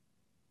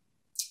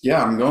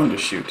 Yeah, I'm going to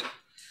shoot.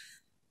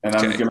 And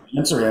I'm going to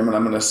answer him, and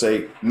I'm going to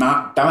say,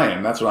 "Not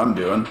dying." That's what I'm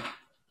doing.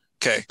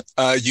 Okay.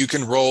 You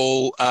can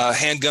roll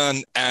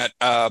handgun at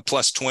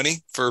plus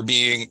 20 for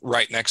being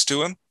right next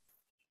to him.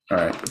 All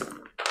right.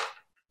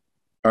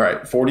 All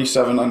right.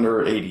 47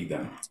 under 80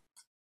 then.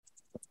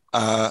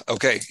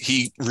 Okay.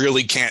 He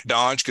really can't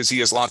dodge because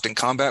he is locked in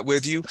combat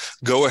with you.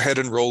 Go ahead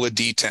and roll a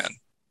d10.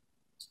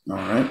 All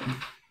right.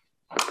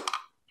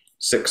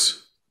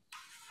 6.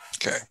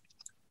 Okay.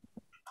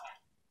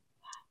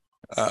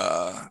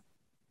 Let's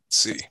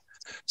see.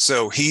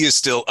 So he is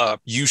still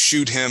up. You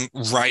shoot him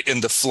right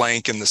in the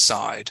flank and the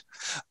side.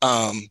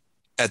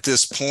 At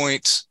this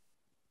point,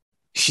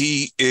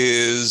 he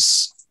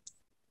is...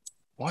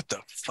 What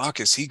the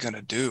fuck is he going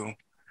to do?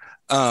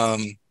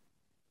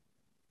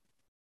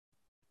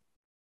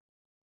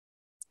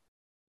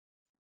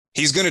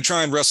 He's going to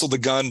try and wrestle the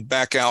gun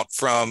back out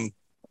from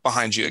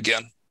behind you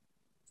again.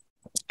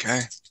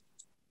 Okay.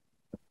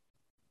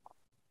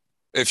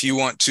 If you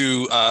want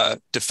to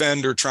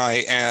defend or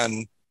try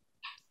and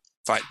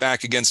fight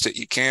back against it,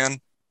 you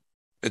can.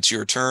 It's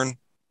your turn.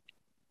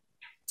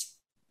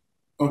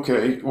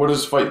 Okay, what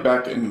does fight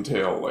back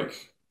entail? Like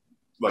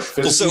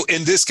physically? Well, so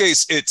in this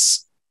case,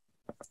 it's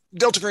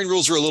Delta Green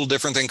rules are a little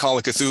different than Call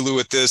of Cthulhu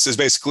with this. Is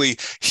basically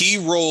he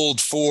rolled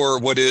for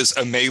what is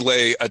a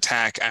melee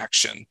attack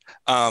action.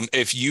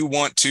 If you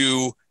want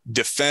to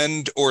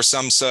defend or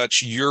some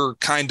such, your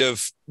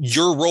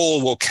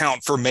role will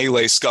count for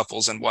melee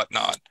scuffles and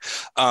whatnot.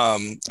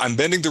 I'm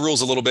bending the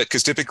rules a little bit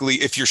because typically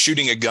if you're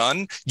shooting a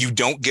gun, you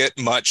don't get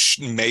much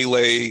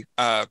melee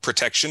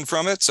protection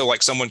from it. So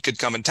like someone could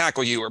come and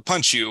tackle you or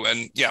punch you,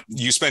 and yeah,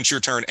 you spent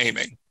your turn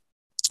aiming.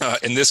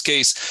 In this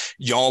case,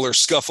 y'all are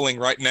scuffling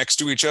right next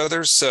to each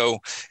other. So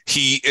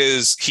he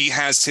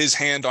has his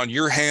hand on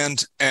your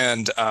hand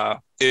and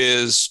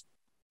is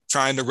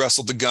trying to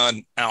wrestle the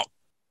gun out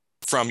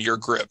from your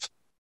grip.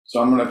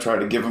 So I'm going to try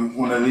to give him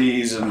one of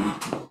these and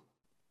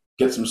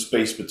get some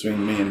space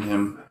between me and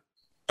him.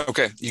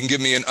 Okay, you can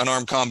give me an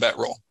unarmed combat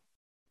roll.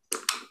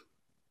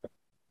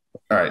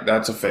 All right,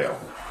 that's a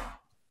fail.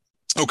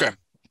 Okay.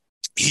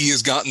 He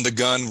has gotten the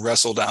gun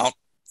wrestled out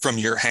from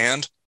your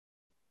hand,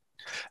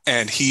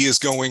 and he is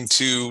going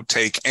to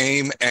take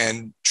aim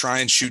and try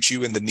and shoot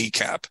you in the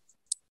kneecap.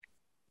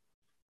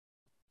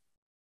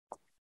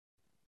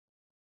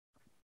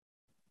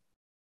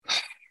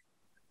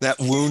 That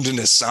wound in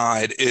his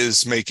side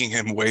is making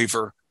him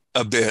waver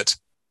a bit,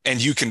 and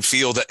you can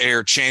feel the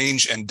air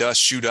change and dust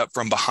shoot up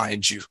from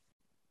behind you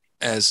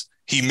as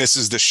he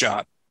misses the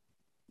shot.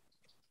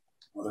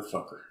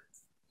 Motherfucker.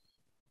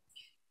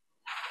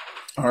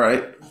 All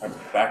right, I'm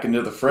back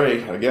into the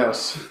fray, I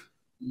guess.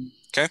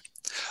 Okay.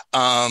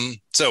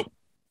 So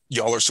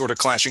y'all are sort of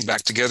clashing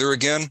back together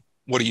again.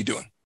 What are you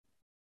doing?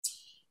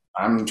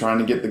 I'm trying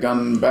to get the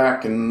gun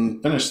back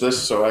and finish this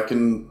so I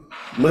can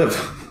live.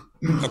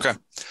 Okay.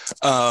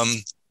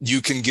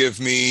 You can give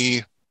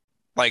me,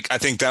 I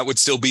think that would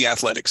still be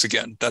athletics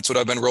again. That's what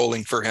I've been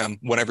rolling for him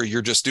whenever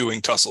you're just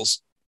doing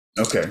tussles.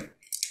 Okay.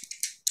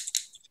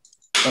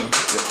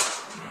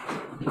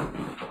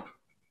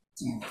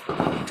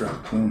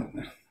 Drop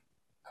point.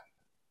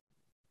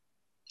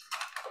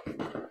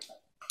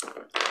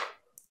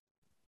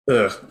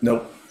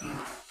 Nope.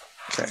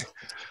 Okay.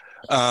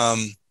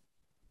 Let's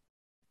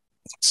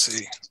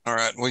see. All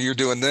right. Well, you're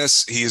doing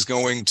this. He's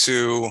going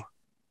to...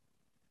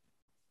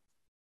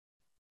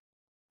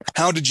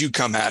 How did you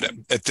come at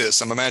him at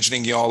this? I'm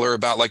imagining y'all are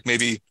about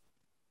maybe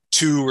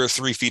 2 or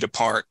 3 feet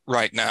apart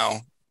right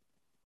now.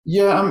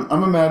 Yeah,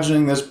 I'm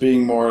imagining this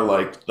being more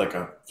like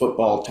a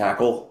football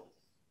tackle.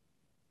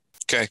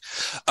 Okay.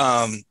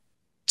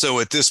 So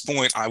at this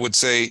point, I would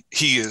say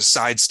he has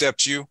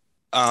sidestepped you.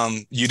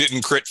 You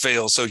didn't crit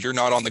fail, so you're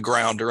not on the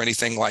ground or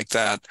anything like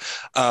that.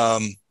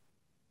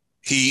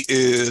 He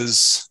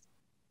is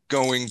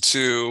going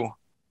to...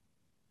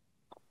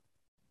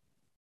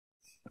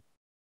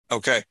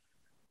 Okay.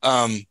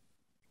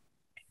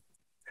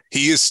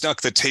 He has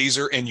stuck the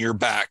taser in your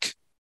back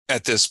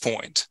at this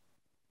point.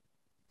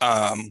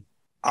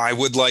 I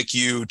would like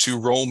you to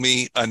roll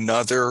me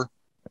another,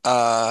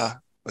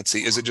 let's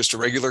see, is it just a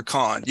regular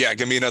con? Yeah,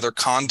 give me another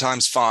con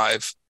times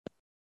 5.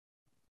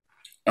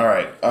 All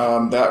right,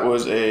 that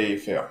was a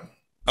fail.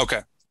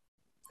 Okay.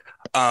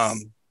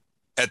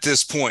 At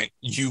this point,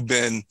 you've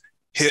been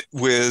hit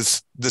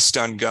with the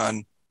stun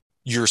gun.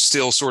 You're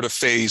still sort of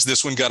phased.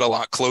 This one got a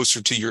lot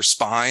closer to your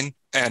spine,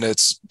 and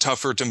it's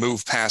tougher to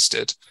move past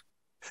it.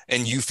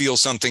 And you feel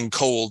something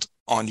cold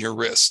on your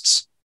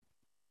wrists.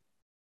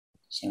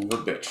 Son of a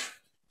bitch.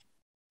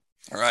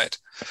 All right.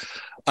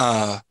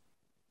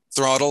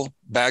 Throttle,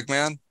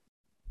 Bagman,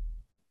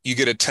 you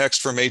get a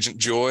text from Agent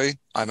Joy.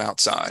 I'm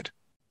outside.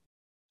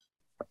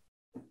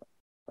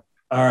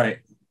 All right.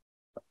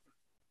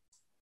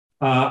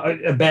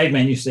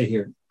 Bagman, you stay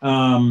here.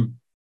 I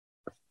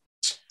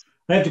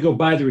have to go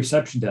by the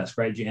reception desk,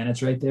 right?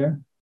 Janet's right there.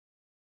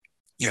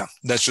 Yeah,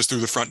 that's just through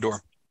the front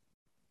door.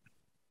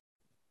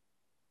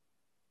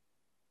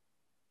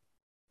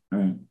 All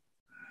right.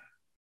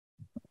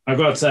 I'll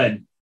go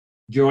outside.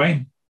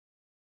 Joy?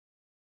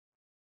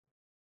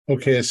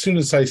 Okay, as soon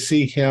as I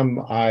see him,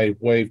 I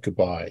wave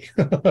goodbye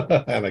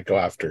and I go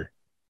after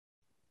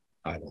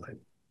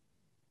Eileen.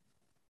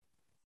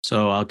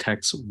 So I'll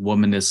text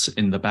woman is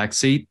in the back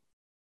seat.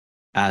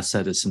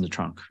 Asset is in the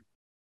trunk.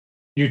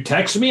 You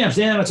text me? I'm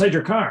standing outside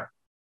your car.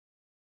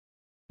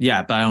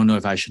 Yeah, but I don't know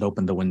if I should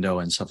open the window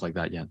and stuff like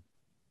that yet.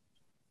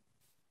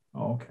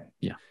 Oh, okay.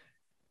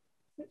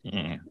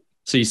 Yeah.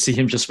 So you see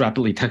him just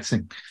rapidly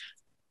texting.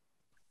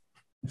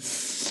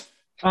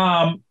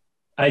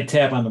 I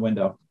tap on the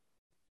window.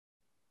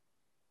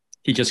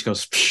 He just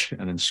goes, psh,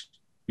 and then,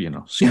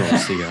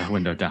 scrolls the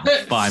window down.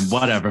 Fine,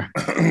 whatever.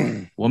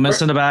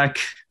 Woman's in the back.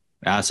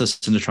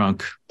 Asset's in the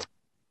trunk.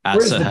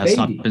 Asset has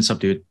not been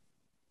subdued.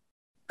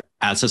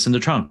 Asset's in the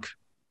trunk.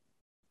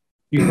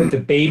 You put the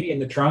baby in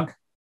the trunk?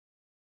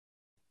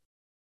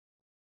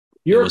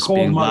 You're a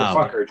cold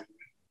motherfucker.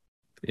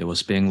 It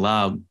was being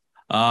loud.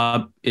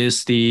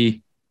 Is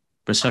the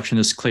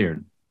receptionist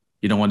cleared?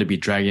 You don't want to be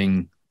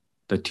dragging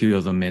the two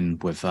of them in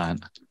with that.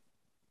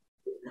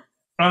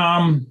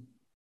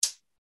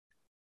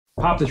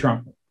 Pop the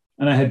trunk,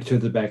 and I head to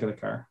the back of the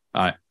car.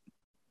 All right.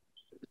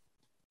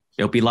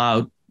 It'll be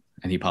loud,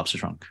 and he pops the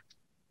trunk.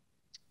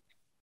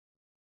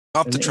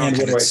 Pop the trunk,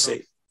 and and what do I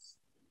see?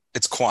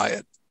 It's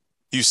quiet.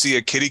 You see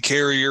a kitty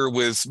carrier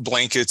with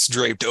blankets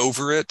draped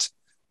over it.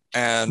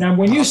 And now,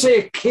 when you say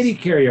a kitty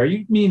carrier, are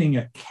you meaning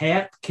a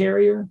cat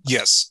carrier?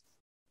 Yes.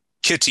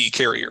 Kitty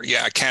carrier.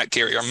 Yeah, a cat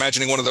carrier. I'm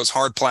imagining one of those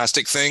hard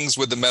plastic things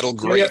with the metal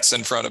grates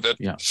in front of it.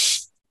 Yeah.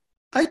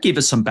 I give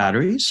it some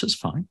batteries. It's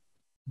fine.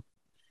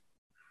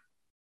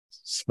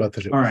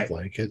 Smothered it All with right.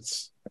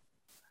 blankets.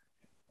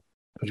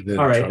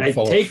 All right. I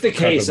take the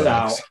case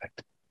out,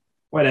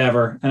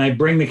 whatever, and I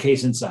bring the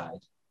case inside.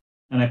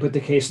 And I put the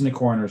case in the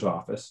coroner's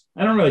office.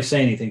 I don't really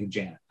say anything to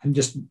Janet. I'm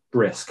just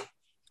brisk.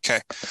 Okay.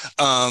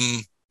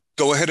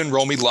 Go ahead and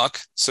roll me luck.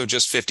 So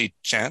just 50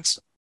 chance.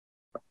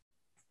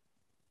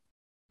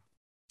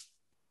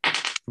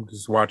 I'm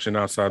just watching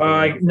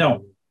outside.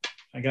 No,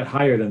 I got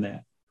higher than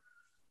that.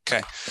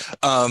 Okay.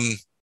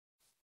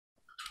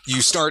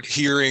 You start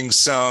hearing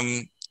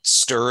some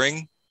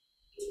stirring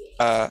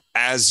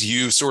as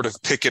you sort of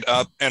pick it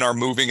up and are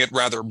moving it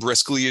rather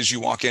briskly as you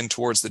walk in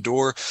towards the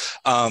door.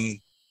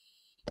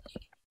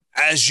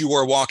 As you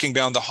are walking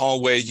down the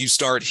hallway, you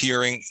start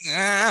hearing,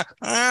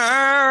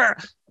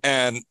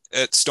 and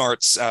it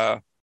starts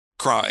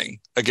crying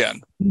again.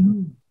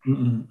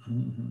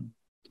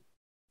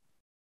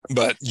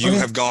 But you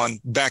have gone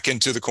back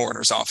into the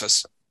coroner's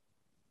office.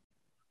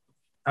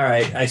 All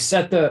right. I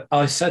set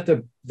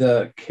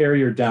the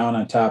carrier down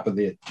on top of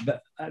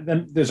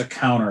then there's a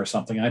counter or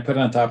something. And I put it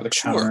on top of the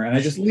counter and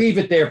I just leave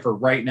it there for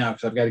right now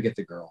because I've got to get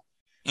the girl.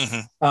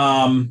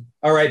 All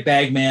right,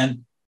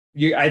 Bagman.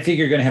 I think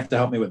you're going to have to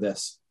help me with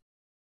this.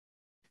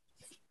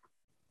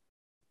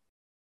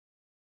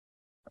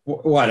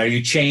 What? Are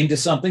you chained to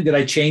something? Did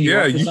I chain you?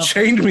 Yeah, up to you something?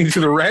 chained me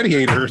to the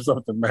radiator or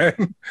something,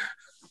 man.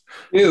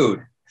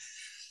 Dude.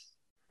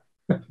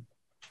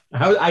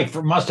 I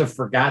must have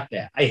forgot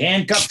that. I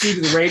handcuffed you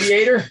to the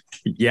radiator?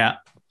 Yeah.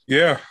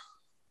 Yeah.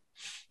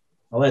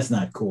 Well, that's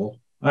not cool.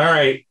 All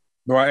right.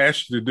 No, I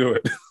asked you to do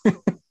it.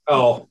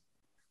 Oh.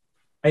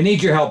 I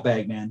need your help,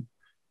 Bagman.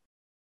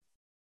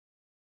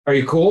 Are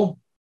you cool?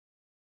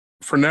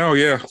 For now,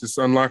 yeah. Just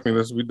unlock me.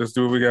 Let's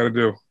do what we got to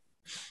do.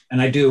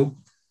 And I do.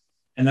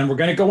 And then we're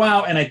going to go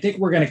out, and I think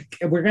we're going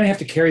to have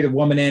to carry the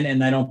woman in,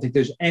 and I don't think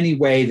there's any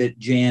way that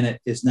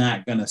Janet is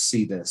not going to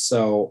see this.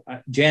 So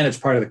Janet's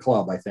part of the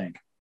club, I think.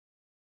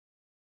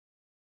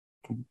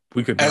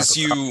 We could.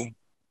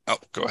 Oh,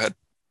 go ahead.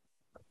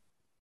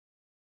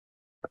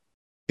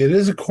 It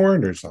is a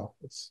coroner's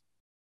office.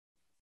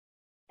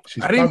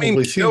 She's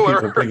probably seen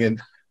people bring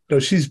in. No,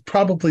 she's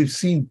probably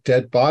seen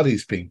dead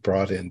bodies being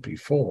brought in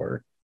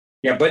before.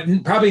 Yeah, but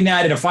probably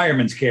not in a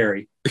fireman's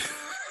carry.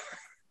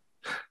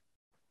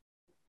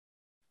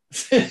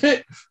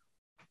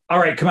 All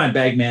right, come on,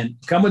 Bagman.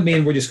 Come with me,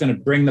 and we're just going to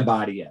bring the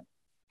body in.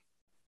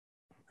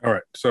 All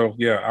right. So,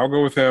 yeah, I'll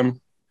go with him.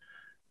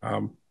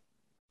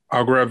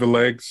 I'll grab the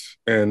legs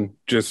and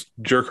just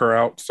jerk her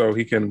out so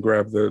he can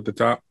grab the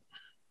top.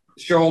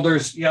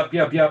 Shoulders. Yep.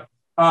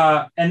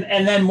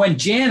 And then when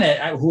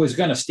Janet, who is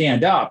going to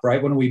stand up,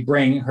 right, when we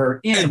bring her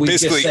in, we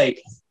just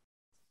say,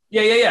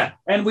 Yeah.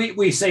 And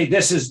we say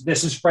this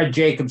is Fred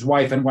Jacobs'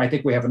 wife, and I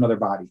think we have another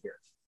body here.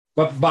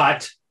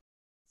 But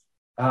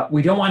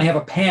we don't want to have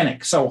a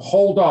panic, so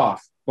hold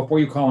off before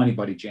you call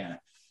anybody, Janet.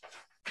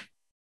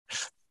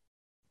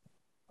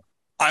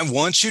 I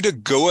want you to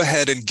go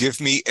ahead and give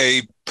me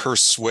a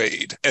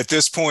persuade. At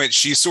this point,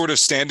 she's sort of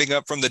standing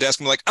up from the desk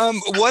and like,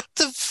 what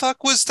the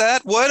fuck was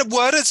that?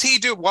 What does he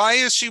do? Why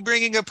is she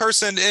bringing a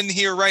person in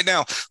here right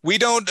now? We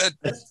don't.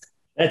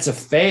 That's a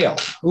fail.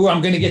 Ooh,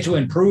 I'm going to get to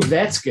improve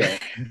that skill.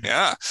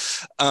 Yeah.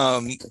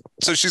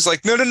 So she's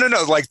like, no.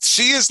 Like,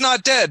 she is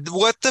not dead.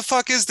 What the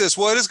fuck is this?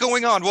 What is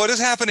going on? What is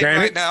happening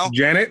right now?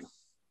 Janet,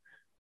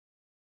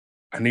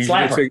 I need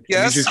Slap you to her. take.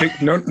 Yes. You to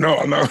take no.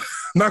 I'm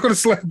not going to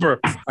slap her.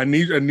 I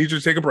need you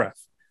to take a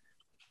breath.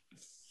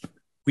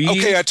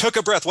 Okay, I took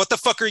a breath. What the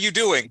fuck are you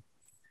doing?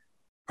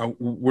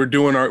 We're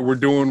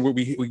doing what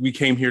we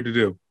came here to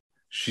do.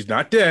 She's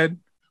not dead.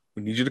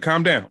 We need you to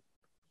calm down.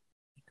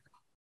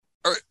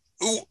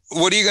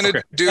 What are you going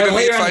to do to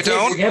me if I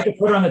don't? You have to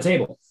put her on the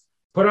table.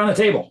 Put her on the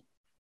table.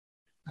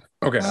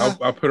 Okay,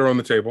 I'll put her on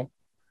the table.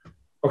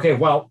 Okay,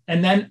 well,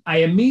 and then I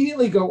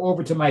immediately go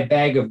over to my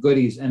bag of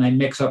goodies and I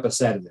mix up a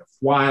sedative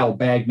while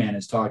Bagman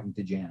is talking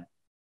to Janet.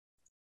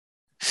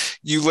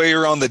 You lay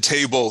her on the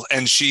table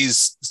and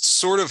she's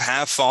sort of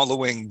half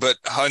following, but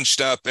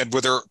hunched up and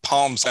with her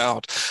palms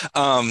out.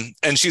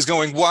 And she's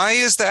going, why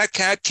is that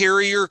cat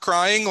carrier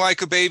crying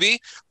like a baby?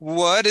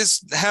 What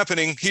is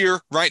happening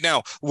here right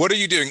now? What are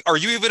you doing? Are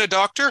you even a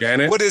doctor?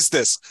 Janet, what is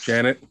this?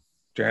 Janet,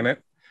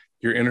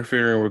 you're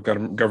interfering with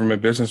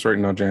government business right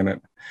now,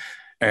 Janet.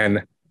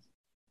 And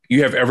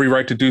you have every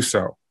right to do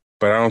so,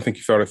 but I don't think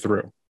you thought it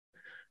through.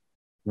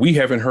 We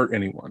haven't hurt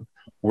anyone.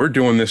 We're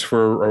doing this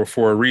for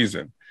a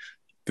reason.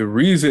 The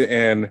reason,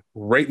 and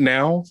right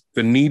now,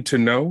 the need to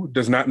know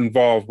does not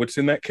involve what's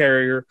in that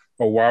carrier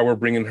or why we're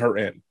bringing her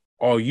in.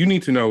 All you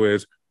need to know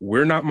is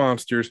we're not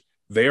monsters.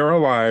 They are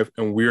alive,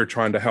 and we are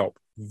trying to help.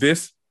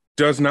 This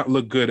does not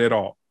look good at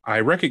all. I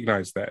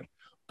recognize that.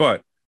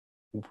 But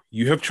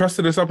you have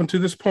trusted us up until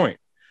this point.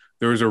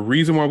 There is a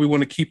reason why we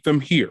want to keep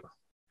them here.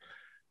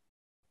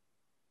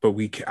 But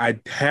I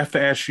have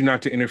to ask you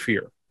not to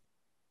interfere.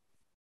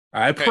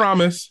 I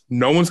promise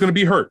no one's going to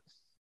be hurt.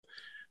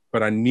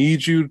 But I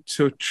need you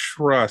to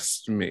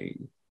trust me.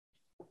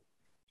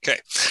 Okay.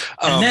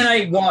 And then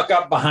I walk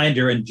up behind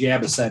her and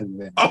jab a sedative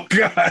in. Oh,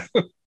 God.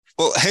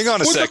 Well, hang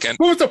on a second.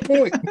 What was the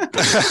point?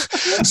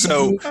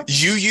 So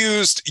you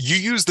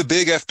used the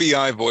big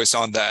FBI voice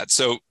on that.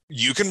 So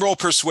you can roll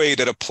persuade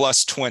at a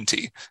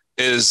 +20.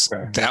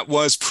 That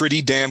was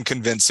pretty damn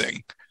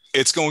convincing.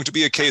 It's going to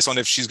be a case on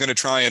if she's going to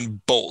try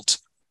and bolt.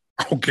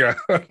 Oh, God.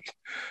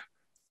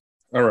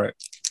 All right.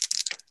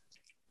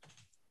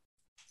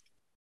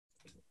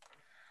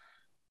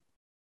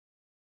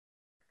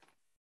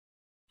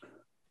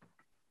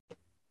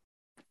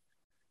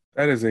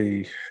 That is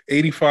a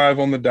 85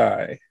 on the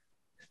die.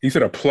 You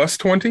said a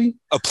 +20?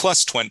 A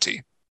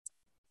 +20.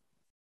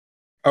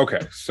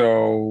 Okay,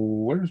 so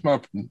where's my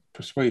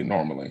persuade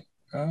normally?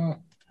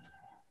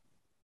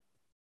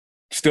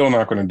 Still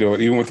not going to do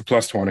it, even with the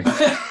 +20.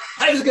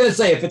 I was going to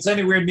say, if it's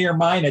anywhere near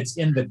mine, it's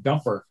in the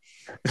dumper.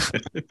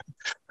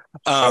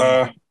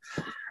 I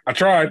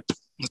tried.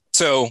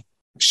 So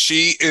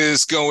she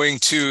is going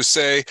to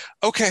say,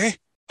 okay,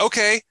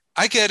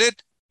 I get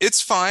it.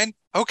 It's fine.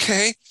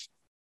 Okay.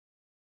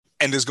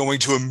 And is going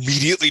to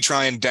immediately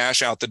try and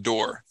dash out the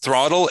door.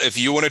 Throttle, if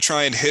you want to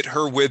try and hit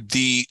her with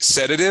the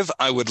sedative,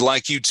 I would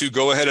like you to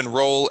go ahead and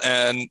roll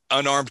an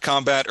unarmed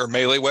combat or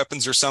melee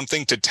weapons or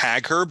something to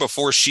tag her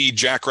before she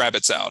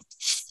jackrabbits out.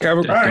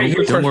 Don't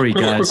worry,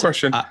 guys. Quick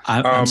question.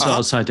 I'm still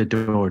outside the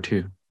door,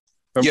 too.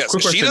 Yes,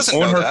 she doesn't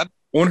know that.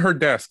 On her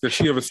desk, does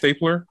she have a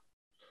stapler?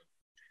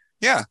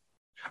 Yeah.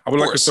 I would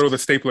like to throw the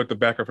stapler at the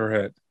back of her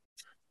head.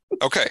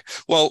 Okay.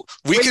 Well,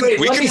 we can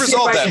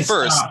resolve that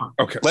first.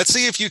 Okay. Let's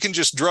see if you can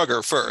just drug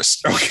her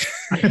first. Okay.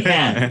 I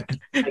can.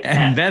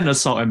 And then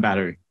assault and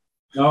battery.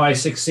 No, I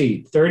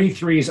succeed.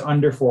 33 is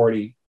under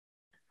 40.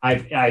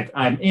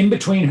 I'm in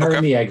between her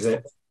and the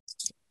exit,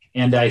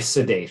 and I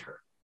sedate her.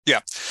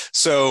 Yeah.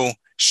 So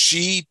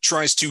she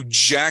tries to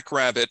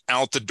jackrabbit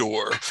out the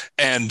door,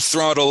 and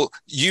Throttle,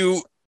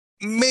 you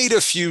made a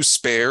few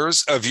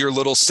spares of your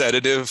little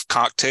sedative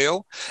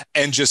cocktail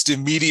and just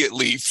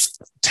immediately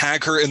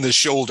tag her in the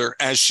shoulder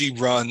as she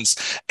runs.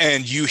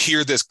 And you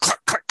hear this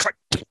clack, clack,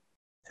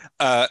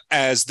 clack,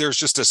 as there's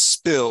just a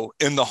spill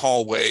in the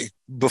hallway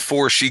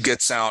before she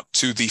gets out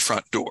to the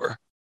front door.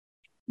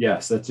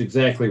 Yes, that's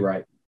exactly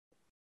right.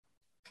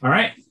 All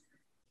right.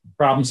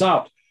 Problem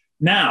solved.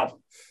 Now,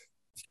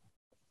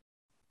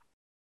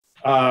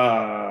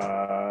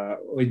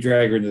 we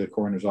drag her into the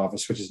coroner's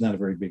office, which is not a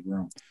very big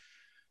room.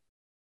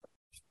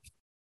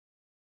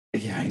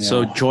 Yeah, I know.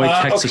 So Joy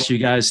texts you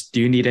guys, do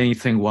you need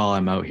anything while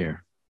I'm out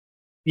here?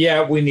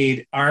 Yeah, we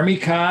need army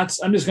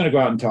cots. I'm just going to go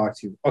out and talk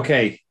to you.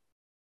 Okay,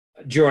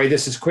 Joy,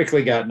 this has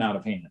quickly gotten out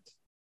of hand.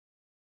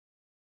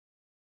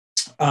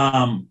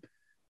 I'm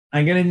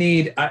going to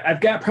need,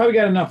 I've probably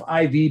got enough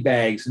IV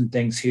bags and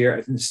things here.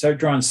 I can start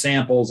drawing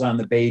samples on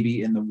the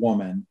baby and the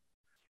woman.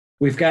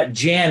 we've got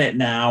Janet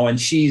now, and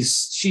she's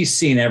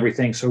seen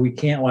everything, so we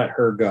can't let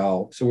her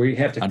go. So we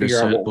have to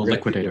figure out what We'll we're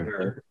liquidate going to do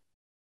with her. her.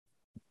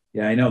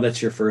 Yeah, I know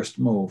that's your first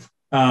move.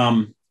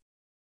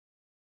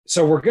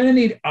 So we're going to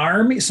need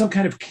some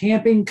kind of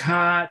camping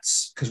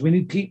cots, because we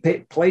need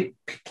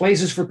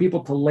places for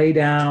people to lay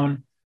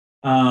down,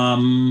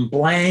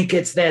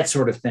 blankets, that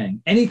sort of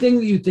thing. Anything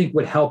that you think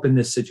would help in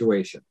this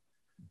situation.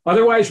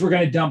 Otherwise, we're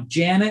going to dump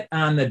Janet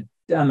on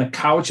the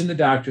couch in the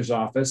doctor's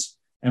office,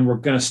 and we're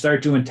going to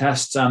start doing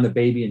tests on the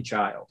baby and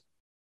child.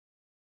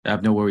 I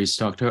have no worries,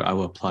 Doctor. I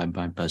will apply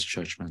my best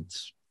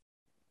judgments.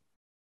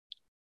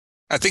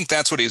 I think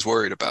that's what he's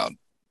worried about.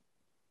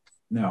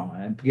 No,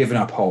 I'm giving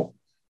up hope.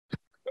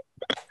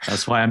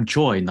 That's why I'm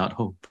Joy, not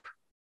Hope.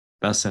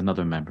 That's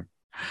another member.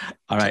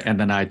 All right, and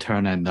then I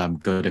turn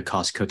and go to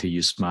Costco to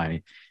use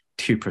my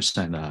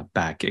 2%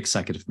 back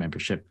executive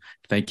membership.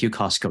 Thank you,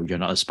 Costco. You're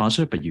not a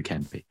sponsor, but you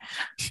can be.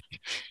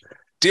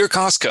 Dear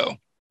Costco,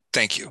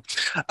 thank you.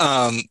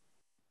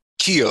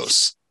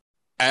 Kios,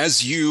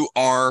 as you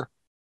are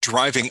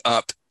driving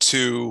up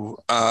to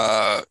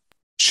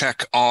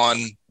check on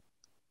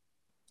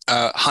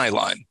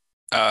Highline,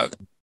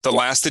 the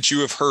last that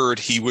you have heard,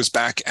 he was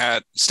back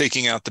at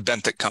staking out the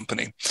Benthic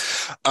company.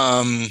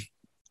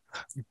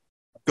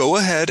 Go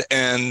ahead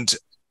and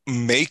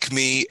make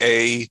me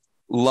a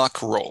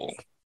luck roll.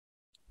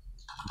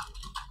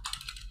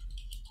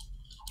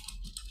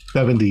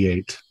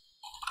 78.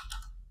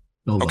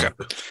 No Okay.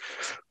 luck.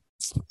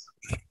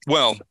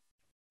 Well,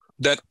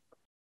 that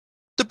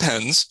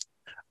depends.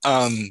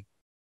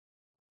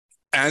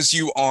 As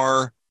you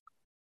are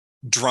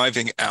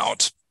driving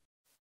out,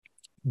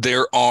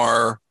 there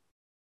are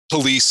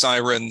police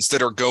sirens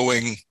that are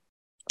going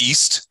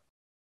east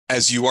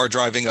as you are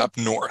driving up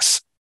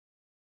north.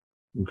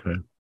 Okay.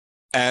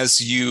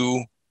 As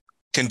you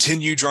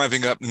continue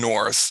driving up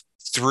north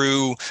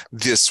through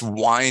this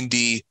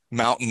windy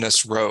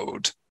mountainous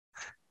road,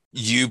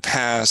 you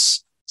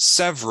pass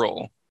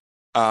several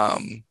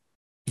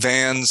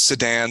vans,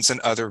 sedans, and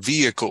other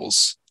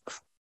vehicles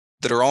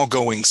that are all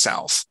going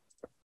south.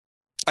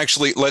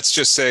 Actually, let's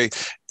just say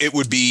it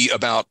would be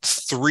about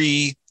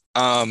 3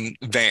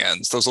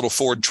 vans, those little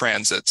Ford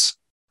Transits.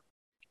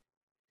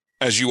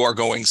 As you are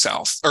going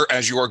south, or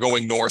as you are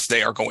going north,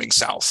 they are going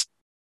south.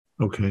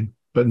 Okay.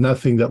 But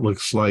nothing that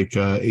looks like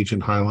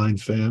Agent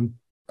Highline's van?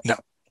 No.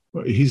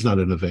 He's not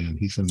in a van.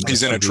 He's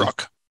in a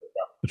truck.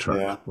 A truck,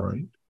 Yeah.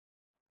 right.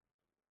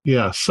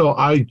 Yeah, so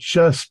I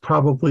just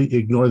probably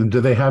ignore them.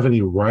 Do they have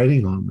any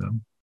writing on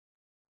them?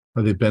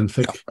 Are they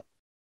benthic?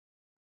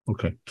 No.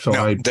 Okay, so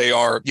no, they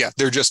are,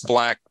 they're just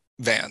black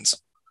vans.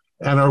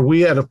 And are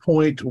we at a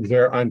point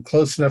where I'm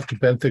close enough to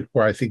Benthic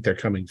where I think they're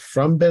coming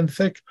from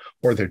Benthic,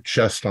 or they're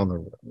just on the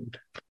road?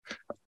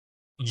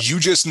 You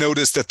just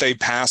notice that they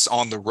pass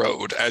on the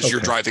road as you're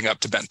driving up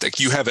to Benthic.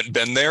 You haven't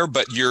been there,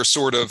 but you're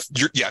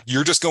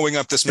you're just going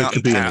up this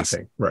mountain path. It could be path.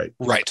 anything, right?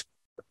 Right.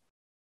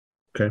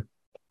 Okay.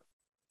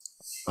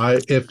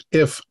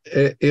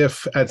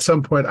 If at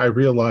some point I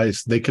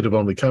realize they could have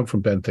only come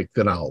from Benthic,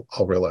 then I'll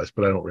realize,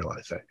 but I don't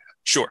realize that yet.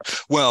 Sure.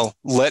 Well,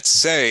 let's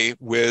say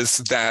with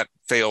that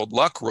failed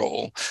luck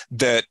roll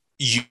that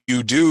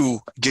you do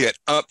get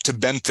up to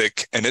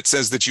Benthic and it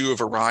says that you have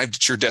arrived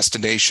at your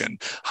destination.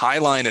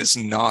 Highline is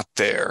not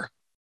there.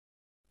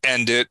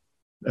 And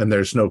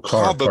there's no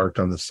car parked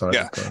on the side.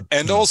 Yeah.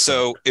 And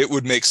also it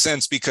would make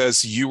sense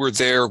because you were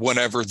there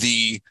whenever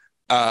the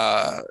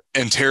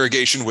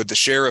interrogation with the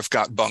sheriff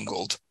got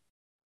bungled,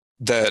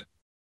 that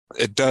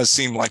it does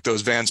seem like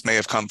those vans may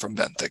have come from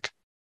Benthic.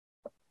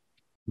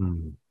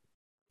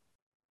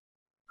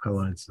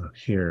 Highline's not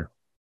here.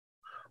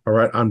 All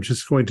right, I'm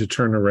just going to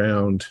turn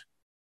around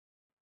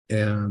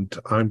and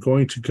I'm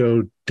going to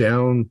go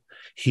down.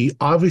 He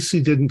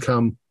obviously didn't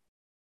come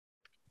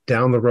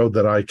down the road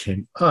that I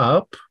came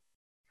up.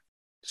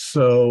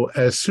 So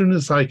as soon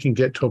as I can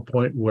get to a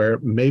point where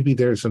maybe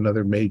there's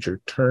another major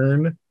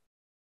turn,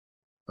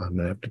 I'm going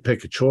to have to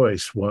pick a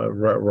choice,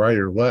 right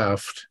or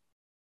left,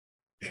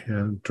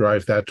 and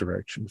drive that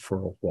direction for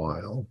a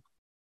while.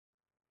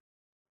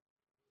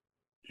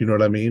 You know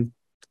what I mean?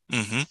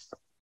 Mm-hmm.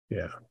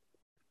 Yeah.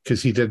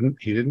 Because he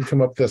didn't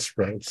come up this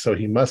road, so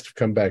he must have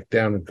come back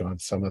down and gone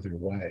some other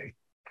way.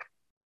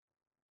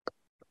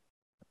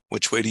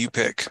 Which way do you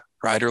pick,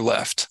 right or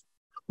left?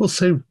 We'll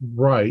say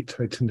right.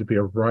 I tend to be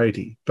a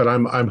righty, but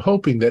I'm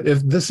hoping that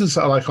if this is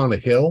like on a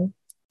hill,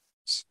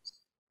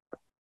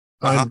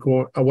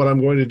 what I'm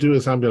going to do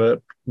is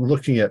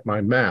looking at my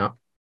map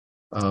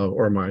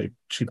or my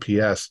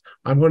GPS.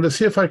 I'm going to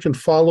see if I can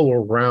follow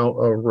around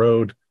a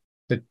road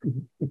that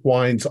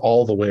winds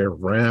all the way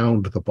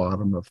around the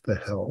bottom of the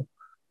hill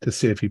to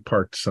see if he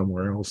parked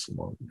somewhere else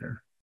along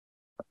there.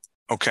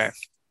 Okay.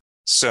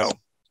 So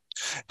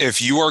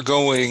if you are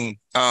going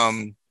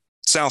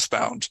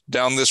southbound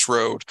down this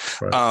road,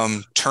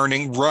 right.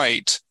 Turning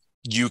right,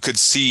 you could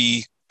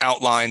see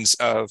outlines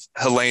of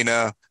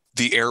Helena,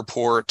 the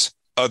airport,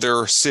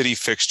 other city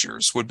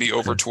fixtures would be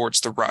over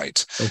towards the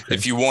right. Okay.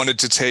 If you wanted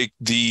to take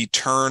the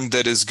turn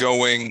that is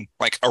going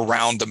like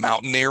around the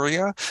mountain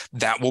area,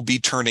 that will be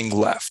turning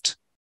left.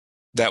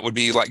 that would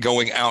be like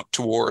going out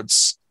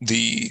towards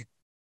the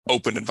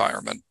open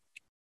environment.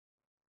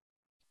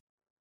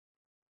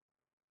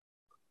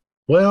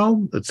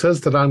 Well, it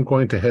says that I'm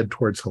going to head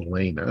towards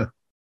Helena.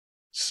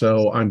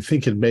 So I'm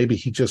thinking maybe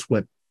he just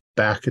went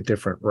back a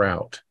different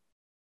route.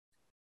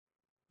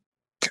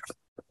 Okay.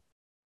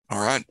 All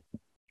right.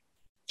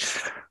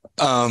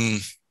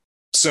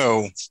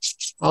 So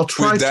I'll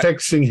try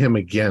texting him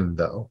again,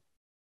 though.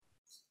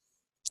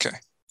 Okay.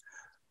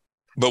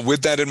 But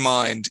with that in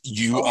mind,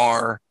 you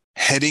are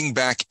heading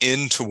back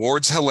in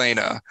towards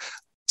Helena,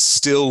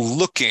 still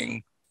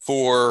looking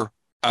for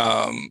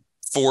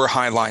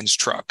Highline's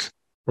truck.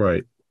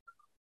 Right.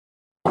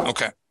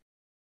 Okay.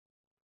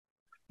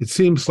 It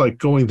seems like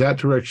going that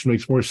direction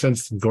makes more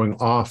sense than going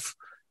off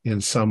in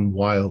some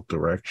wild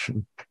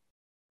direction.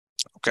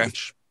 Okay.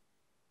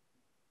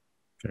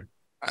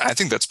 I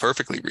think that's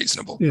perfectly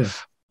reasonable. Yeah.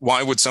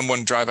 Why would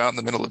someone drive out in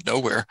the middle of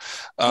nowhere?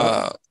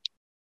 And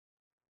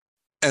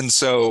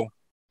so,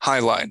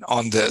 Highline,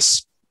 on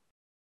this,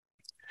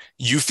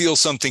 you feel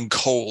something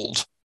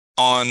cold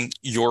on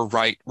your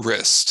right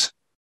wrist.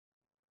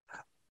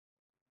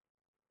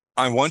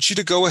 I want you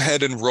to go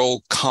ahead and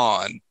roll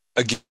con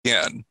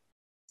again.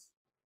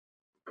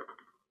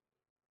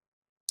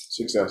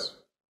 Success.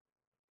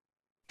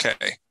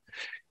 Okay.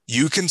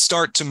 You can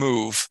start to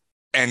move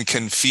and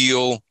can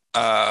feel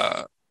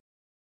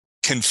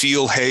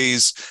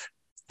Hayes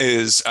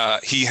is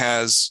he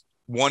has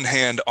one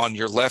hand on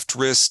your left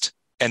wrist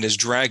and is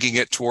dragging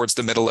it towards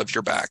the middle of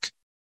your back.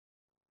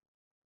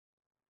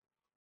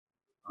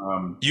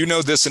 You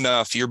know this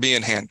enough. You're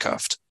being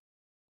handcuffed.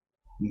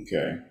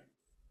 Okay.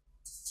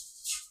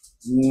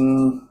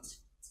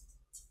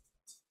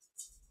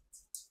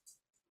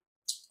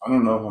 I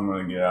don't know if I'm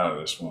going to get out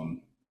of this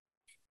one.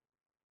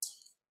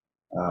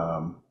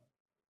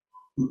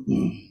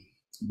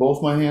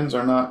 Both my hands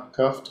are not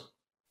cuffed.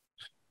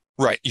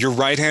 Right. Your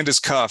right hand is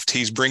cuffed.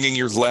 He's bringing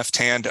your left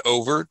hand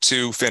over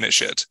to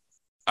finish it.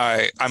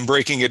 I'm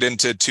breaking it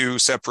into two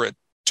separate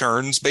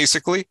turns,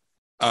 basically,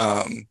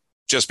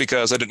 just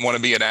because I didn't want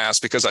to be an ass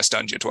because I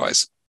stunned you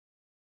twice.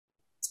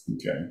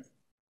 Okay.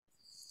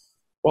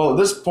 Well, at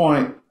this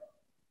point,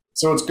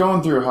 so it's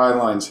going through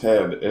Highline's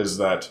head is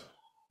that,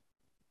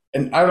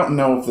 and I don't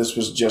know if this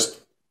was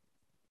just,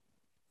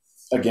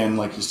 again,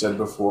 like you said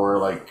before,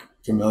 like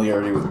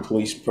familiarity with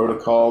police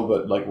protocol,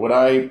 but like what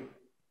I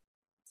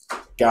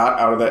got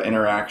out of that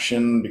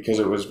interaction, because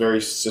it was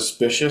very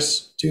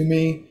suspicious to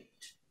me,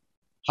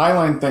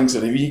 Highline thinks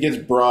that if he gets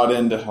brought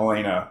into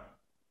Helena,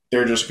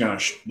 they're just going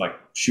to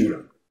shoot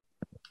him.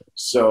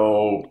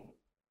 So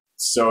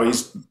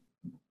he's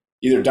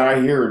either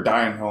die here or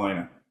die in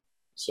Helena.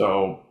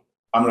 So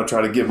I'm going to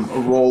try to give him a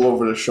roll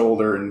over the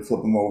shoulder and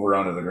flip him over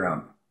onto the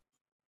ground.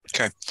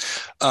 Okay.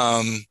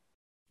 You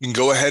can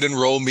go ahead and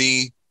roll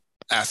me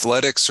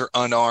athletics or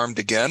unarmed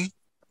again.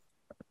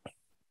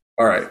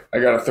 All right. I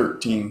got a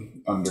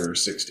 13 under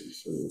 60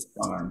 for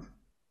unarmed.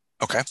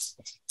 Okay.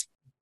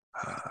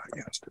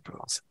 Yes, to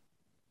both.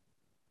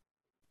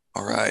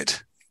 All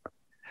right.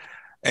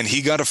 And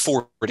he got a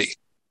 40.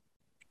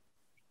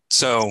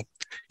 So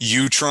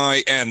you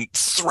try and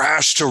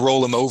thrash to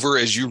roll him over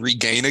as you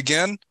regain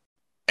again,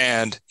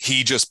 and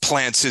he just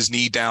plants his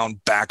knee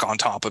down back on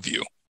top of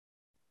you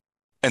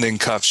and then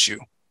cuffs you.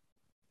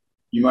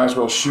 You might as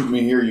well shoot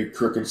me here, you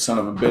crooked son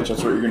of a bitch.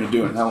 That's what you're going to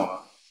do in Helena.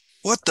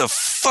 What the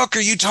fuck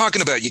are you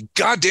talking about, you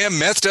goddamn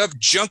messed up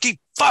junkie?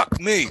 Fuck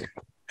me.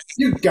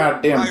 You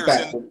goddamn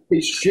bastard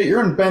piece of shit.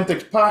 You're in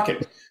Benthic's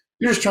pocket.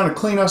 You're just trying to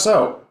clean us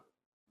out.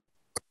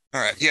 All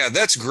right. Yeah,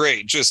 that's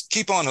great. Just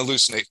keep on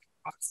hallucinating.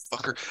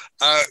 Fucker.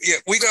 Yeah,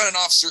 we got an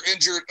officer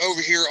injured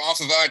over here off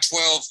of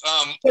I-12.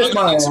 I'm going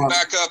to need some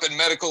backup and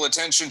medical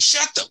attention.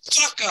 Shut the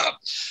fuck up.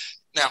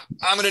 Now,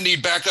 I'm going to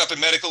need backup and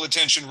medical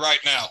attention right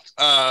now.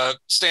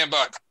 Stand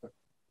by.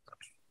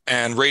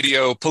 And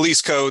radio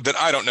police code that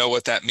I don't know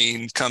what that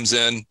means comes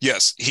in.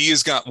 Yes, he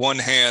has got one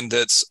hand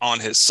that's on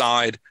his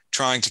side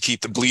trying to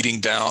keep the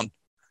bleeding down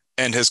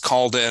and has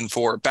called in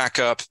for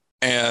backup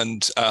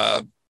and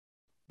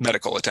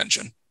medical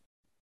attention.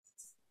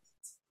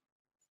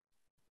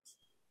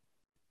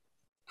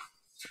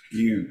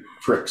 You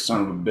prick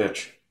son of a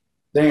bitch.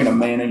 There ain't a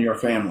man in your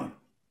family.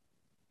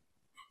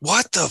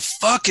 What the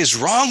fuck is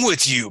wrong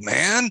with you,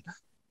 man?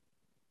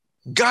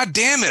 God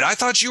damn it. I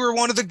thought you were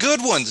one of the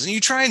good ones and you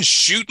try and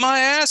shoot my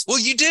ass? Well,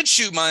 you did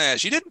shoot my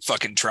ass. You didn't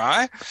fucking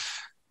try.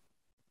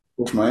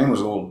 Wish my aim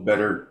was a little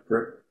better,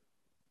 prick.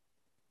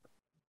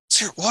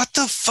 Sir, what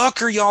the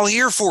fuck are y'all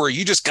here for?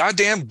 You just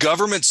goddamn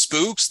government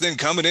spooks then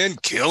coming in,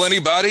 kill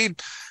anybody?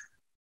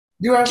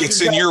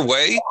 Gets in your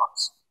way?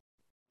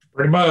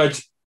 Pretty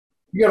much.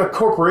 You got a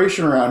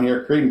corporation around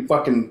here creating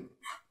fucking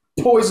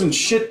poison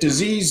shit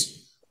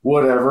disease,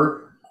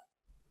 whatever.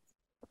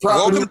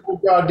 Propping the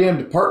goddamn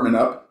department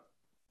up.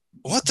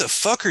 What the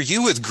fuck are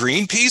you with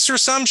Greenpeace or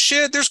some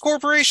shit? There's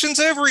corporations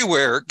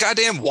everywhere.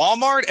 Goddamn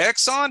Walmart,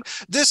 Exxon.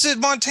 This is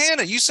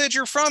Montana. You said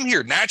you're from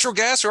here. Natural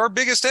gas are our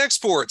biggest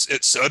exports.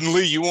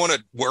 Suddenly you want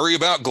to worry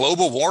about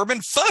global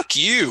warming? Fuck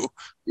you.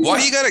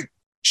 Why you gotta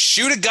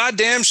shoot a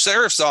goddamn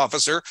sheriff's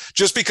officer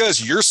just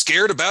because you're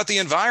scared about the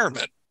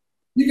environment.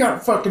 You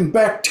got fucking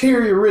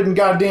bacteria-ridden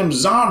goddamn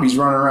zombies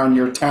running around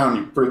your town,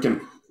 you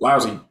freaking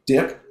lousy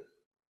dick.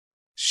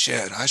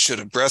 Shit, I should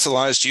have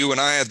breathalyzed you when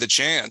I had the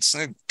chance.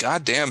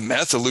 Goddamn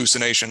meth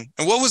hallucination.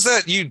 And what was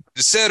that you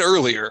said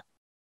earlier?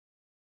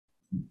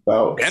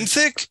 Oh.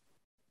 Benthic?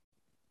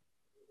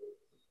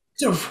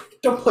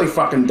 Don't play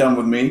fucking dumb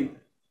with me.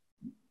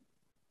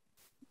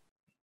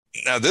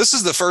 Now, this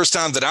is the first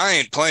time that I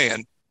ain't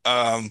playing.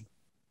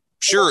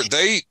 Sure,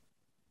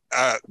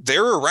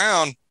 they're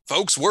around.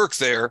 Folks work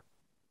there.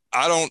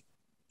 I don't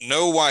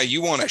know why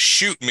you want to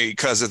shoot me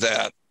because of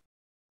that.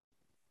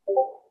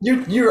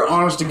 You're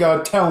honest to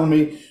God telling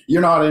me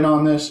you're not in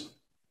on this?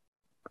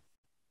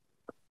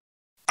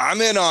 I'm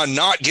in on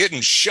not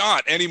getting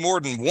shot any more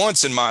than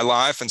once in my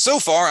life, and so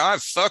far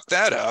I've fucked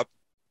that up.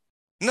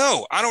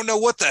 No, I don't know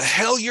what the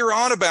hell you're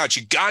on about,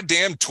 you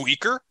goddamn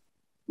tweaker.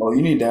 Well,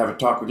 you need to have a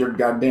talk with your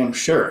goddamn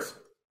sheriff.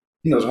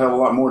 He knows a hell of a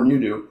lot more than you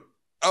do.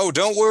 Oh,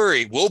 don't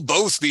worry. We'll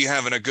both be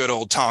having a good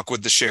old talk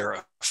with the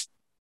sheriff.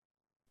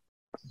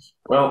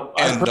 Well,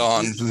 and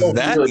on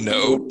that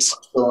note, what's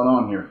going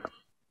on here?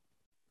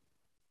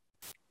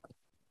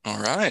 All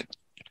right.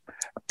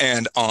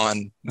 And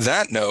on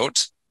that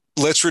note,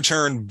 let's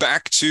return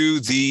back to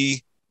the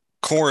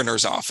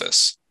coroner's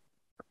office.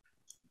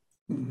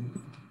 All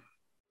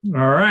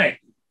right.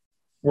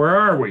 Where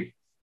are we?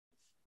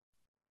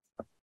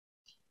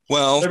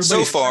 Well,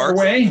 so far,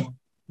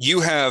 you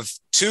have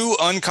 2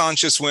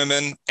 unconscious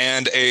women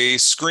and a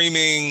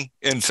screaming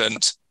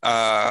infant.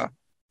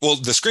 Well,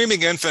 the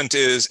screaming infant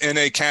is in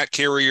a cat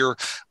carrier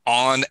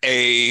on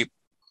a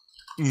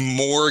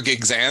morgue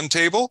exam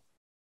table.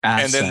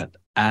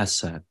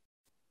 Asset.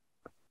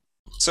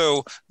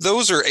 So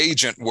those are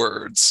agent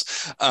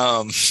words.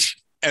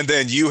 And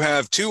then you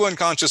have 2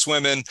 unconscious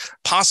women,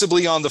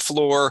 possibly on the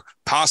floor,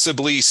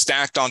 possibly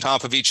stacked on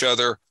top of each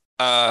other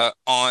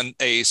on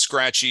a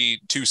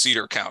scratchy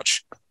 2-seater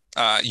couch.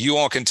 You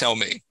all can tell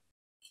me.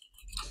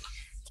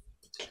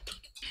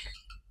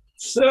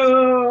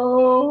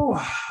 So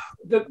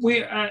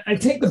I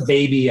take the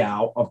baby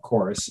out, of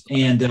course,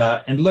 and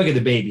look at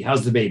the baby.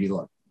 How's the baby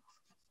look?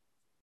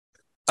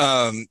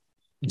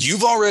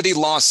 You've already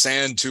lost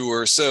sand to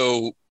her,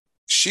 so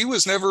she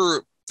was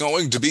never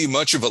going to be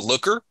much of a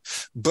looker,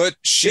 but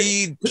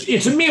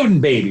it's a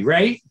mutant baby,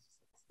 right?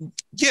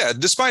 Yeah,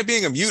 despite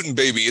being a mutant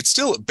baby, it's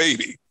still a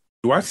baby.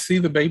 Do I see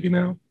the baby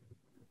now?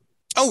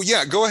 Oh,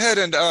 yeah, go ahead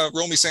and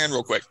roll me sand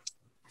real quick.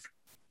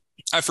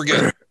 I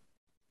forget.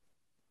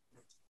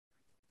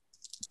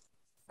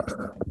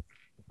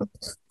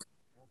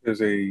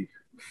 There's a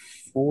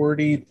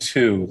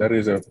 42. That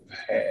is a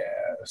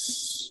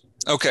pass.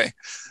 Okay.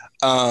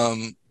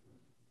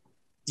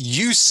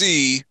 You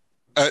see,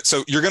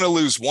 so you're going to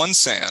lose 1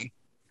 sand.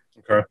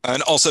 Okay.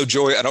 And also,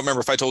 Joy, I don't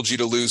remember if I told you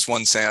to lose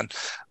 1 sand.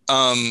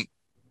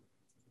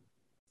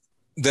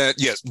 That,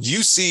 yes,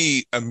 you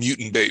see a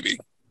mutant baby.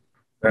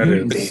 That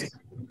is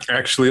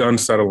actually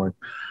unsettling.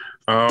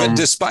 But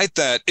despite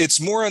that, it's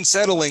more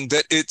unsettling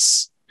that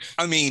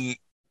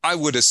I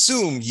would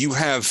assume you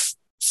have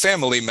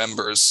family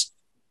members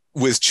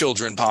with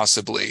children,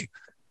 possibly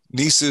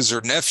nieces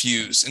or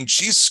nephews, and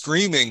she's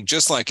screaming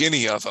just like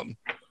any of them.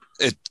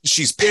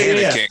 She's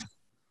panicking. Yeah.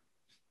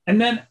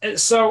 And then,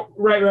 so,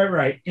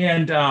 right.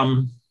 And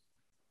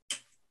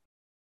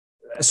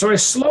so I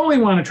slowly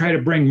want to try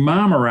to bring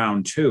Mom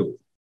around too.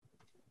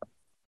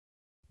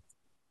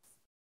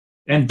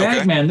 And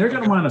Bagman, they're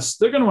going to want to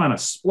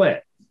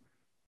split.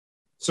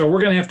 So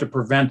we're going to have to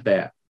prevent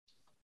that.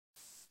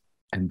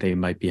 And they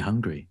might be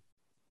hungry.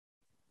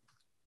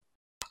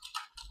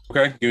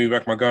 Okay, give me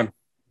back my gun.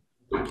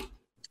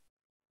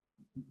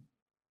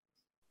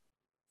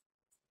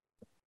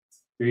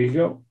 There you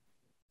go.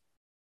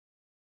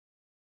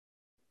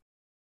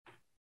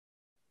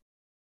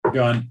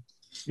 Gun.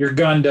 You're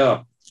gunned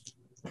up.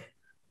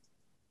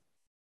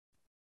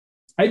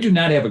 I do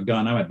not have a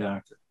gun. I'm a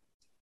doctor.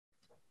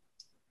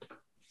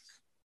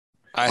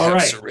 I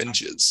have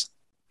syringes.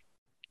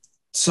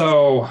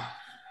 So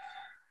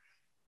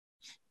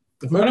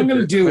what I'm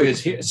going to do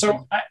is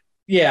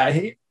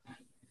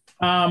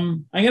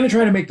I'm going to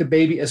try to make the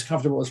baby as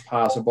comfortable as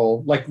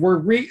possible. Like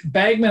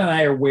Bagman and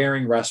I are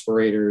wearing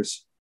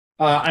respirators.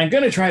 I'm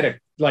going to try to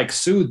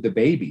soothe the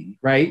baby,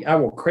 right? I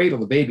will cradle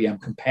the baby. I'm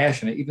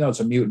compassionate, even though it's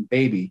a mutant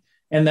baby.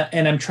 And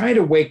I'm trying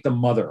to wake the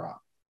mother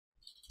up.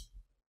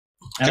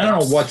 And I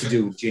don't know what to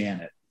do with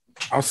Janet.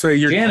 I'll say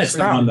Janet's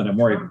the one that I'm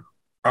worried about.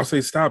 I'll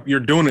say, stop, you're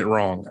doing it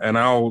wrong. And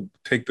I'll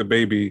take the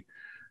baby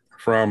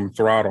from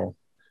Throttle.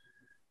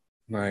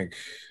 Like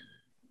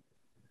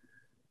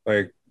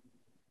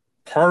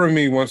part of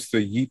me wants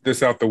to yeet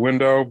this out the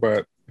window,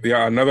 but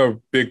another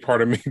big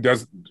part of me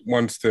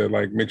wants to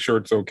make sure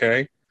it's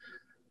okay.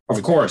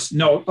 Of course.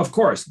 No, of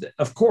course.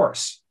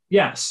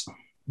 Yes.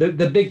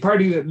 The big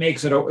part of you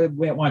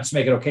that wants to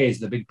make it okay is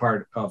the big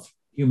part of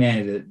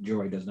humanity that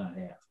Joy does not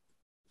have.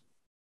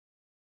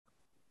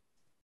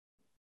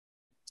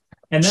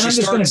 And then I'm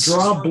just going to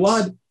draw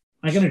blood.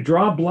 I'm going to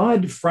draw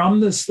blood from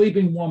the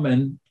sleeping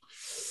woman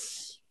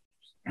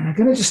And I'm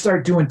gonna just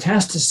start doing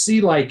tests to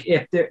see like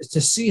if there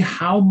to see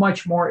how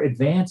much more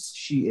advanced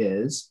she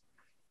is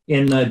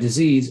in the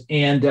disease,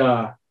 and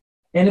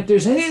if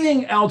there's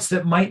anything else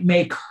that might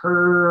make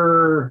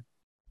her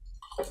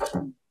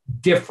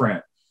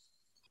different.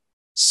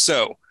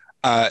 So,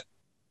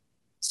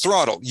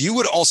 Throttle, you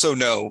would also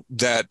know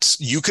that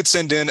you could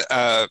send in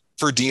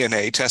for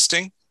DNA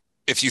testing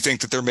if you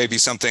think that there may be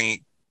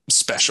something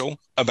special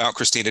about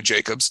Christina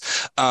Jacobs.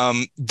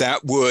 That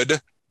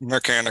would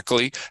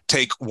mechanically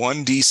take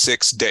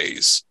 1d6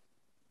 days.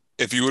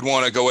 If you would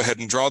want to go ahead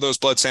and draw those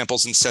blood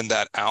samples and send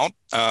that out,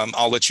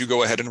 I'll let you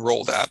go ahead and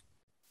roll that.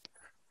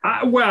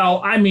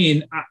 Well, I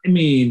mean,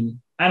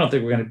 I don't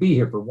think we're going to be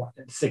here for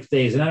 6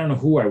 days, and I don't know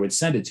who I would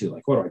send it to.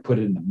 Like, what do I put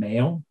it in the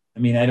mail? I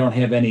mean, I don't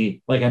have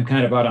any. Like, I'm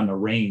kind of out on the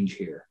range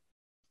here.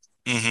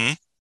 Mm-hmm.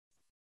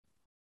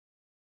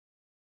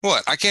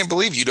 What? I can't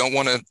believe you don't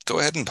want to go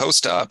ahead and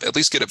post up, at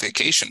least get a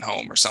vacation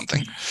home or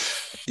something.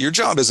 Your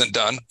job isn't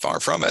done. Far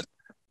from it.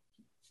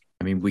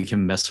 I mean, we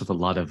can mess with a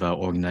lot of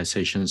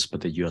organizations, but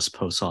the U.S.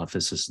 Post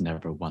Office is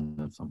never one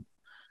of them.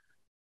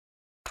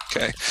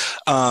 Okay.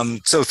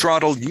 So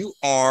Throttle, you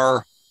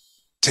are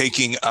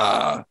taking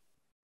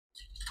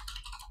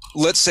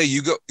let's say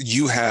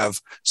you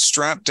have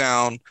strapped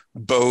down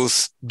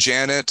both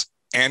Janet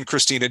and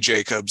Christina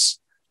Jacobs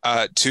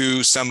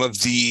to some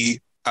of the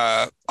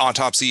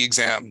autopsy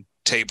exam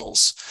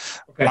tables.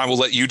 Okay. I will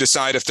let you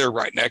decide if they're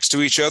right next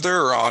to each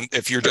other or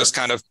if you're just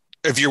kind of,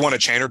 if you want to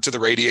chain her to the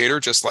radiator,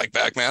 just like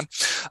Batman.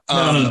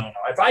 No.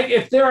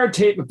 If there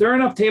are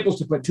enough tables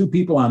to put 2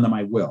 people on them,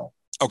 I will.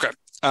 Okay.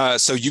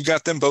 So you've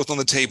got them both on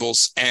the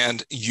tables,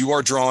 and you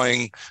are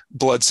drawing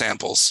blood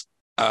samples.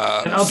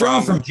 And I'll draw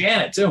them from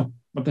Janet too.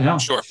 What the hell?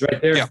 Sure. She's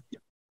right there. Yeah.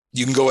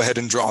 You can go ahead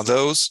and draw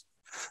those.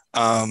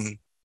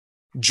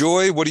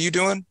 Joy, what are you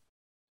doing?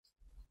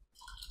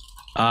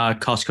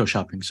 Costco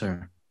shopping,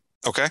 sir.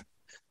 Okay.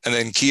 And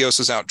then Kios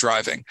is out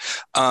driving.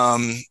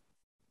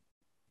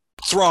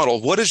 Throttle,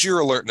 what is your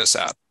alertness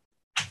at?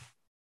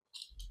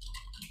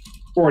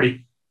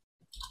 40.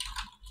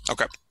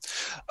 Okay.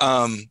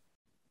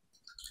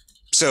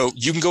 So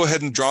you can go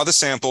ahead and draw the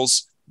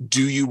samples.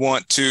 Do you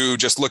want to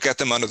just look at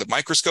them under the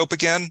microscope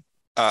again?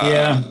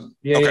 Yeah.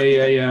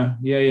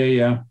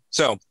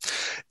 So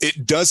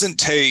it doesn't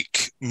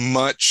take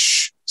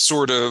much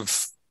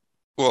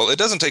it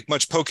doesn't take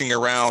much poking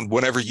around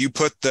whenever you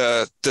put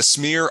the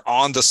smear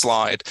on the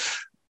slide.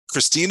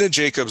 Christina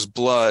Jacobs'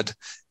 blood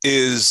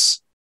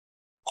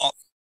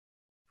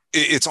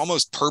it's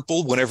almost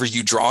purple whenever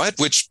you draw it,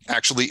 which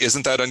actually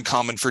isn't that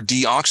uncommon for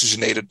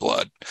deoxygenated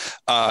blood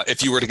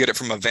if you were to get it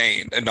from a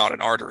vein and not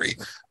an artery.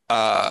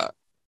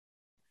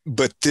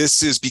 But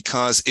this is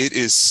because it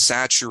is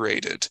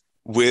saturated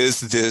with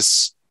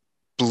this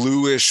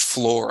bluish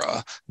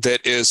flora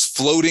that is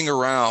floating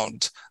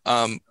around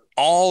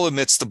all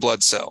amidst the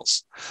blood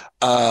cells.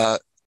 Go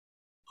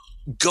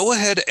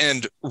ahead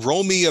and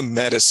roll me a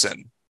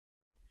medicine.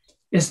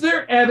 Is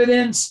there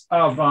evidence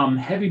of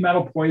heavy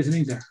metal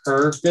poisoning to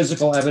her,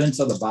 physical evidence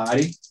of the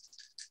body?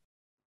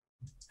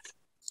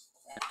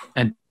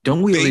 And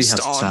don't we already have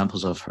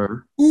samples of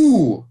her?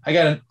 Ooh, I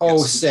got an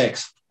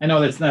 06. I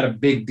know that's not a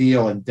big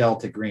deal in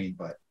Delta Green,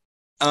 but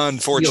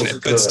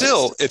unfortunate, but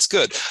still, it's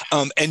good.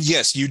 And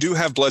yes, you do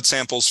have blood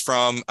samples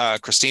from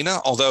Christina,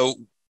 although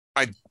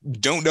I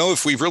don't know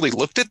if we really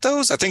looked at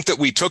those. I think that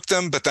we took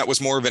them, but that was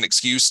more of an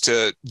excuse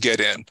to get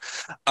in.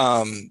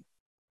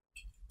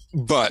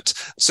 But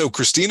so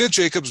Christina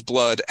Jacobs'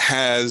 blood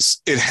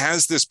has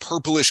this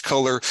purplish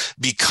color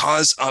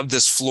because of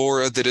this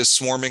flora that is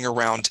swarming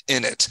around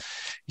in it.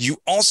 You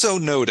also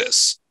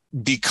notice,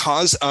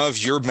 because of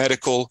your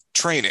medical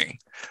training,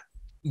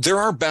 there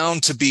are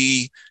bound to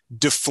be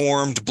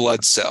deformed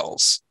blood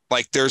cells.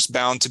 Like there's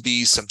bound to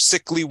be some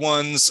sickly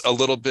ones, a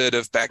little bit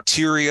of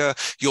bacteria.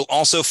 You'll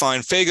also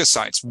find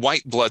phagocytes,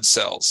 white blood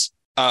cells,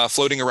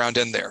 floating around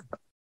in there.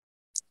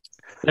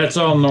 That's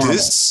all normal.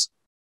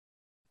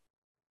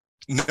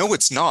 No,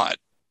 it's not.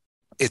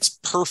 It's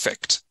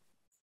perfect.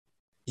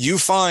 You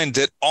find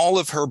that all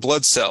of her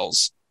blood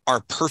cells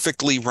are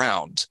perfectly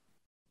round.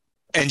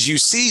 And you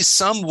see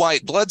some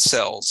white blood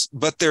cells,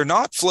 but they're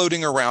not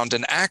floating around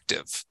and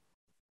active.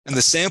 And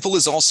the sample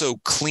is also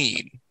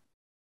clean.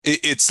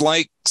 It's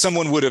like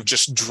someone would have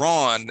just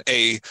drawn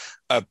a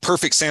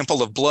perfect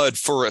sample of blood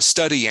for a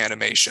study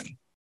animation.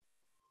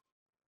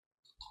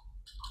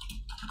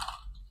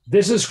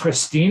 This is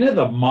Christina,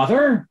 the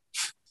mother?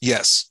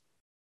 Yes.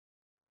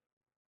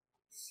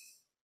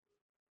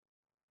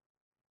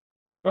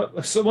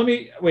 So let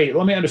me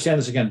understand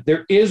this again.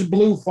 There is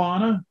blue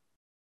fauna?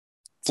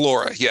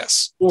 Flora,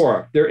 yes.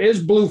 Flora. There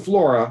is blue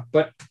flora,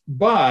 but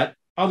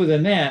other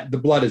than that, the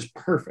blood is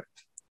perfect.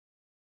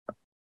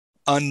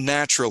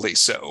 Unnaturally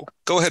so.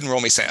 Go ahead and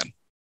roll me sand.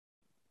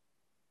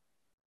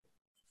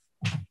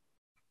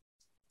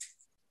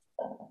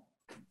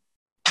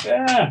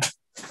 Yeah.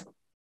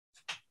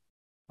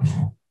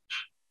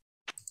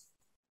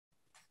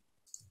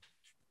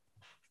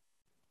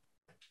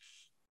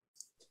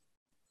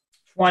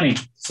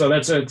 $20. So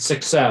that's a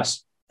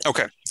success.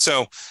 Okay.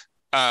 So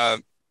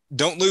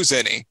don't lose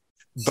any.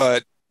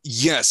 But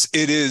yes,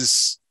 it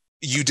is.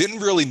 You didn't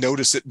really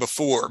notice it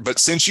before, but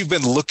since you've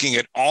been looking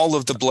at all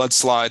of the blood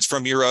slides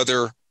from your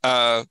other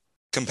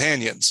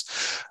companions,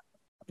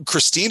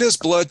 Christina's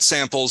blood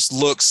samples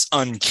looks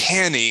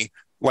uncanny,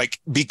 like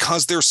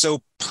because they're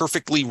so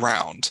perfectly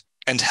round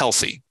and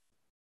healthy.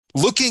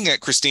 Looking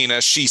at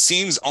Christina, she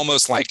seems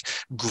almost like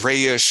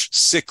grayish,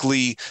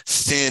 sickly,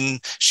 thin.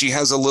 She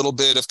has a little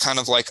bit of kind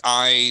of like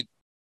eye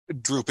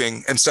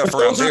drooping and stuff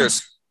around there.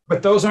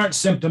 But those aren't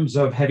symptoms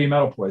of heavy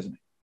metal poisoning.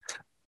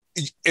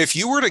 If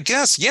you were to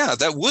guess, yeah,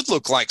 that would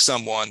look like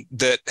someone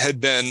that had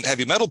been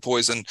heavy metal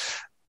poisoned,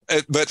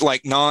 but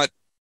like not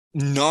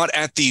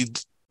at the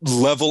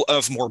level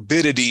of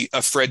morbidity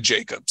of Fred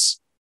Jacobs.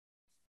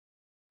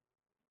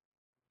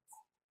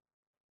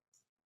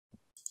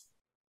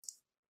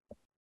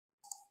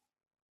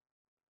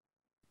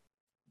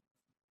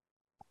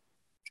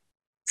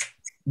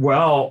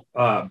 Well,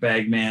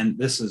 Bagman,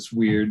 this is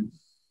weird.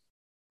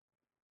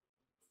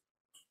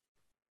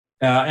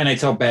 And I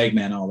tell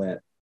Bagman all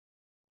that.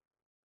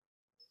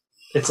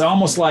 It's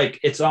almost like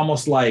the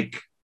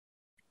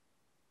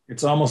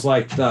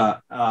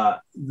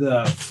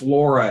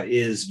flora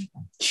is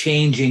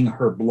changing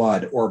her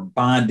blood or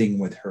bonding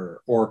with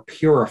her or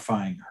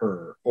purifying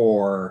her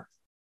or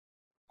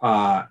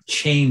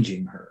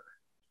changing her.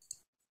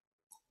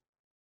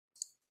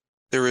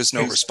 There is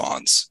no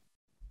response.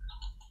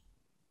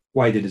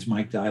 Why did his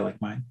mic die like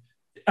mine?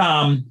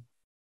 I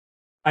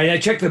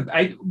checked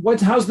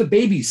how's the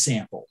baby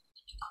sample?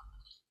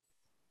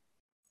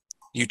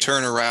 You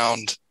turn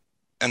around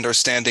and are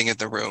standing in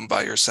the room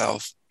by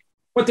yourself.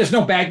 What, there's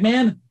no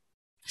Bagman?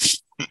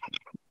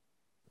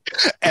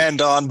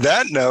 And on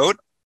that note,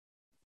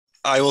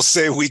 I will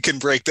say we can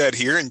break that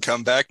here and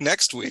come back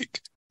next week.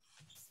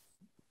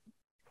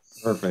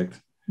 Perfect.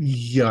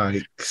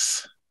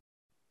 Yikes.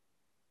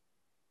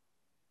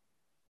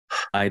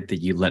 Why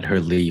did you let her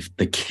leave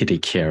the kitty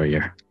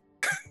carrier?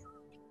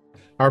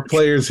 Our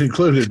players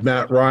included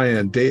Matt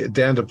Ryan,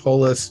 Dan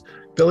DePolis,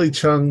 Billy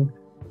Chung,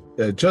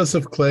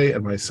 Joseph Clay,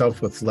 and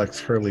myself with Lex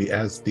Hurley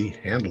as the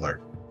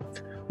handler.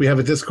 We have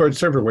a Discord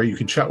server where you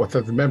can chat with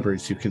other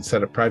members, you can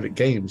set up private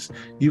games,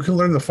 you can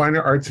learn the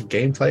finer arts of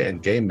gameplay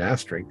and game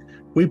mastering.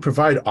 We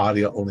provide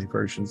audio-only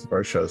versions of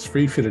our shows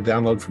free for you to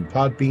download from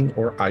Podbean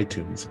or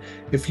iTunes.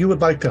 If you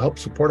would like to help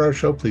support our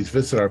show, please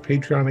visit our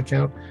Patreon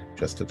account.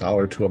 Just $1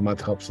 or $2 a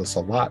month helps us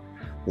a lot.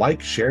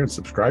 Like, share, and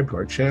subscribe to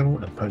our channel,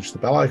 and punch the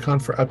bell icon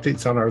for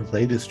updates on our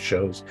latest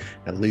shows,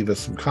 and leave us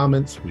some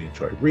comments. We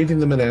enjoy reading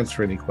them and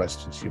answer any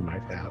questions you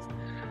might have.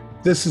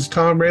 This is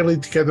Tom Rayleigh,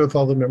 together with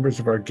all the members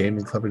of our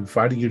gaming club,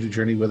 inviting you to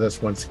journey with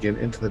us once again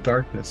into the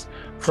darkness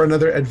for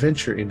another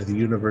adventure into the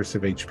universe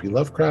of H.P.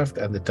 Lovecraft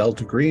and the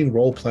Delta Green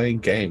role-playing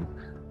game.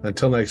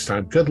 Until next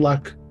time, good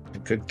luck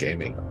and good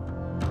gaming.